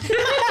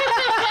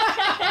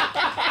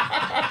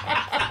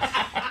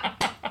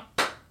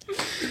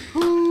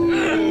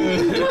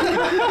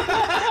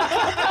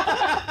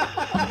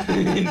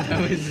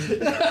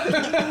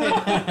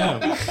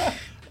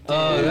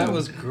 Oh, that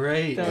was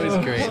great. That was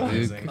great, Luke.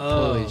 amazing.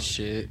 Holy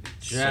shit.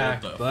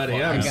 Jack, So the buddy,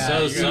 fuck I'm out.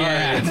 so sorry.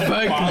 Yeah,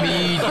 fuck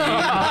me,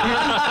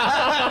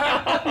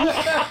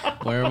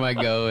 dude. Where am I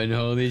going?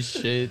 Holy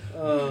shit.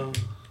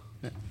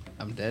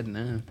 I'm dead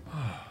now.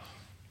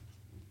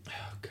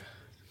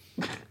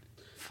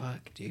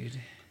 Fuck, dude.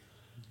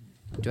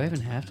 Do I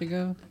even have to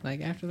go?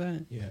 Like, after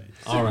that? Yeah.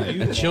 All right,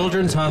 a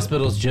children's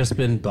hospital's just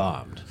been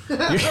bombed.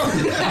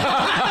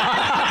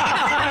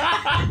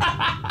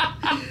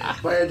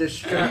 by a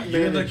distraught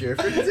manager.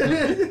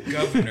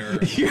 Governor of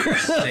the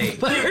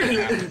state.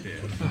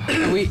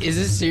 Wait, is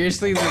this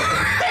seriously the...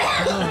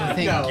 Oh,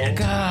 thank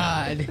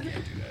God.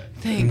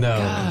 Thank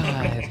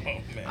God.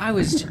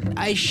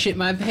 I shit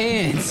my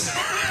pants.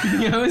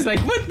 I was like,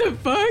 what the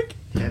fuck?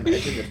 Can't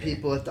imagine the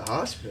people at the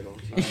hospital.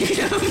 Oh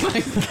my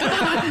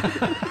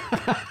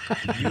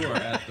God. You are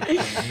at the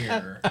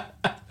premiere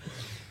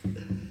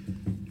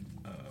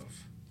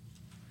of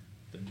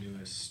the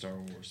newest Star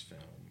Wars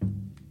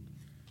film,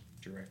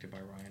 directed by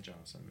Rian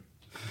Johnson.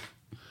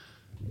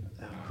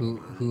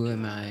 Who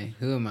am I?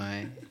 Who am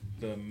I?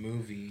 The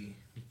movie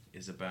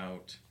is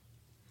about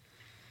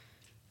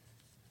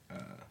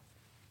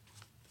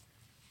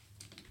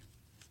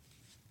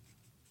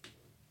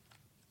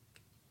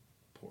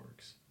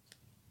porgs.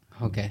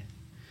 Okay,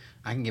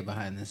 I can get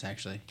behind this.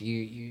 Actually,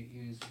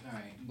 you all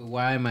right. But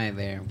why am I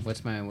there?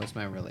 What's my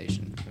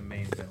relation? The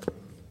main villain.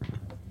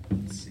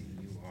 Let's see,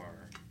 you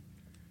are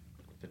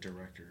the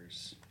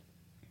director's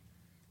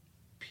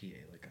PA,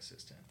 like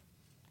assistant,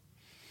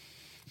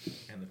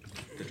 and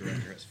the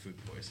director has food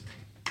poisoning.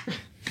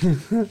 Ryan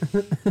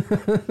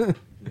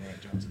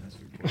Johnson has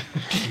food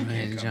poisoning.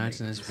 Ryan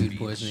Johnson has food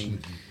poisoning.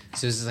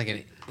 So this is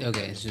like so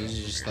this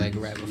is just like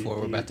right before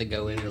we're about to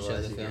go in and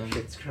show the film.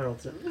 It's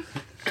Carlton.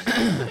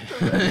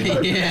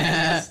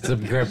 Yeah. It's a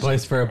great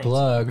place for a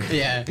plug.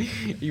 Yeah,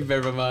 you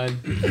better mind.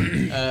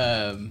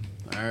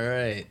 All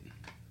right.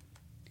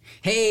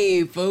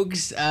 Hey,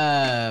 folks.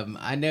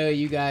 I know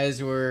you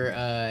guys were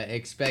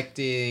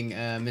expecting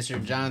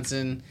Mr.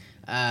 Johnson,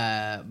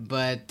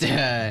 but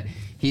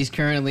he's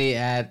currently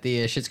at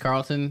the Schitt's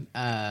Carlton.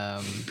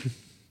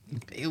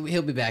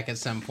 He'll be back at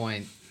some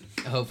point.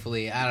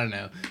 Hopefully, I don't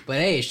know.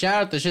 But hey, shout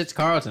out to Schitt's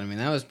Carlton. I mean,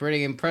 that was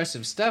pretty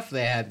impressive stuff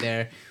they had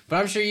there. But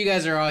I'm sure you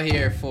guys are all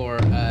here for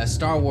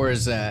Star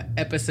Wars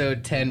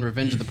Episode 10,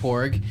 Revenge of the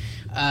Porg.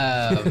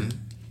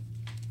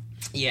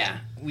 Yeah,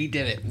 we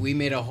did it. We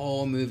made a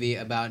whole movie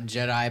about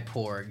Jedi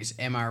Porgs.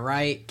 Am I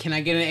right? Can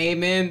I get an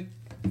amen?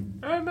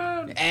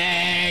 Amen.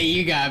 Hey,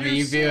 you got me.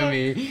 You feel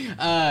me?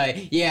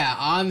 Yeah,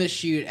 on the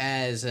shoot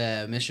as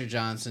Mr.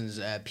 Johnson's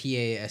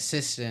PA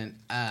assistant,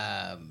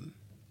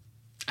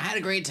 I had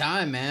a great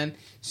time, man.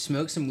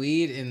 Smoked some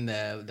weed in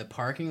the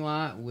parking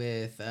lot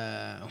with,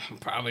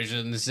 probably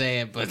shouldn't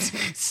say it, but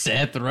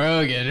Seth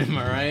Rogen, am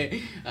I right?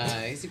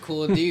 He's a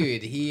cool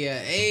dude.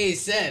 Hey,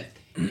 Seth.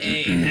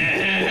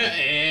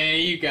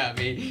 Hey, you got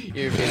me.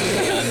 You're feeling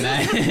me on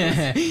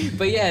that.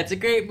 But yeah, it's a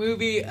great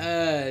movie.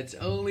 It's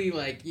only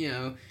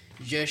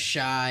just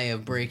shy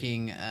of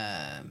breaking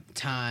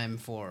time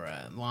for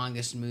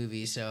longest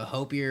movie, so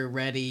hope you're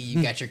ready.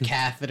 You got your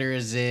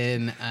catheters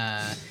in.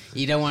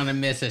 You don't want to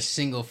miss a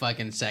single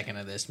fucking second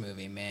of this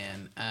movie,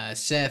 man.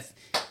 Seth,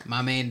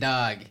 my main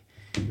dog.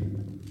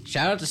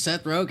 Shout out to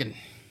Seth Rogen.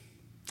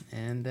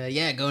 And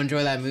yeah, go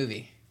enjoy that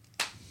movie.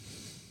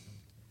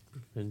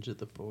 Revenge of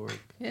the Porg.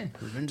 Yeah,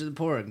 Revenge of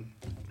the Porg.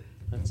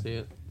 That's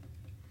it.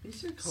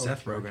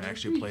 Seth Rogen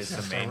actually plays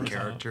the main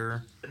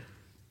character.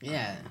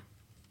 Yeah.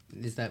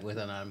 Is that with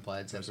an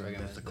unimplied Seth Rogen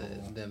That's with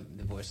cool.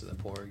 the voice of the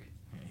Porg?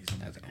 Yeah, he's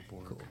a Okay,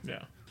 cool.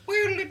 Yeah.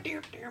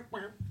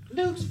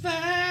 News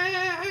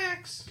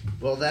facts.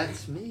 Well,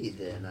 that's me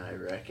then, I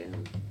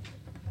reckon.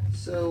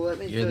 So let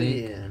me You're fill the-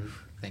 you in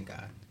Thank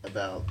God.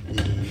 about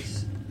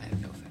these. I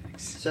have no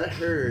facts. So I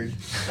heard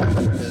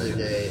the other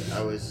day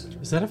I was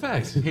Is that a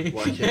fact?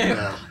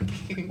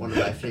 watching one of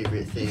my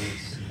favorite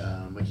things,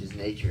 which is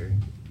nature,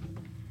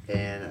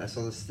 and I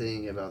saw this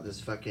thing about this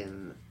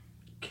fucking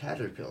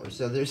caterpillar.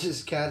 So there's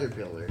this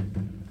caterpillar,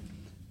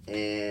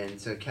 and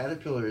so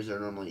caterpillars are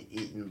normally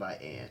eaten by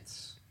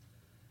ants,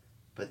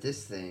 but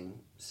this thing,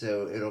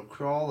 so it'll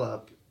crawl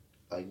up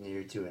like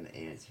near to an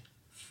ant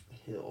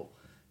hill,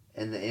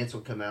 and the ants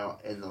will come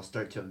out and they'll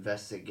start to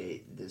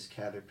investigate this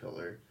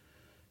caterpillar.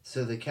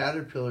 So the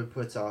caterpillar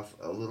puts off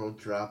a little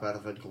drop out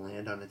of a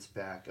gland on its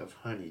back of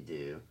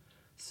honeydew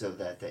so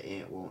that the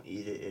ant won't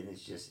eat it, and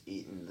it's just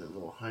eating the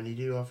little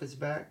honeydew off its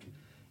back.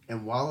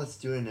 And while it's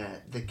doing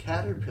that, the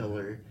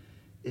caterpillar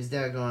is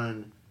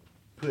daggone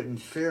putting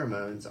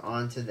pheromones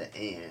onto the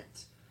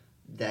ant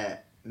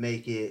that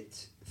make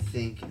it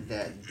think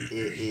that it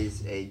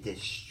is a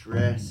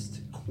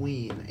distressed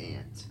queen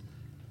ant.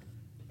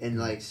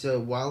 And so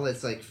while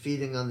it's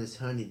feeding on this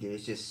honeydew,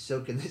 it's just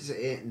soaking this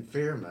ant in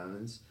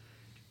pheromones.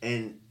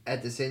 And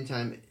at the same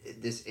time,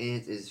 this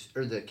ant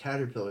the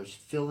caterpillar is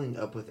filling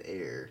up with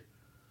air.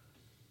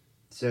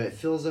 So it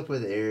fills up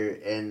with air,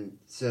 and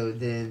so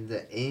then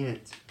the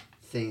ant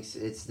thinks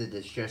it's the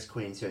distressed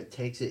queen, so it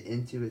takes it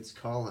into its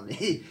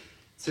colony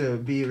to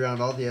be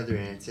around all the other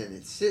ants, and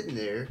it's sitting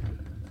there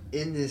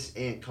in this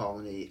ant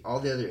colony. All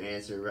the other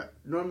ants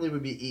normally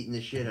would be eating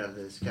the shit out of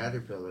this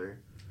caterpillar,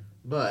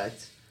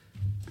 but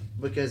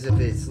because of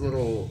its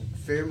little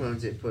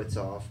pheromones it puts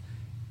off,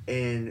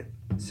 and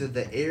so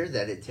the air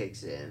that it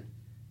takes in,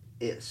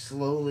 it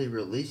slowly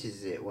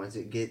releases it once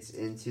it gets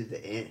into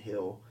the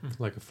anthill.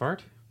 Like a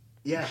fart?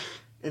 Yeah,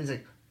 and it's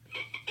like,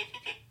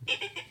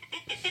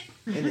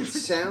 and it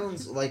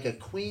sounds like a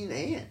queen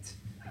ant.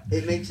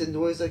 it makes a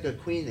noise like a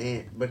queen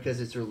ant because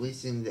it's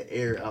releasing the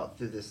air out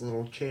through this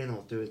little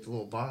channel through its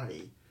little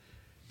body.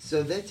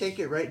 So they take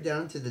it right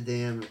down to the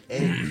damn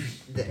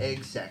the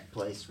egg sack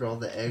place where all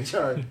the eggs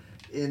are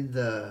in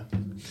the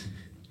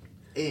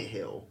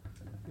anthill.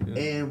 Yeah.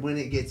 And when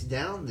it gets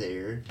down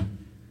there,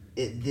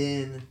 it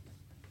then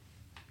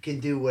can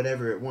do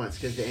whatever it wants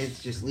because the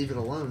ants just leave it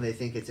alone. They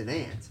think it's an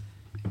ant.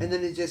 And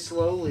then it just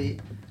slowly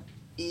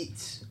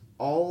eats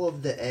all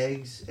of the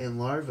eggs and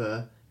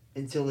larvae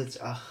until it's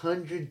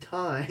 100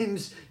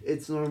 times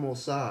its normal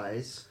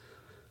size,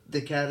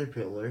 the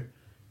caterpillar.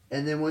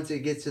 And then once it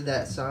gets to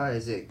that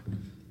size, it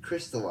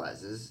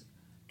crystallizes,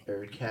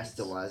 or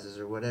castalizes,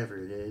 or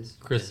whatever it is.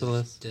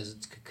 Chrysalis. Does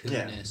its cocoon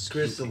Yeah, nest.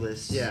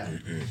 chrysalis, yeah.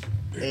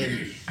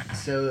 And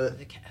so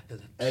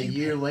a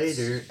year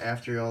later,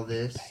 after all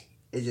this,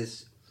 it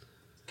just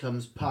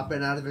comes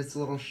popping out of its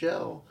little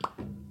shell,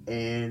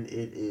 and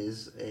it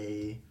is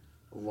a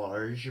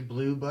large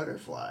blue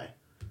butterfly.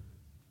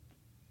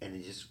 And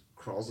it just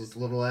crawls its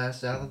little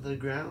ass out of the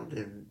ground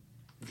and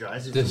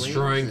dries its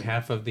Destroying wings and-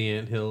 half of the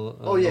anthill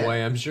on the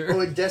way, I'm sure.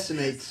 Oh, it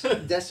decimates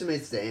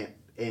the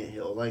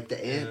anthill. Like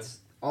the ants,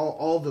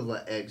 all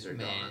the eggs are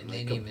Man, gone. they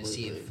like, didn't even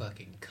see it completely.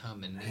 fucking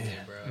coming either,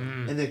 bro.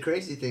 And the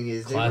crazy thing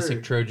is,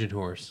 Classic Trojan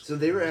horse. So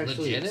they were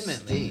actually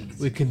Legitimately. extinct.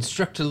 We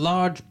construct a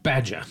large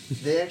badger.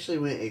 They actually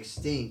went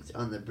extinct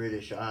on the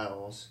British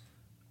Isles,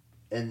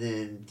 and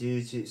then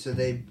so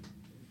they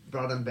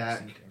brought them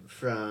back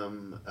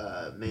from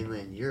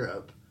mainland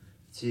Europe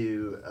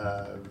to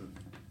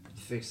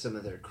fix some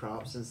of their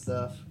crops and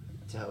stuff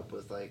to help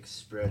with like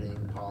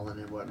spreading pollen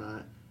and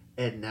whatnot.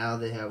 And now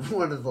they have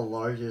one of the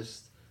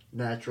largest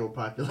natural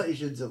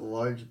populations of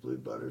large blue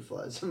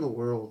butterflies in the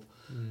world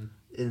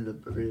in the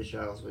British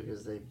Isles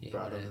because they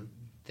brought them.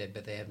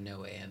 But they have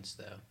no ants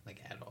though,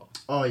 like at all.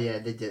 Oh yeah,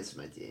 they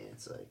decimate the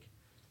ants like.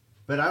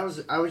 But I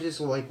was just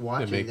like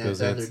watching make that those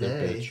the other ants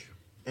their day, bitch.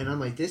 and I'm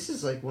like, this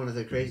is like one of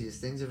the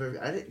craziest things I've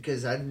ever.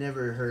 Because I'd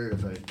never heard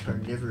of a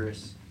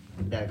carnivorous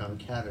daggone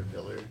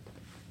caterpillar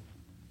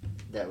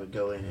that would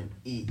go in and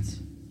eat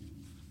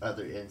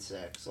other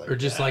insects like. Or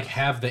just that. like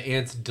have the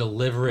ants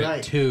deliver it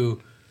Right.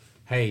 to,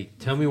 hey,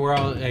 tell me where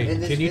all. Hey, In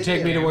this can you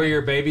take me to video- where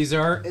your babies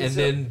are, and so-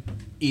 then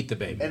eat the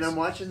babies? And I'm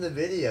watching the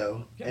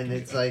video, and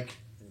it's like,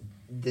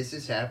 this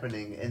is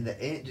happening, and the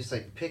ant just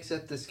like picks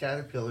up this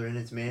caterpillar in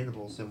its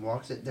mandibles and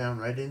walks it down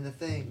right in the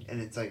thing,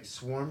 and it's like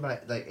swarmed by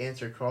like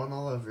ants are crawling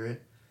all over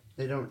it.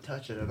 They don't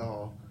touch it at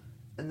all,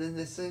 and then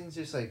this thing's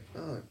just like,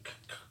 oh,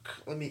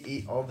 let me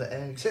eat all the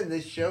eggs, and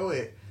they show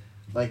it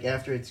like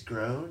after it's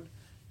grown,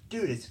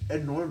 dude, it's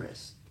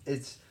enormous.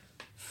 It's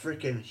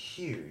freaking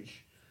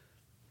huge.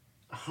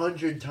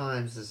 100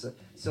 times this.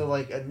 So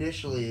like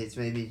initially, it's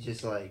maybe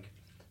just like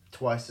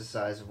twice the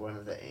size of one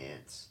of the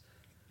ants.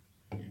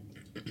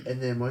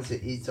 And then once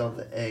it eats all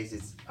the eggs,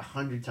 it's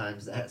 100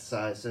 times that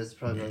size. So it's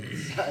probably like the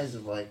size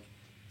of like,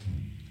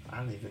 I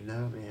don't even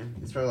know, man.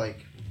 It's probably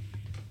like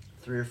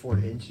 3 or 4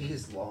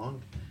 inches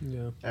long.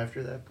 Yeah.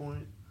 After that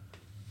point.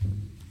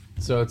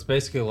 So it's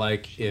basically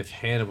like if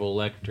Hannibal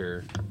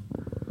Lecter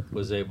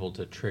was able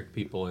to trick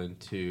people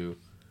into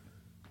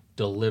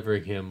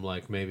delivering him,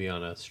 like maybe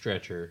on a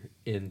stretcher,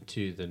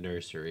 into the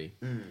nursery,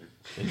 and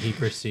he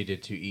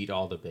proceeded to eat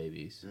all the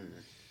babies,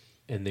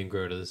 and then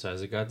grow to the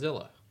size of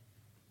Godzilla.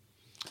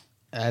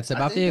 That's I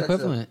about the think that's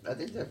equivalent. I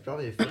think that's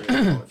probably a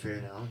fair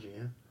analogy,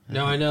 yeah.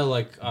 Now I know,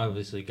 like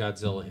obviously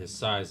Godzilla, his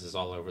size is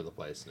all over the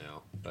place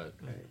now, but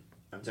Right.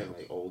 I'm talking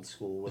like old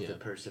school with Yeah. the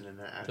person in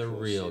the the actual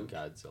real suit.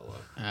 Godzilla.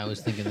 I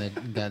was thinking the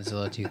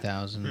Godzilla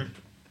 2000.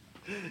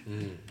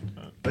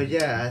 But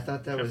yeah, I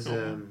thought that was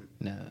No,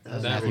 that that was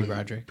was Matthew pretty-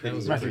 Broderick That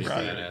was a Matthew pretty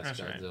Broderick, badass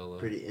that's right. Godzilla.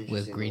 pretty interesting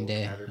with Green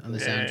little Day caterpillar. on the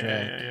Yeah,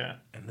 soundtrack. yeah.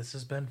 And this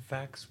has been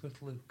Facts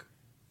with Luke.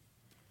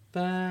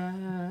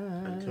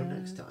 Until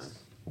next time.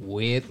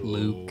 With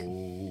Luke.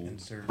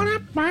 Insert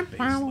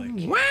bass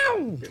lick.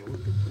 Wow!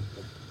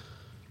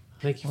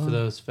 Thank you for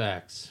those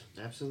facts.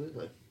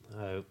 Absolutely.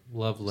 I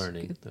love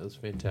learning. That was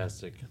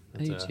fantastic.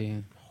 That's Me a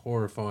too.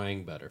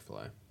 horrifying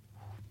butterfly.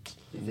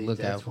 You think Look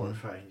that's out for 'em.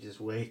 horrifying? Just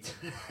wait.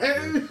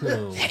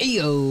 Oh,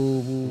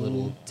 Heyo!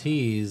 little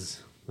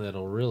tease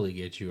that'll really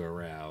get you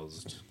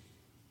aroused.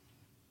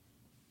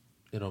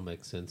 It'll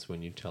make sense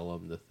when you tell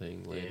them the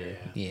thing later.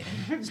 Yeah.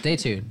 Stay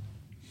tuned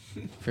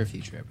for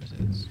future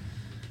episodes.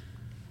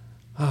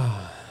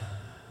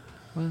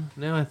 Well,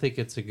 now I think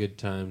it's a good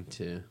time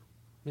to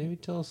maybe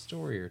tell a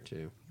story or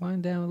two.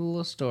 Wind down with a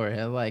little story.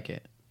 I like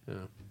it.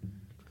 Yeah.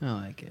 I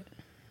like it.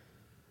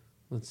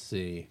 Let's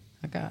see.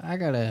 I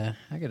got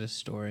a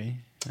story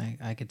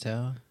I could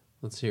tell.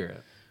 Let's hear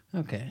it.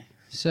 Okay.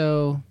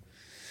 So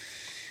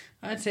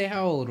I'd say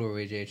how old were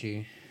we,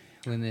 JG,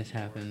 when this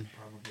happened?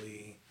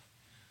 Probably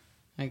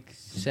Like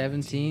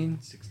 17?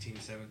 16,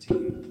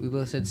 17. We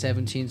both said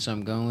 17, so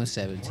I'm going with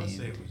I want to say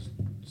 17. it was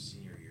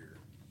senior year.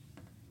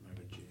 Might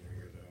have been junior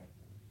year,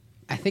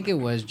 though. I think it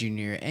was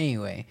junior.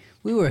 Anyway,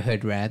 we were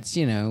hood rats,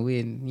 you know.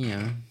 We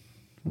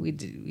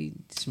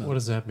smoked. What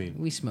does that mean?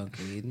 We smoked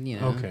weed, you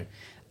know. Okay.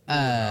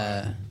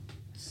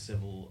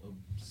 Civil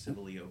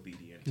civilly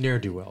obedient.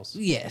 Ne'er-do-wells.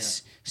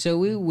 Yes. So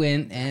we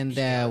went, and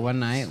one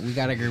night we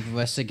got a group of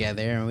us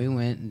together, and we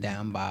went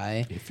down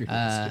by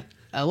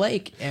a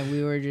lake, and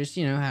we were just,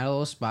 had a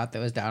little spot that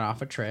was down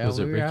off a trail. Was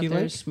it we were Ricky out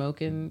there Lake?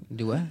 smoking.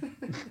 Do what?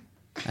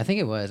 I think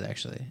it was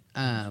actually.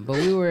 But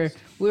we were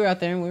out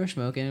there and we were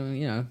smoking,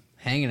 and,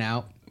 hanging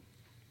out,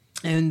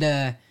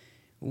 and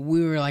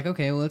we were like,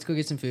 okay, well, let's go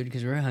get some food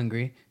because we were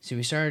hungry. So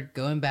we started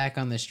going back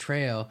on this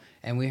trail,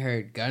 and we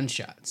heard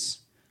gunshots,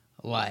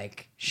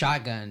 like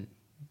shotgun,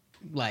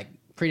 like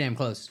pretty damn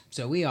close.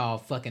 So we all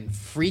fucking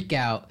freak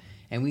out,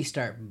 and we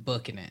start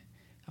booking it.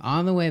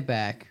 On the way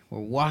back, we're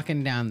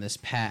walking down this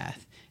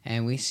path,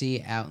 and we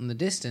see out in the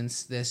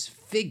distance this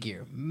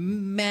figure,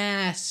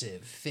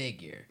 massive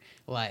figure,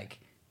 like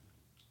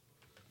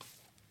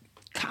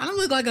kind of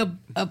looked like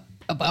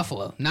a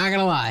buffalo. Not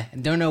gonna lie,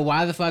 don't know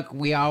why the fuck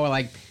we all were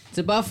like, it's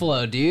a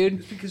buffalo, dude.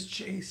 It's because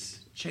Chase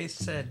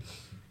said,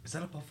 "Is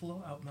that a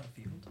buffalo out in that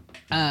field?"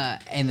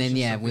 And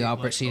then we all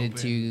proceeded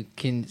to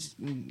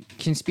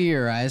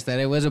conspiracize that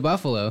it was a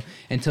buffalo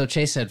until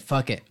Chase said,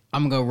 "Fuck it,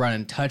 I'm gonna go run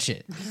and touch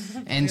it."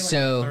 And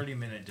so,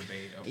 30-minute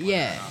debate of whether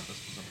or not this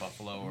was a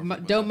buffalo or if it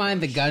was don't a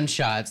mind the bush.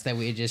 gunshots that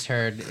we had just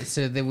heard.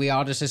 So that we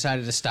all just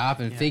decided to stop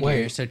and figure.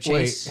 Wait, So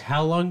Chase,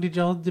 how long did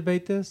y'all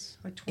debate this?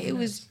 Like 20 it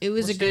minutes. was We're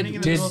a standing good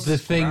in Did middle of the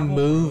this thing gravel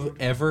move road.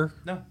 ever?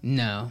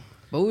 no,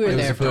 but we were It was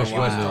there a for a bush,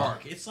 wasn't it? while.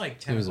 Dark. It's like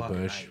 10 It was a o'clock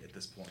at bush. night at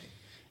this point.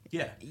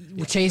 Yeah.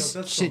 Chase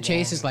So that's the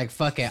Chase is long- like,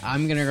 fuck it,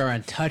 I'm gonna go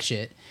and touch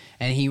it,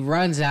 and he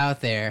runs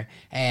out there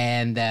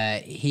and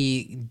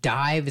he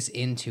dives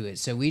into it.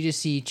 So we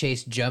just see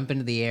Chase jump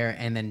into the air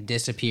and then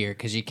disappear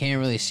because you can't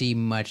really see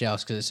much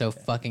else because it's so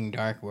fucking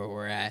dark where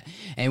we're at,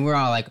 and we're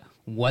all like,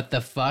 what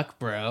the fuck,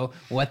 bro?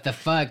 What the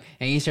fuck?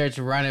 And he starts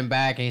running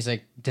back and he's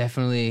like,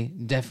 definitely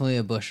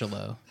a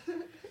bushalo.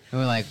 And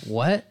we're like,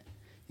 what?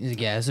 He's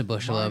like, yeah, it's a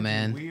bushalo,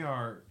 Mind you, man. We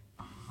are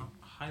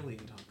highly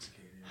intoxicated.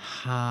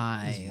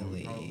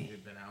 Highly. Probably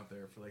been out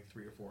there for like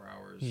 3 or 4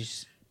 hours.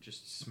 He's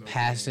Just smoking.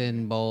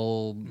 passing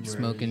bowl,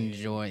 smoking Right.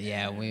 joint.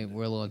 Yeah, we're a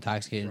little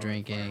intoxicated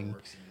throwing drinking.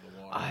 fireworks into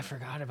the water. I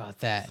forgot about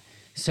that.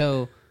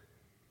 So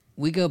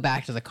we go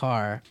back to the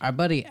car. Our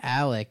buddy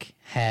Alec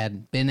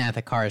had been at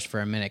the cars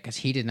for a minute because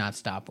he did not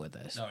stop with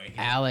us. No, he-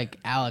 Alec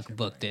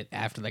booked it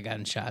after the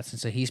gunshots, and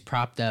so he's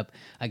propped up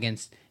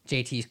against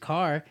JT's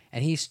car,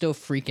 and he's still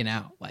freaking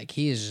out. Like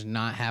he is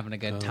not having a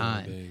good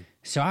time. dang.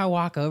 So I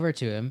walk over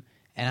to him,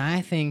 and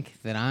I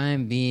think that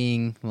I'm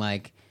being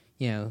like,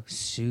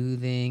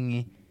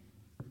 soothing,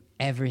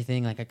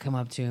 everything. Like I come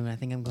up to him, and I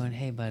think I'm going,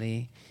 "Hey,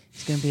 buddy,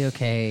 it's gonna be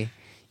okay.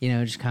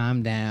 Just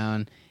calm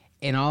down."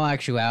 In all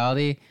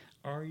actuality,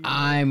 Are you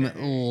I'm okay?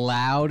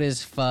 loud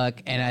as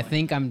fuck, and I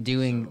think I'm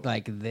doing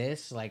like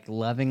this, like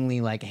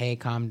lovingly, like, "Hey,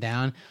 calm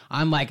down."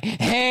 I'm like,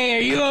 "Hey,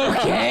 are you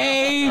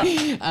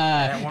okay?"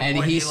 at one And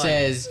point he he, like,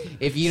 says,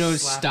 "If you don't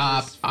slapped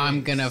stop, his I'm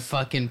face. gonna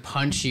fucking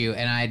punch you."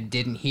 And I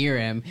didn't hear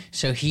him,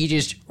 so he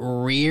just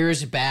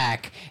rears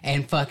back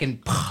and fucking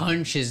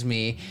punches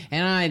me.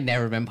 And I'd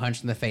never been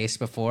punched in the face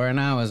before, and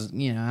I was,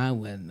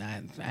 I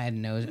had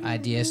no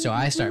idea, so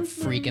I start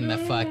freaking the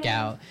fuck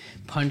out.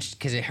 Punched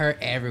because it hurt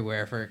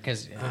everywhere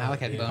because Alec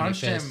had bony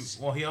Punched him. fists.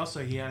 Well, he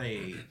had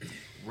a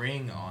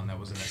ring on that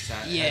was an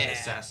Yeah.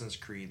 Assassin's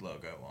Creed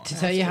logo on. To it.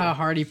 tell you how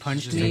hard he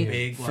punched Just a me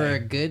big, for a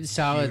like, good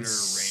solid pewter ring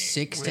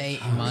 6 to with 8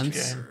 powder.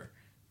 months.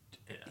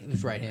 Yeah. It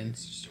was right hand.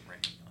 It's just a ring.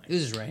 Like, It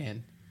was his right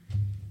hand.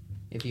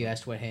 If you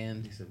asked what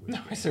hand. No,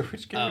 I said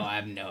which game? Oh, I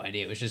have no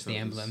idea. It was just the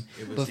emblem.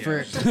 It was, But yeah, for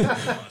it was just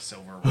a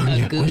silver a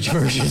ring. good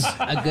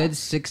a good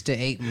 6 to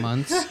 8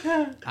 months,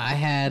 I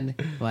had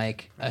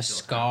like a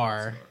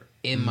scar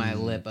in my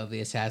lip of the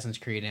Assassin's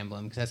Creed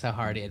emblem because that's how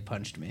hard he had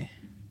punched me.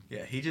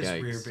 Yeah, he just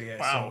Yikes. reared big.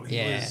 Wow. So he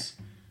Yeah. was.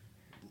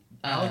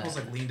 Alec was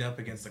like leaned up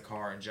against the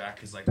car, and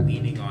Jack is like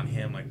leaning on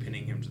him, like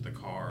pinning him to the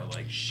car,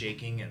 like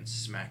shaking and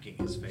smacking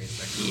his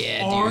face. Like,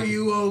 Yeah, are dude.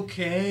 you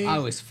okay? I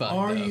was fucked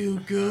Are up. you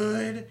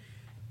good?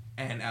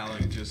 And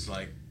Alec just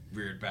like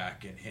reared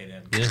back and hit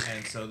him, Yeah.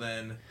 and so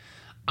then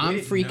I'm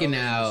we didn't freaking know that It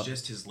out. was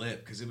just his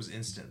lip because it was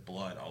instant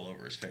blood all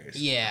over his face.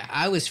 Yeah,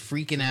 I was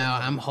freaking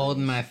out. I'm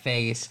holding my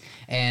face,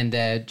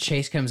 and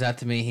Chase comes out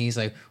to me. He's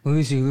like, let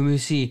me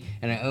see.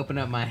 And I open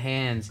up my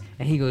hands,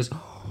 and he goes,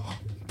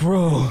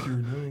 bro,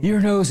 your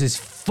nose is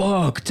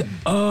fucked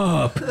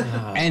up.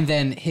 And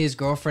then his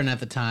girlfriend at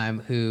the time,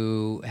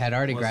 who had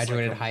already Was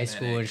graduated like a high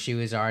school, medic. and she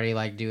was already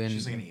like doing,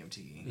 She's like an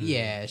EMT.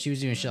 yeah, she was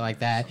doing shit like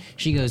that.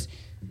 She goes,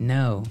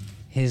 no,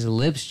 his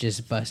lips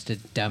just busted,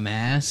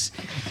 dumbass.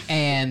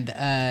 And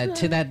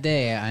to that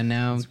day, I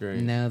now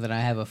great. know that I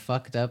have a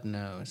fucked up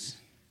nose.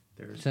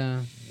 There's So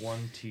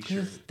one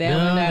T-shirt. they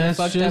only had a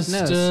fucked up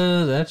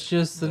nose. That's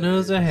just the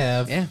nose I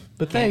have. Yeah,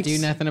 but can't thanks. do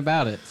nothing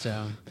about it.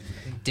 So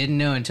didn't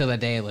know until that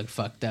day it looked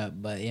fucked up.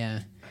 But yeah.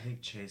 I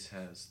think Chase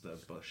has the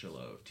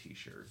Bushalo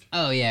T-shirt.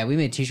 Oh yeah, we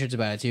made T-shirts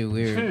about it too.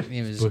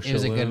 It was a good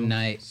Bushalo.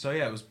 night. So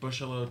yeah, it was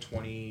Bushalo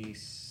 20,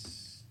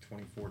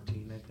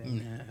 2014, I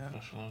think.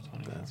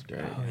 No. That's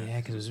great. Oh yeah,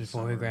 because it was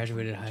before we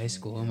graduated high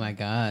school. Oh my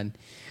god.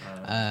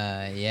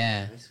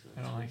 Yeah.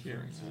 I don't like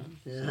hearing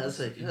that. Yeah, that's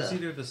like, It was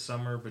either the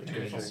summer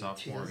between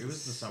sophomore. It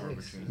was the summer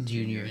between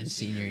Junior and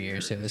senior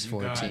year, so it was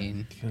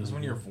 14. It was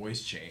when your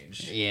voice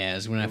changed. Yeah, it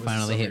was when I It was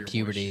finally the hit summer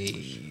your voice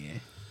puberty.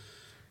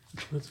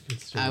 That's a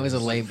good story. I was a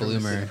late from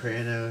bloomer.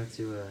 Soprano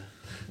to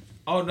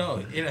Oh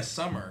no! In a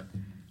summer,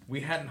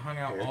 we hadn't hung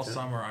out all Haircut?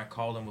 summer. I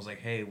called him, was like,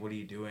 "Hey, what are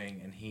you doing?"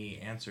 And he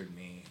answered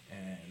me,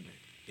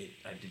 and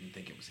I didn't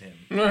think it was him.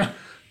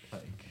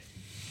 Like,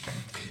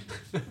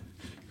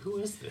 Who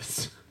is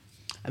this?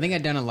 I think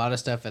I'd done a lot of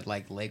stuff at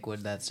like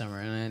Lakewood that summer,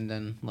 and I'd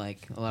done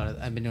like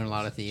I've been doing a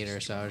lot of theater,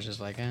 so I was just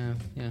like,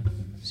 yeah.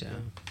 So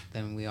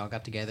then we all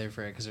got together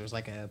for it because it was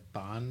like a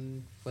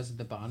was it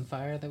the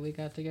bonfire that we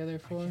got together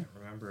for? I can't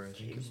remember. I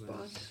think James it Bond.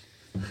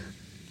 was.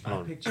 I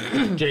Oh. picture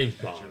James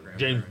at your Bond. grandparents'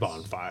 James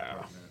Bonfire.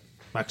 apartment.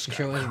 Max You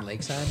sure it wasn't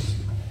Lakeside?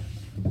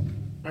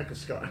 Michael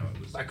Scott. No,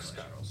 it was Michael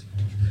Skyros.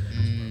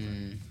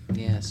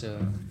 Yeah, so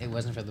it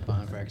wasn't for the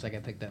bonfire because I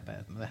got picked up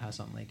at the house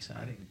on I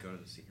Lakeside. didn't go to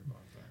the senior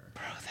bonfire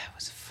Bro, that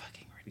was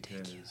fucking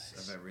ridiculous.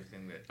 because of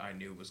everything that I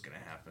knew was gonna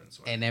happen.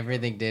 So And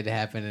everything did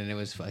happen, and it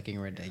was fucking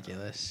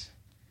ridiculous.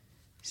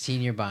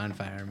 Senior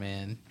bonfire,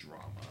 man.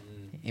 drama.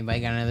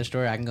 Anybody got another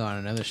story? I can go on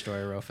another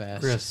story real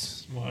fast.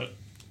 Chris, What?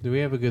 do we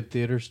have a good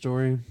theater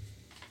story?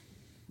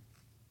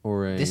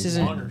 Or a This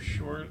isn't- Long or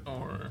short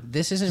or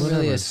This isn't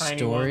Whatever. really a Tiny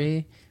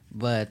story,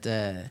 but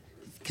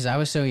because I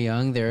was so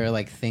young, there are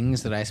like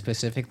things that I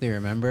specifically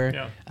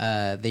remember.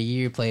 Yeah. The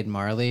year you played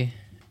Marley,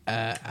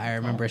 I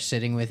remember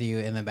sitting with you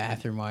in the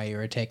bathroom while you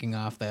were taking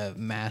off the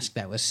mask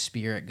that was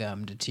spirit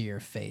gummed to your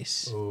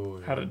face.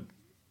 Oh,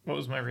 what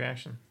was my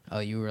reaction? Oh,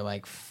 you were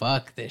like,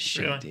 "Fuck this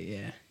shit, Really? dude."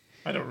 Yeah.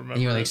 I don't remember.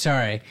 And you were like, it.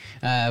 "Sorry,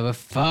 but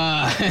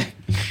fuck."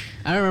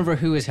 I don't remember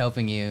who was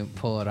helping you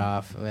pull it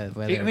off, whether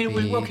I mean, it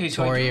be okay,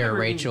 so I do Tori or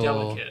remember it being Rachel.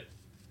 delicate.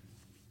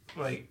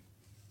 Like,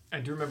 I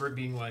do remember it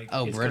being like,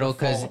 Oh, it's brittle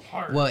gonna fall because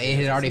apart. well, it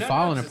had already No,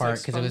 fallen it's apart like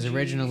because it was spongy.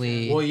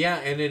 originally. Well, yeah,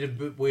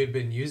 and we had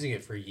been using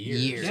it for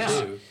years, Years.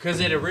 too. Because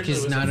it originally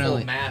 'Cause was not a full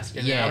only- mask,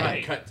 and yeah. now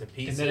Right. it cut to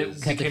pieces. And then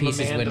it cut to became a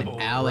pieces when mandible.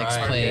 Alex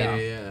Right, played yeah,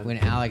 yeah. when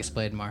Alex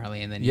played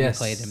Marley, and then Yes. you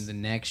played him the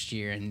next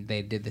year, and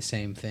they did the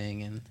same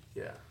thing. And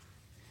Yeah.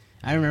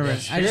 I remember, Yeah, I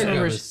just Spirit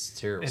remember Gum is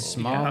terrible.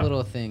 small Yeah.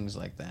 little things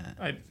like that.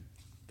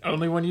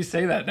 Only when you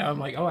say that now, I'm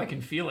like, oh, I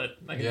can feel it.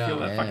 I can Yeah. feel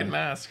that Yeah. fucking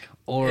mask.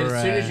 Or And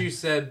as soon uh, as you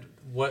said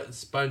what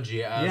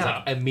spongy, I was Yeah.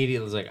 like,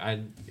 immediately was like,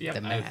 Yeah. The I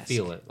mask.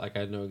 feel it. Like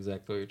I know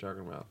exactly what you're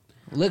talking about.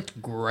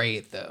 looked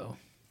great though.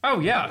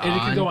 Oh yeah, and it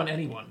On- could go on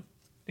anyone.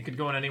 It could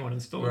go on anyone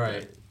and still look Right.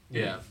 good.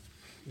 Yeah.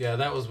 Yeah,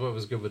 that was what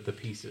was good with the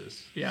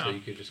pieces. Yeah. So you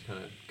could just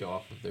kind of go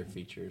off of their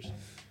features.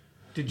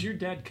 Did your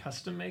dad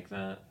custom make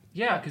that?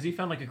 Yeah, because he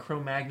found like a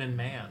Cro-Magnon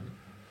man.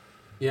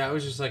 Yeah, it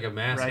was just like a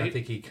mask. I Right?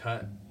 think he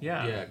cut.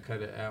 Yeah.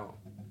 cut it out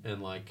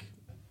and like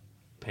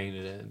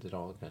painted it and did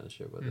all kind of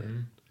shit with it.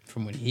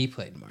 From when he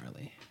played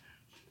Marley,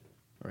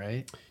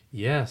 right?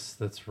 Yes,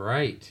 that's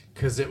right.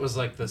 Because it was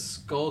like the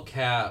skull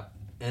cap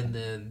and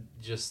then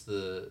just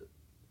the.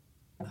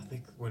 I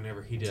think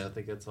whenever he did, I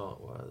think that's all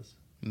it was.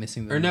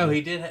 Missing the Or no,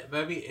 he did.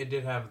 Maybe it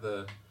did have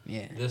the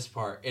yeah this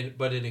part,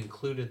 but it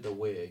included the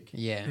wig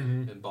yeah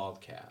Mm-hmm. and bald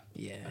cap.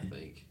 yeah. I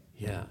think.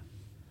 Yeah.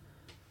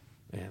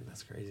 Man,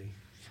 that's crazy.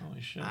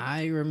 Holy shit. I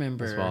That's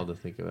remember wild to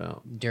think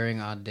about. during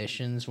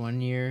auditions one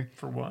year,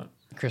 For what?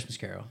 Christmas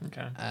Carol.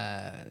 Okay.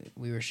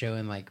 We were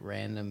showing like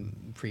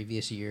random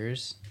previous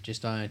years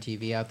just on a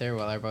TV out there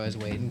while everybody was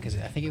waiting because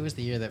I think it was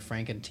the year that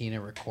Frank and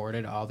Tina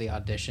recorded all the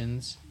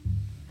auditions.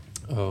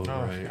 Oh, I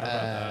forgot right. about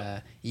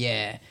that.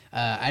 Yeah.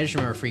 I just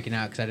remember freaking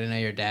out because I didn't know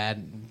your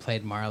dad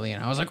played Marley,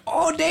 and I was like,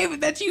 "Oh, David,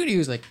 that's you." And he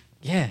was like,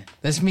 "Yeah,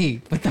 that's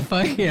me." What the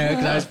fuck, you know?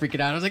 Because I was freaking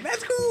out. I was like,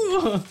 "That's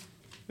cool."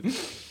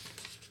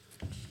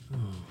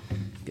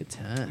 Good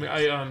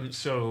time.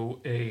 So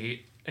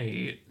a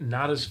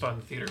not as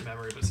fun theater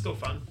memory, but still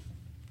fun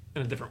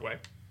in a different way.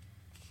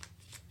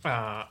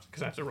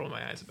 Because I have to roll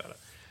my eyes about it.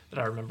 That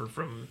I remember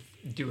from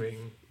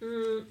doing,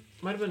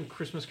 might have been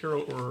Christmas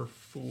Carol or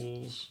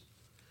Fools.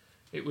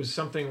 It was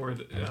something where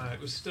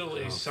it was still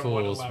a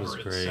somewhat Fools was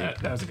elaborate great. set.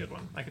 That was a good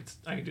one. I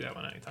could do that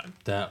one anytime.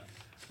 That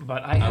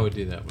But I would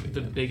do that one the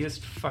again.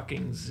 biggest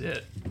fucking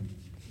zit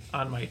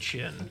on my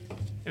chin.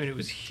 I mean, it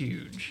was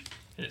huge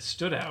and it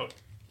stood out.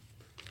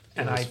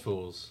 And I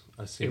Fools.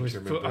 I seem to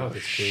remember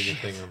this being a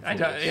thing on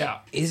Fools.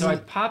 yeah. So I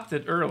popped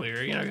it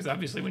earlier, because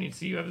obviously when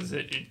you have a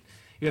zit,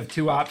 you have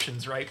two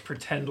options, right?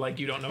 Pretend like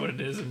you don't know what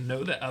it is and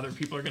know that other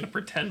people are going to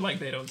pretend like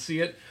they don't see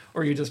it,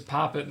 or you just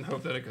pop it and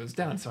hope that it goes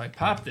down. So I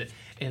popped it,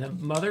 and a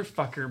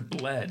motherfucker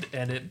bled,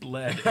 and it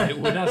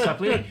would not stop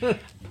bleeding.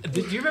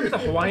 Do you remember the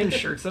Hawaiian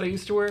shirts that I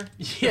used to wear?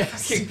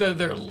 Yes.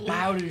 They're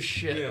loud as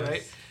shit, Yes.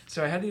 right?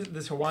 So I had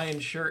this Hawaiian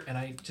shirt, and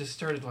I just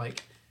started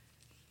like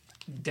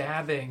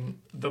dabbing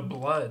the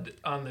blood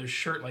on the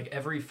shirt like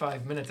every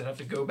 5 minutes. I'd have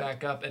to go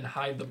back up and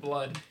hide the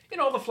blood in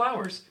all the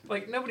flowers.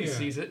 Like nobody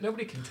sees it,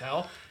 nobody can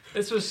tell.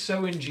 This was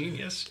so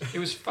ingenious. It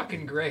was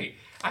fucking great.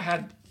 I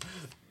had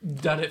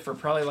done it for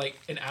probably like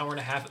an hour and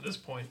a half at this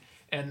point,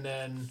 and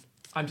then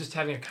I'm just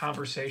having a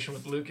conversation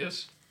with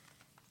Lucas,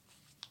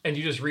 and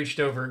you just reached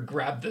over and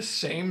grabbed the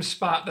same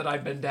spot that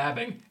I've been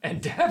dabbing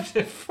and dabbed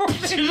it for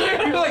me.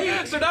 You're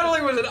like, so not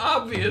only was it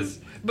obvious,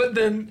 but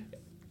then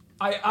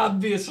I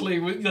obviously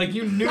was like,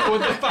 you knew what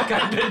the fuck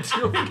I'd been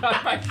doing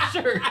on my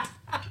shirt.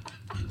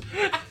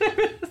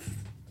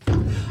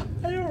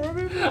 I don't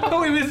remember.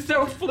 Oh, it was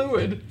so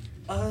fluid.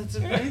 Oh, that's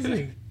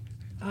amazing.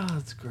 Oh,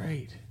 that's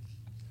great.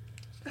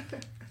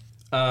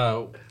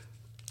 What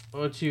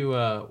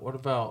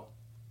about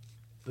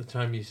the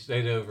time you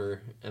stayed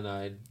over and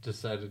I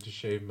decided to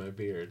shave my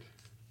beard?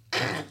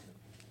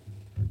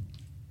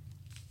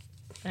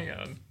 Hang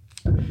on.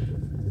 You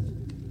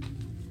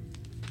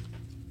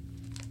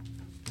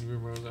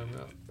remember what I'm talking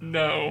about?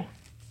 No.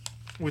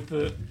 With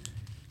the...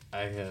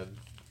 I had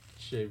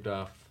shaved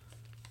off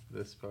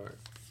this part.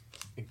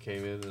 It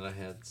came in and I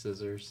had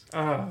scissors in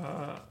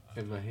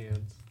my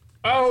hands.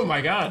 Oh my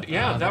god,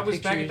 yeah, that the was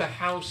back at pictures- the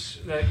house.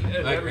 That, My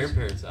that was,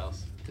 grandparents'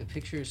 house. The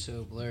picture is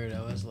so blurred.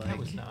 I was like, that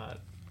was not...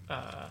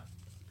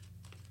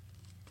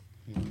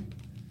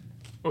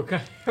 What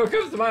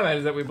comes to my mind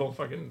is that we both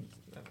fucking...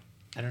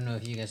 I don't know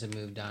if you guys have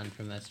moved on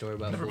from that story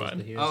about Never fools, mind.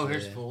 but here's Oh, the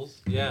here's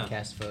Fools. Yeah.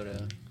 cast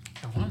photo.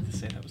 I wanted to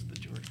say that was the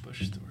George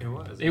Bush story. It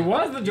was. It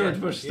was the George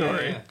Bush Yeah,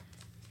 story. yeah.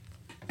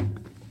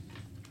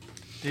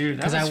 Dude, that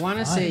Because was I want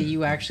to fun. say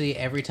you actually,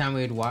 every time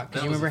we would walk,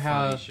 because That you was remember a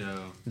how funny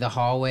show. the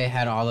hallway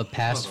had all the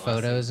past the last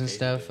photos thing and Katie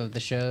stuff did. of the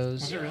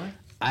shows? Was it really?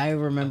 I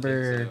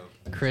remember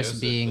so. Chris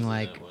Joseph being was in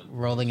like that one.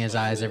 rolling his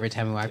eyes every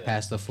time we walked Yeah.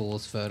 past the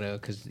Fool's photo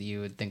because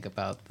you would think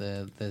about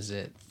the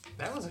zit.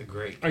 That was a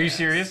great. Are you cast.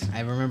 serious? I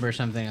remember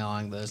something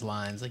along those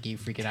lines. Like you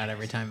freaking out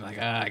every time, like,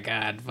 oh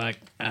god, fuck.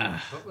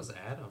 Ah. What was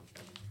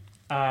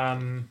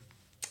Adam?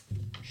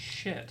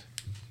 Shit.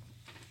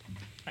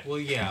 Well,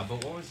 yeah,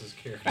 but what was his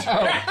character?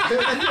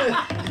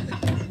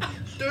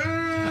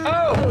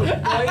 Oh,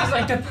 he's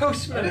like the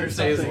postman or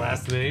Say his something.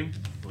 last name.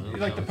 He's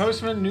like the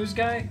postman news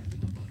guy.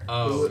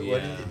 Oh Who-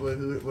 yeah.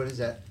 what is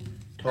that?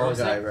 What Tall was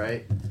guy, that?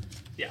 right?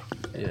 Yeah.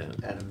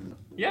 Adam.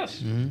 Yes,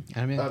 Mm-hmm.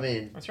 I mean, I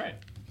mean, that's right.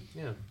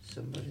 Yeah.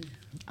 somebody.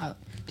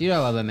 dude, I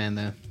love that man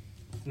though.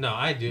 No,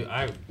 I do.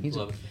 I He's a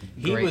love.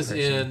 He great was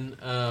person.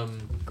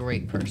 in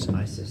Great person.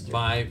 My sister.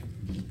 my.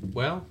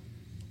 Well.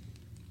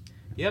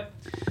 Yep.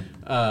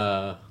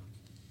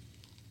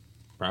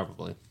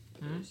 Probably.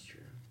 That's true.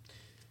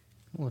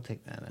 We'll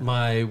take that out.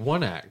 My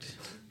one act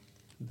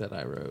that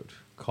I wrote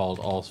called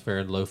All's Fair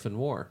in Loaf and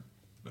War.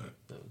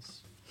 That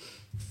was.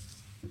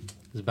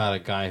 It's about a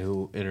guy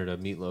who entered a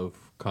meatloaf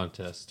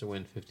contest to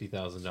win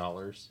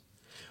 $50,000.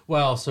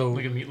 Well, so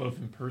Like a meatloaf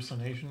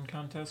impersonation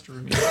contest or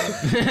a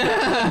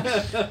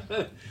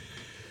meatloaf?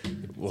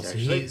 Well, It's so,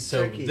 actually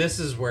so turkey. this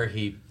is where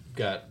he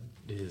got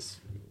his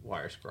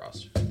wires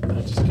crossed.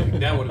 I'm just kidding.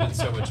 That would have been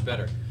so much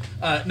better.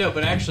 No,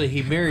 but actually,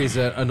 he marries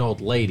an old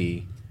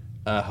lady,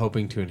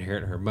 hoping to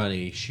inherit her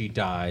money. She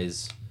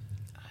dies,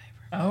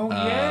 Oh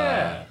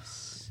yeah.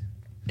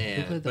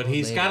 and played the but old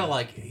he's lady? got to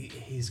like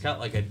he's got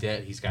like a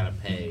debt he's got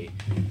to pay,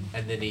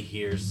 and then he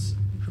hears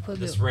Who played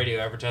this the- radio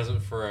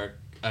advertisement for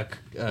a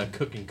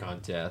cooking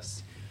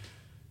contest.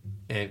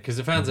 And because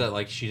it finds out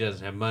like she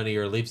doesn't have money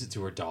or leaves it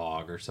to her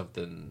dog or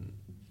something,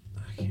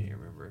 I can't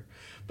remember.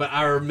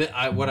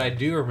 But what I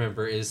do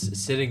remember is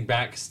sitting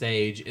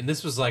backstage, and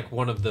this was like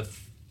one of the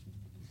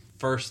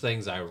first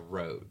things I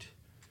wrote,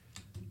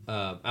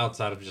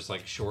 outside of just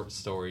like short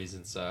stories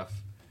and stuff.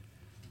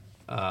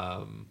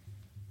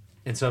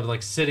 And so I'm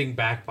like sitting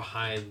back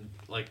behind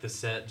like the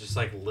set, just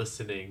like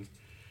listening,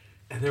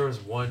 and there was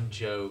one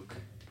joke.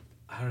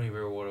 I don't even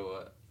remember what it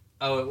was.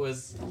 Oh, it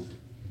was.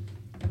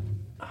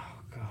 Oh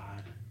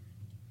God.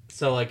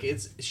 So like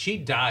she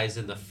dies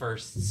in the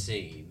first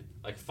scene,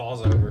 like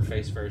falls over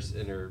face first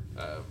in her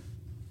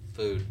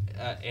food.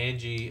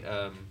 Angie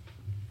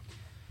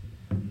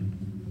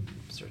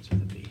starts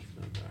with a B.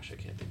 Oh gosh, I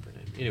can't think of her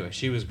name. Anyway,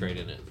 she was great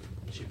in it.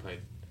 She played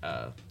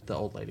the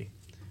old lady.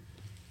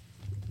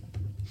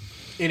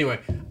 Anyway,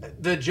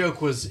 the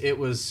joke was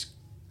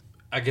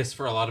I guess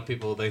for a lot of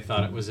people they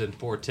thought it was in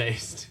poor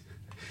taste,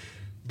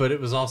 but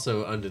it was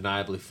also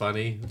undeniably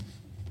funny.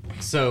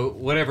 So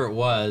whatever it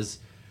was,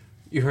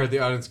 you heard the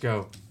audience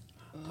go,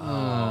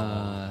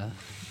 Uh,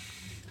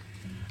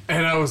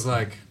 and I was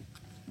like,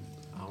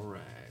 all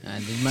right. I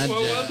did my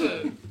What job. was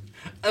it?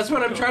 That's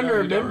what I'm trying to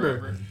No, you don't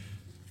remember.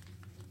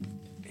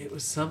 It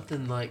was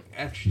something like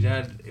after she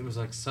died. It was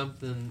like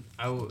something.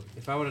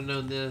 If I would have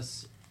known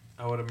this,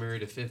 I would have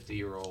married a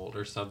 50-year-old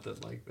or something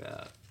like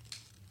that.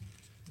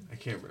 I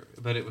can't remember,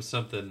 but it was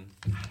something.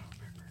 I don't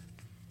remember.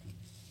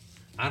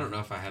 I don't know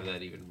if I have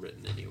that even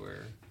written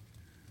anywhere.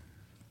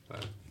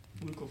 But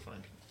Luke will find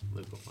it.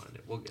 Luke will find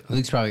it. We'll get it.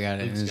 Luke's probably got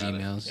it Luke's in his got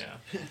it. emails.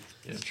 Yeah.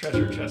 His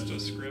treasure chest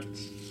of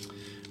scripts.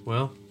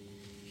 Well,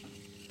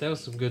 that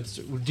was some good.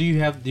 Do you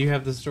have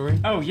the story?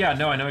 Oh yeah,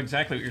 no, I know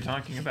exactly what you're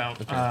talking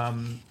about.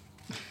 Okay.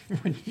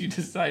 When you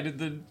decided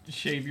to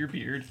shave your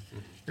beard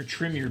or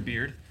trim your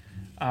beard,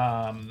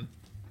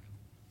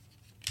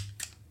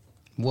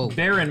 Whoa.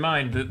 bear in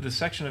mind that the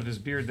section of his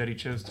beard that he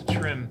chose to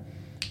trim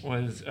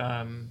was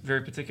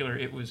very particular.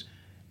 It was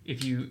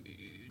if you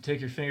take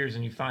your fingers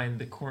and you find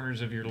the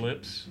corners of your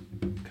lips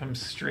come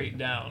straight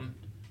down,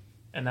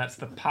 and that's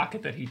the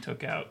pocket that he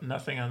took out.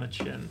 Nothing on the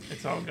chin.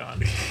 It's all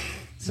gone.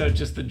 So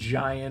just the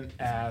giant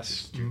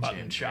ass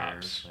mutton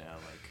chops.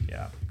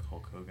 Yeah, like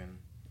Hulk Hogan.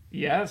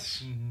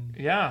 Yes.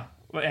 Yeah.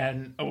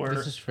 And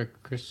This is for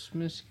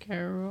Christmas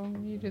Carol.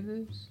 You did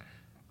this.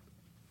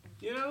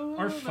 You know,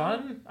 or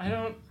fun. I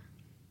don't.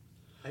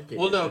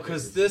 Well, no,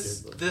 because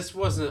this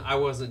wasn't. I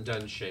wasn't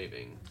done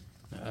shaving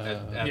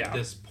at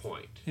this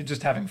point. You're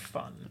just having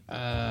fun. You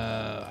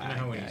know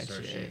how when you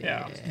start shaving.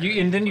 Yeah.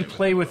 And then you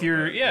play with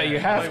your. Yeah, you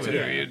have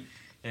to.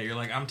 Yeah, you're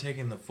like, I'm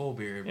taking the full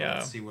beard, but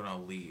let's see what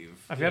I'll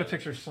leave. I've got a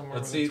picture somewhere.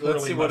 Let's see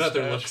what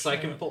other looks I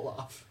can pull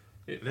off.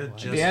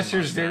 The answer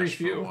is very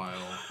few.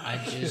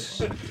 I just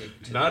stick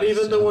to Not this,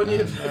 even the one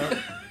you.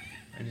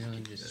 I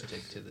really just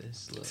stick to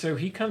this. Look. So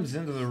he comes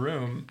into the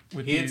room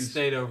with He had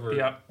stayed over.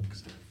 Yep.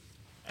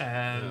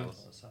 And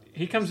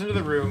he comes into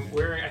the room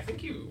wearing, I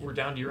think you were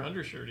down to your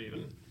undershirt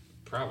even.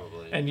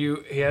 Probably. And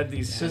he had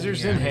these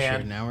scissors in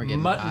hand,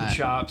 mutton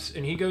chops,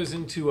 and he goes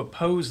into a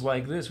pose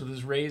like this with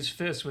his raised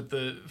fist with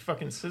the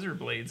fucking scissor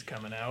blades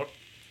coming out.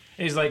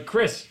 And he's like,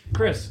 Chris,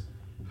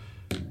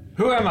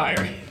 who am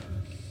I?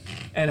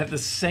 And at the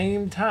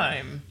same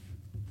time,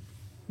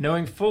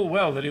 knowing full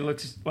well that he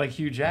looks like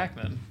Hugh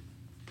Jackman,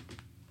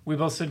 we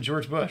both said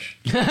George Bush.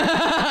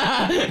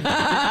 At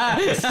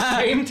the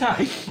same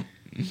time.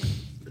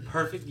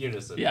 Perfect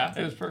unison. Yeah,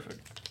 it was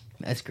perfect.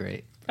 That's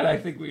great. And I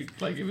think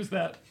it was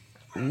that.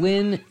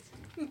 When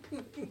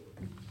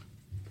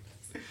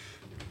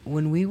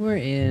we were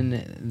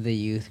in the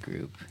youth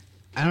group,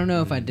 I don't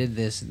know if I did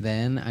this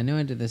then. I know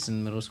I did this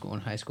in middle school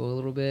and high school a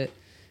little bit.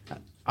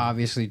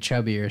 Obviously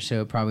chubbier,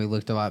 so it probably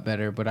looked a lot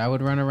better. But I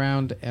would run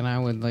around and I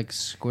would like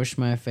squish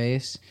my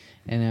face,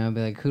 and I would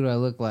be like, "Who do I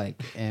look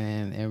like?"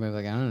 And everybody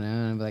would be like, "I don't know."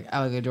 And I'd be like,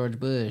 "I look like George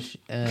Bush."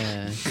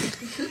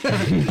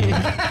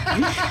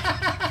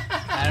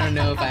 I don't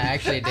know if I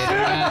actually did or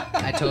not.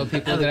 I told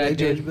people that I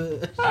did.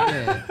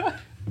 Yeah.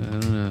 I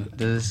don't know.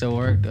 Does it still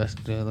work? Do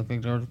I look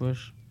like George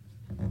Bush?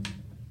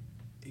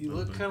 You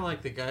look kind of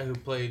like the guy who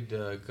played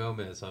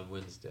Gomez on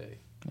Wednesday.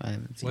 I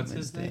haven't seen What's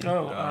his Wednesday.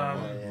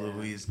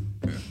 name?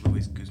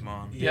 Luis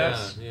Guzman.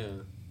 Yes. Yeah,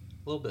 a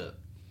little bit.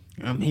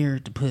 I'm here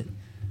to put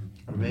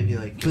Or maybe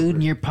like food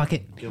in your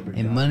pocket Gilbert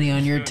and Gottfried. money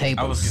on your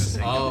table. I was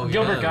gonna say.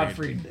 Gilbert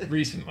Gottfried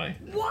recently.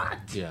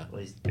 Yeah.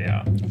 Well, he's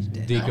Yeah.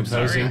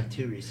 Decomposing. not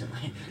too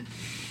recently.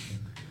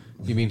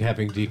 You mean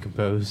having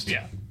decomposed?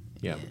 Yeah.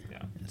 Yeah.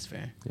 That's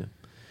fair.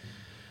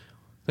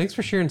 Thanks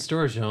for sharing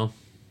stories, y'all.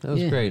 That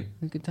was great.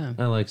 A good time.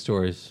 I like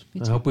stories.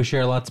 I hope we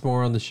share lots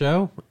more on the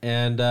show,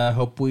 and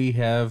hope we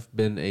have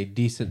been a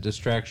decent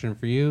distraction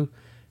for you.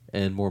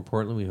 And more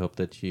importantly, we hope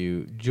that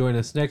you join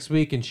us next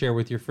week and share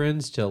with your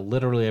friends. Tell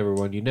literally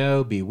everyone you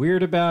know. Be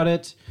weird about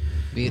it.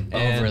 Be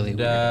overly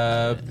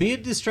weird. Be a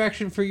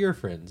distraction for your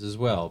friends as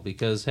well,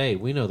 because hey,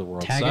 we know the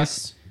world Tag sucks.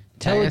 us.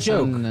 Tell Tag a us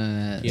joke. on, You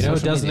know, it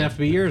social doesn't media. have to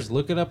be yours.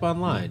 Look it up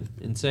online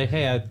and say,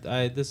 "Hey,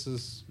 I this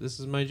is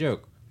my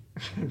joke,"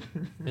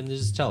 and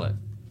just tell it.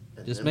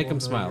 Just make them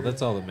smile.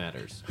 That's all that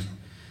matters.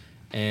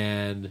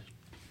 And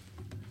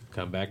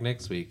come back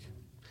next week.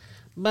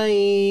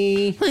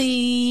 Bye. Bye.